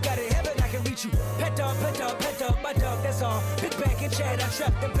you know you got it. Heaven, I can reach you. Pet dog, my dog, that's all. Big back and chat, I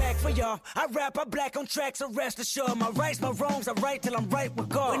trap the back for y'all. I rap, I black on tracks, so rest assured. My rights, my wrongs, I right till I'm right with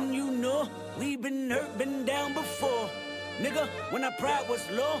God. When you know we've been hurt, been down before. Nigga, when our pride was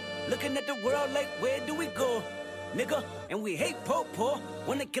low, looking at the world like, where do we go? Nigga, and we hate po-po,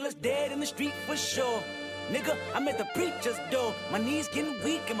 when the killer's dead in the street for sure. Nigga, I'm at the preacher's door. My knees getting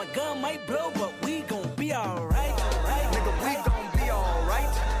weak and my gun might blow, but we gon' be alright. Nigga, we gon' be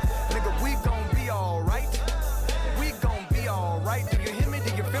alright. Nigga, we gon' be alright. We gon' be alright. Do you hear me?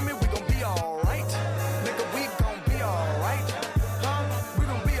 Do you feel me? We gon' be alright. Nigga, we gon' be alright. Huh? We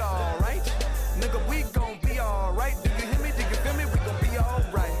gon' be alright. Nigga, we gon' be alright. Do you hear me? Do you feel me? We gon' be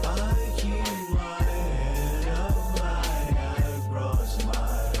alright. I keep my head up high, I cross my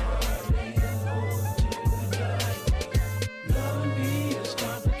heart and hope to die. Loving me is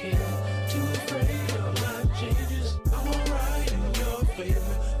complicated, too afraid of life changes. I'm alright in your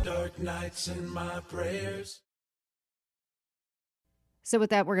favor, dark nights and my prayers. So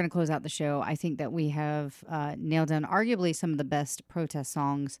with that, we're going to close out the show. I think that we have nailed down arguably some of the best protest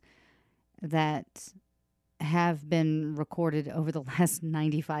songs that have been recorded over the last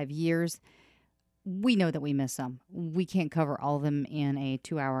 95 years. We know that we miss some. We can't cover all of them in a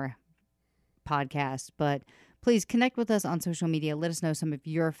 2-hour podcast, but please connect with us on social media. Let us know some of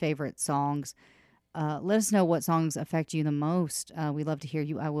your favorite songs. Let us know what songs affect you the most. We love to hear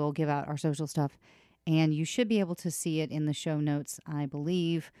you. I will give out our social stuff, and you should be able to see it in the show notes, I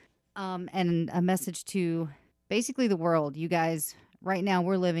believe. And a message to basically the world. You guys, right now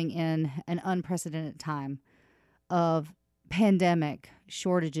we're living in an unprecedented time of pandemic,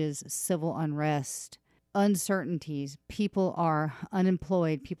 shortages, civil unrest, uncertainties. People are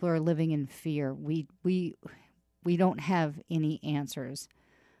unemployed. People are living in fear. We don't have any answers.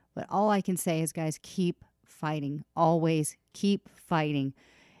 But all I can say is, guys, keep fighting. Always keep fighting.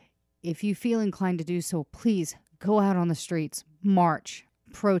 If you feel inclined to do so, please go out on the streets, march,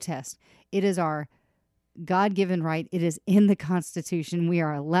 protest. It is our God-given right. It is in the Constitution. We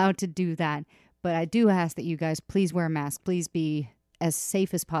are allowed to do that. But I do ask that you guys please wear a mask. Please be as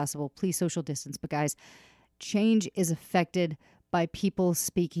safe as possible. Please social distance. But guys, change is affected by people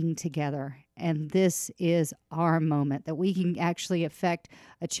speaking together. And this is our moment that we can actually affect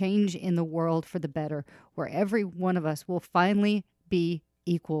a change in the world for the better, where every one of us will finally be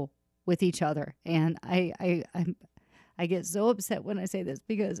equal with each other. And I get so upset when I say this,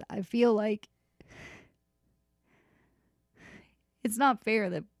 because I feel like it's not fair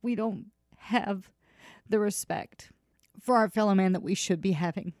that we don't have the respect for our fellow man that we should be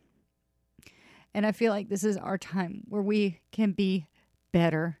having. And I feel like this is our time where we can be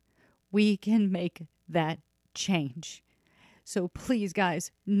better. We can make that change. So please,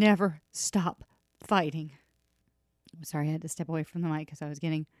 guys, never stop fighting. I'm sorry, I had to step away from the mic because I was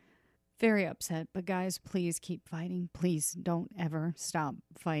getting very upset. But guys, please keep fighting. Please don't ever stop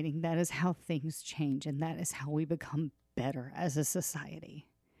fighting. That is how things change, and that is how we become better as a society.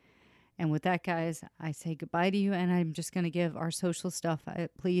 And with that, guys, I say goodbye to you, and I'm just going to give our social stuff.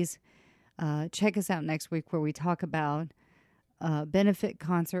 Please check us out next week, where we talk about benefit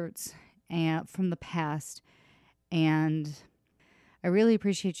concerts and from the past. And I really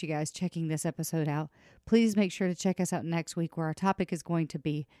appreciate you guys checking this episode out. Please make sure to check us out next week, where our topic is going to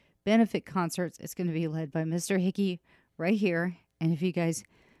be benefit concerts. It's going to be led by Mr. Hickey right here. And if you guys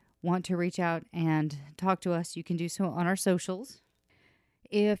want to reach out and talk to us, you can do so on our socials.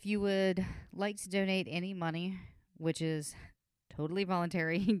 If you would like to donate any money, which is totally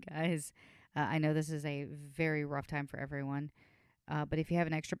voluntary, guys, I know this is a very rough time for everyone. But if you have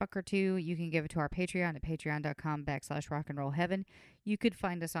an extra buck or two, you can give it to our Patreon at patreon.com/rockandrollheaven. You could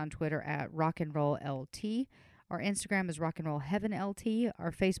find us on Twitter at rockandrolllt. Our Instagram is rockandrollheavenlt.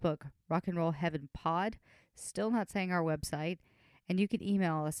 Our Facebook, rockandrollheavenpod. Still not saying our website. And you can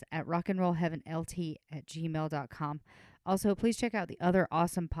email us at rockandrollheavenlt@gmail.com. Also, please check out the other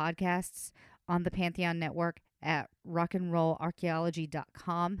awesome podcasts on the Pantheon Network at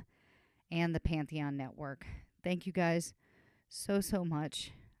rockandrollarchaeology.com and the Pantheon Network. Thank you guys so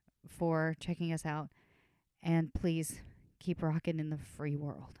much for checking us out, and please keep rocking in the free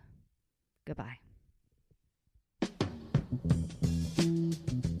world. Goodbye.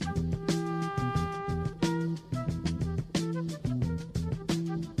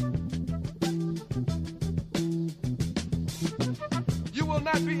 You will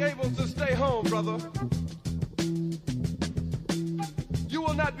not be able to stay home, brother. You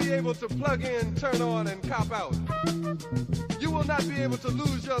will not be able to plug in, turn on, and cop out. You will not be able to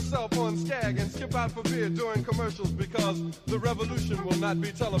lose yourself on Skag and skip out for beer during commercials, because the revolution will not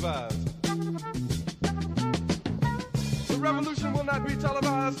be televised. The revolution will not be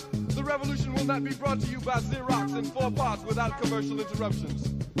televised. The revolution will not be brought to you by Xerox in 4 parts without commercial interruptions.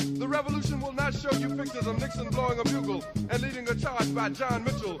 The revolution will not show you pictures of Nixon blowing a bugle and leading a charge by John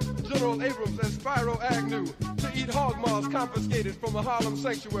Mitchell, General Abrams, and Spyro Agnew to eat hog maws confiscated from a Harlem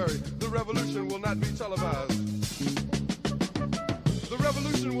sanctuary. The revolution will not be televised. The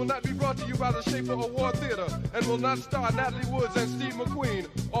revolution will not be brought to you by the Schaefer Award Theater and will not star Natalie Woods and Steve McQueen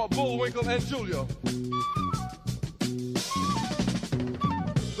or Bullwinkle and Julia.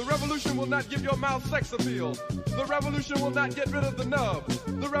 The revolution will not give your mouth sex appeal. The revolution will not get rid of the nub.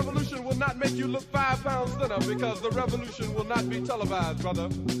 The revolution will not make you look 5 pounds thinner, because the revolution will not be televised, brother.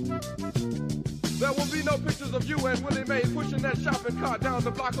 There will be no pictures of you and Willie Mae pushing that shopping cart down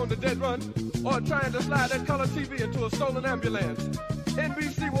the block on the dead run, or trying to slide that color TV into a stolen ambulance.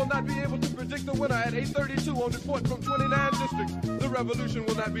 NBC will not be able to predict the winner at 8:32 on report from 29 districts. The revolution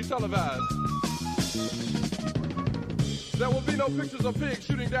will not be televised. There will be no pictures of pigs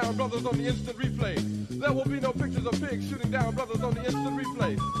shooting down brothers on the instant replay. There will be no pictures of pigs shooting down brothers on the instant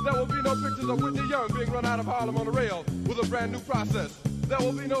replay. There will be no pictures of Whitney Young being run out of Harlem on a rail with a brand new process. There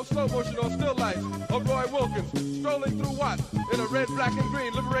will be no slow motion or still lights of Roy Wilkins strolling through Watts in a red, black, and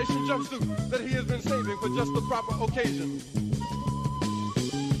green liberation jumpsuit that he has been saving for just the proper occasion.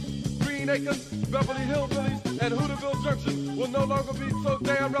 Green Acres, Beverly Hillbillies, and Hooterville Junction will no longer be so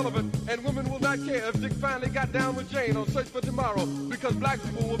damn relevant, and women will not care if Dick finally got down with Jane on Search for Tomorrow, because black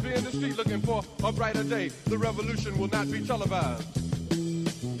people will be in the street looking for a brighter day. The revolution will not be televised.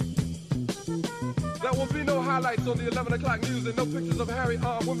 There will be no highlights on the 11 o'clock news and no pictures of Harry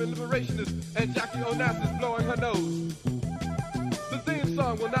armed women liberationists and Jackie Onassis blowing her nose. The theme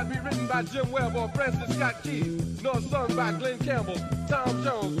song will not be written by Jim Webb or Francis Scott Key, nor sung by Glenn Campbell, Tom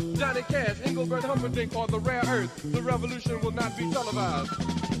Jones, Johnny Cash, Engelbert Humperdinck, or The Rare Earth. The revolution will not be televised.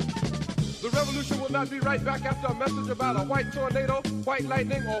 The revolution will not be right back after a message about a white tornado, white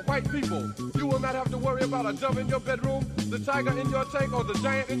lightning, or white people. You will not have to worry about a dove in your bedroom, the tiger in your tank, or the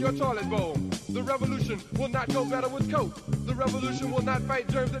giant in your toilet bowl. The revolution will not go better with Coke. The revolution will not fight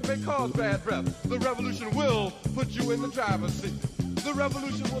germs that may cause bad breath. The revolution will put you in the driver's seat. The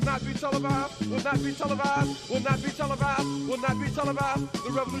revolution will not be televised, will not be televised, will not be televised, will not be televised.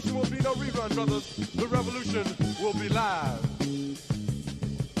 The revolution will be no rerun, brothers. The revolution will be live.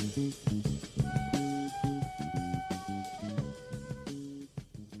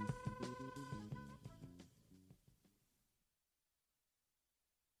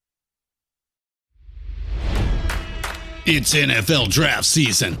 It's NFL draft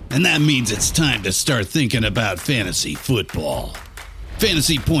season, and that means it's time to start thinking about fantasy football.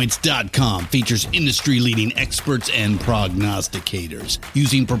 FantasyPoints.com features industry-leading experts and prognosticators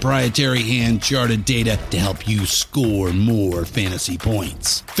using proprietary hand-charted data to help you score more fantasy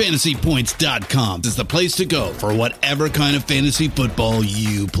points. FantasyPoints.com is the place to go for whatever kind of fantasy football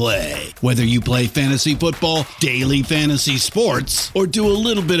you play. Whether you play fantasy football, daily fantasy sports, or do a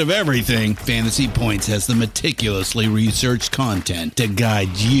little bit of everything, Fantasy Points has the meticulously researched content to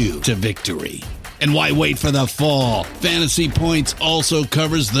guide you to victory. And why wait for the fall? Fantasy Points also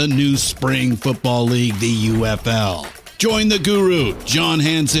covers the new spring football league, the UFL. Join the guru, John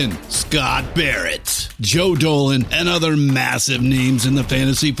Hansen, Scott Barrett, Joe Dolan, and other massive names in the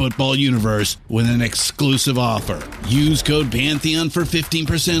fantasy football universe with an exclusive offer. Use code Pantheon for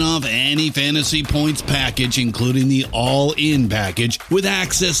 15% off any Fantasy Points package, including the all-in package with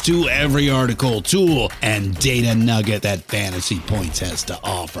access to every article, tool, and data nugget that Fantasy Points has to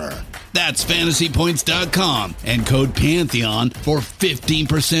offer. That's fantasypoints.com and code Pantheon for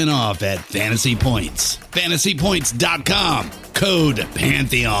 15% off at Fantasy Points. Fantasypoints.com, code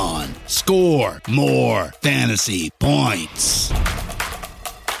Pantheon. Score more fantasy points.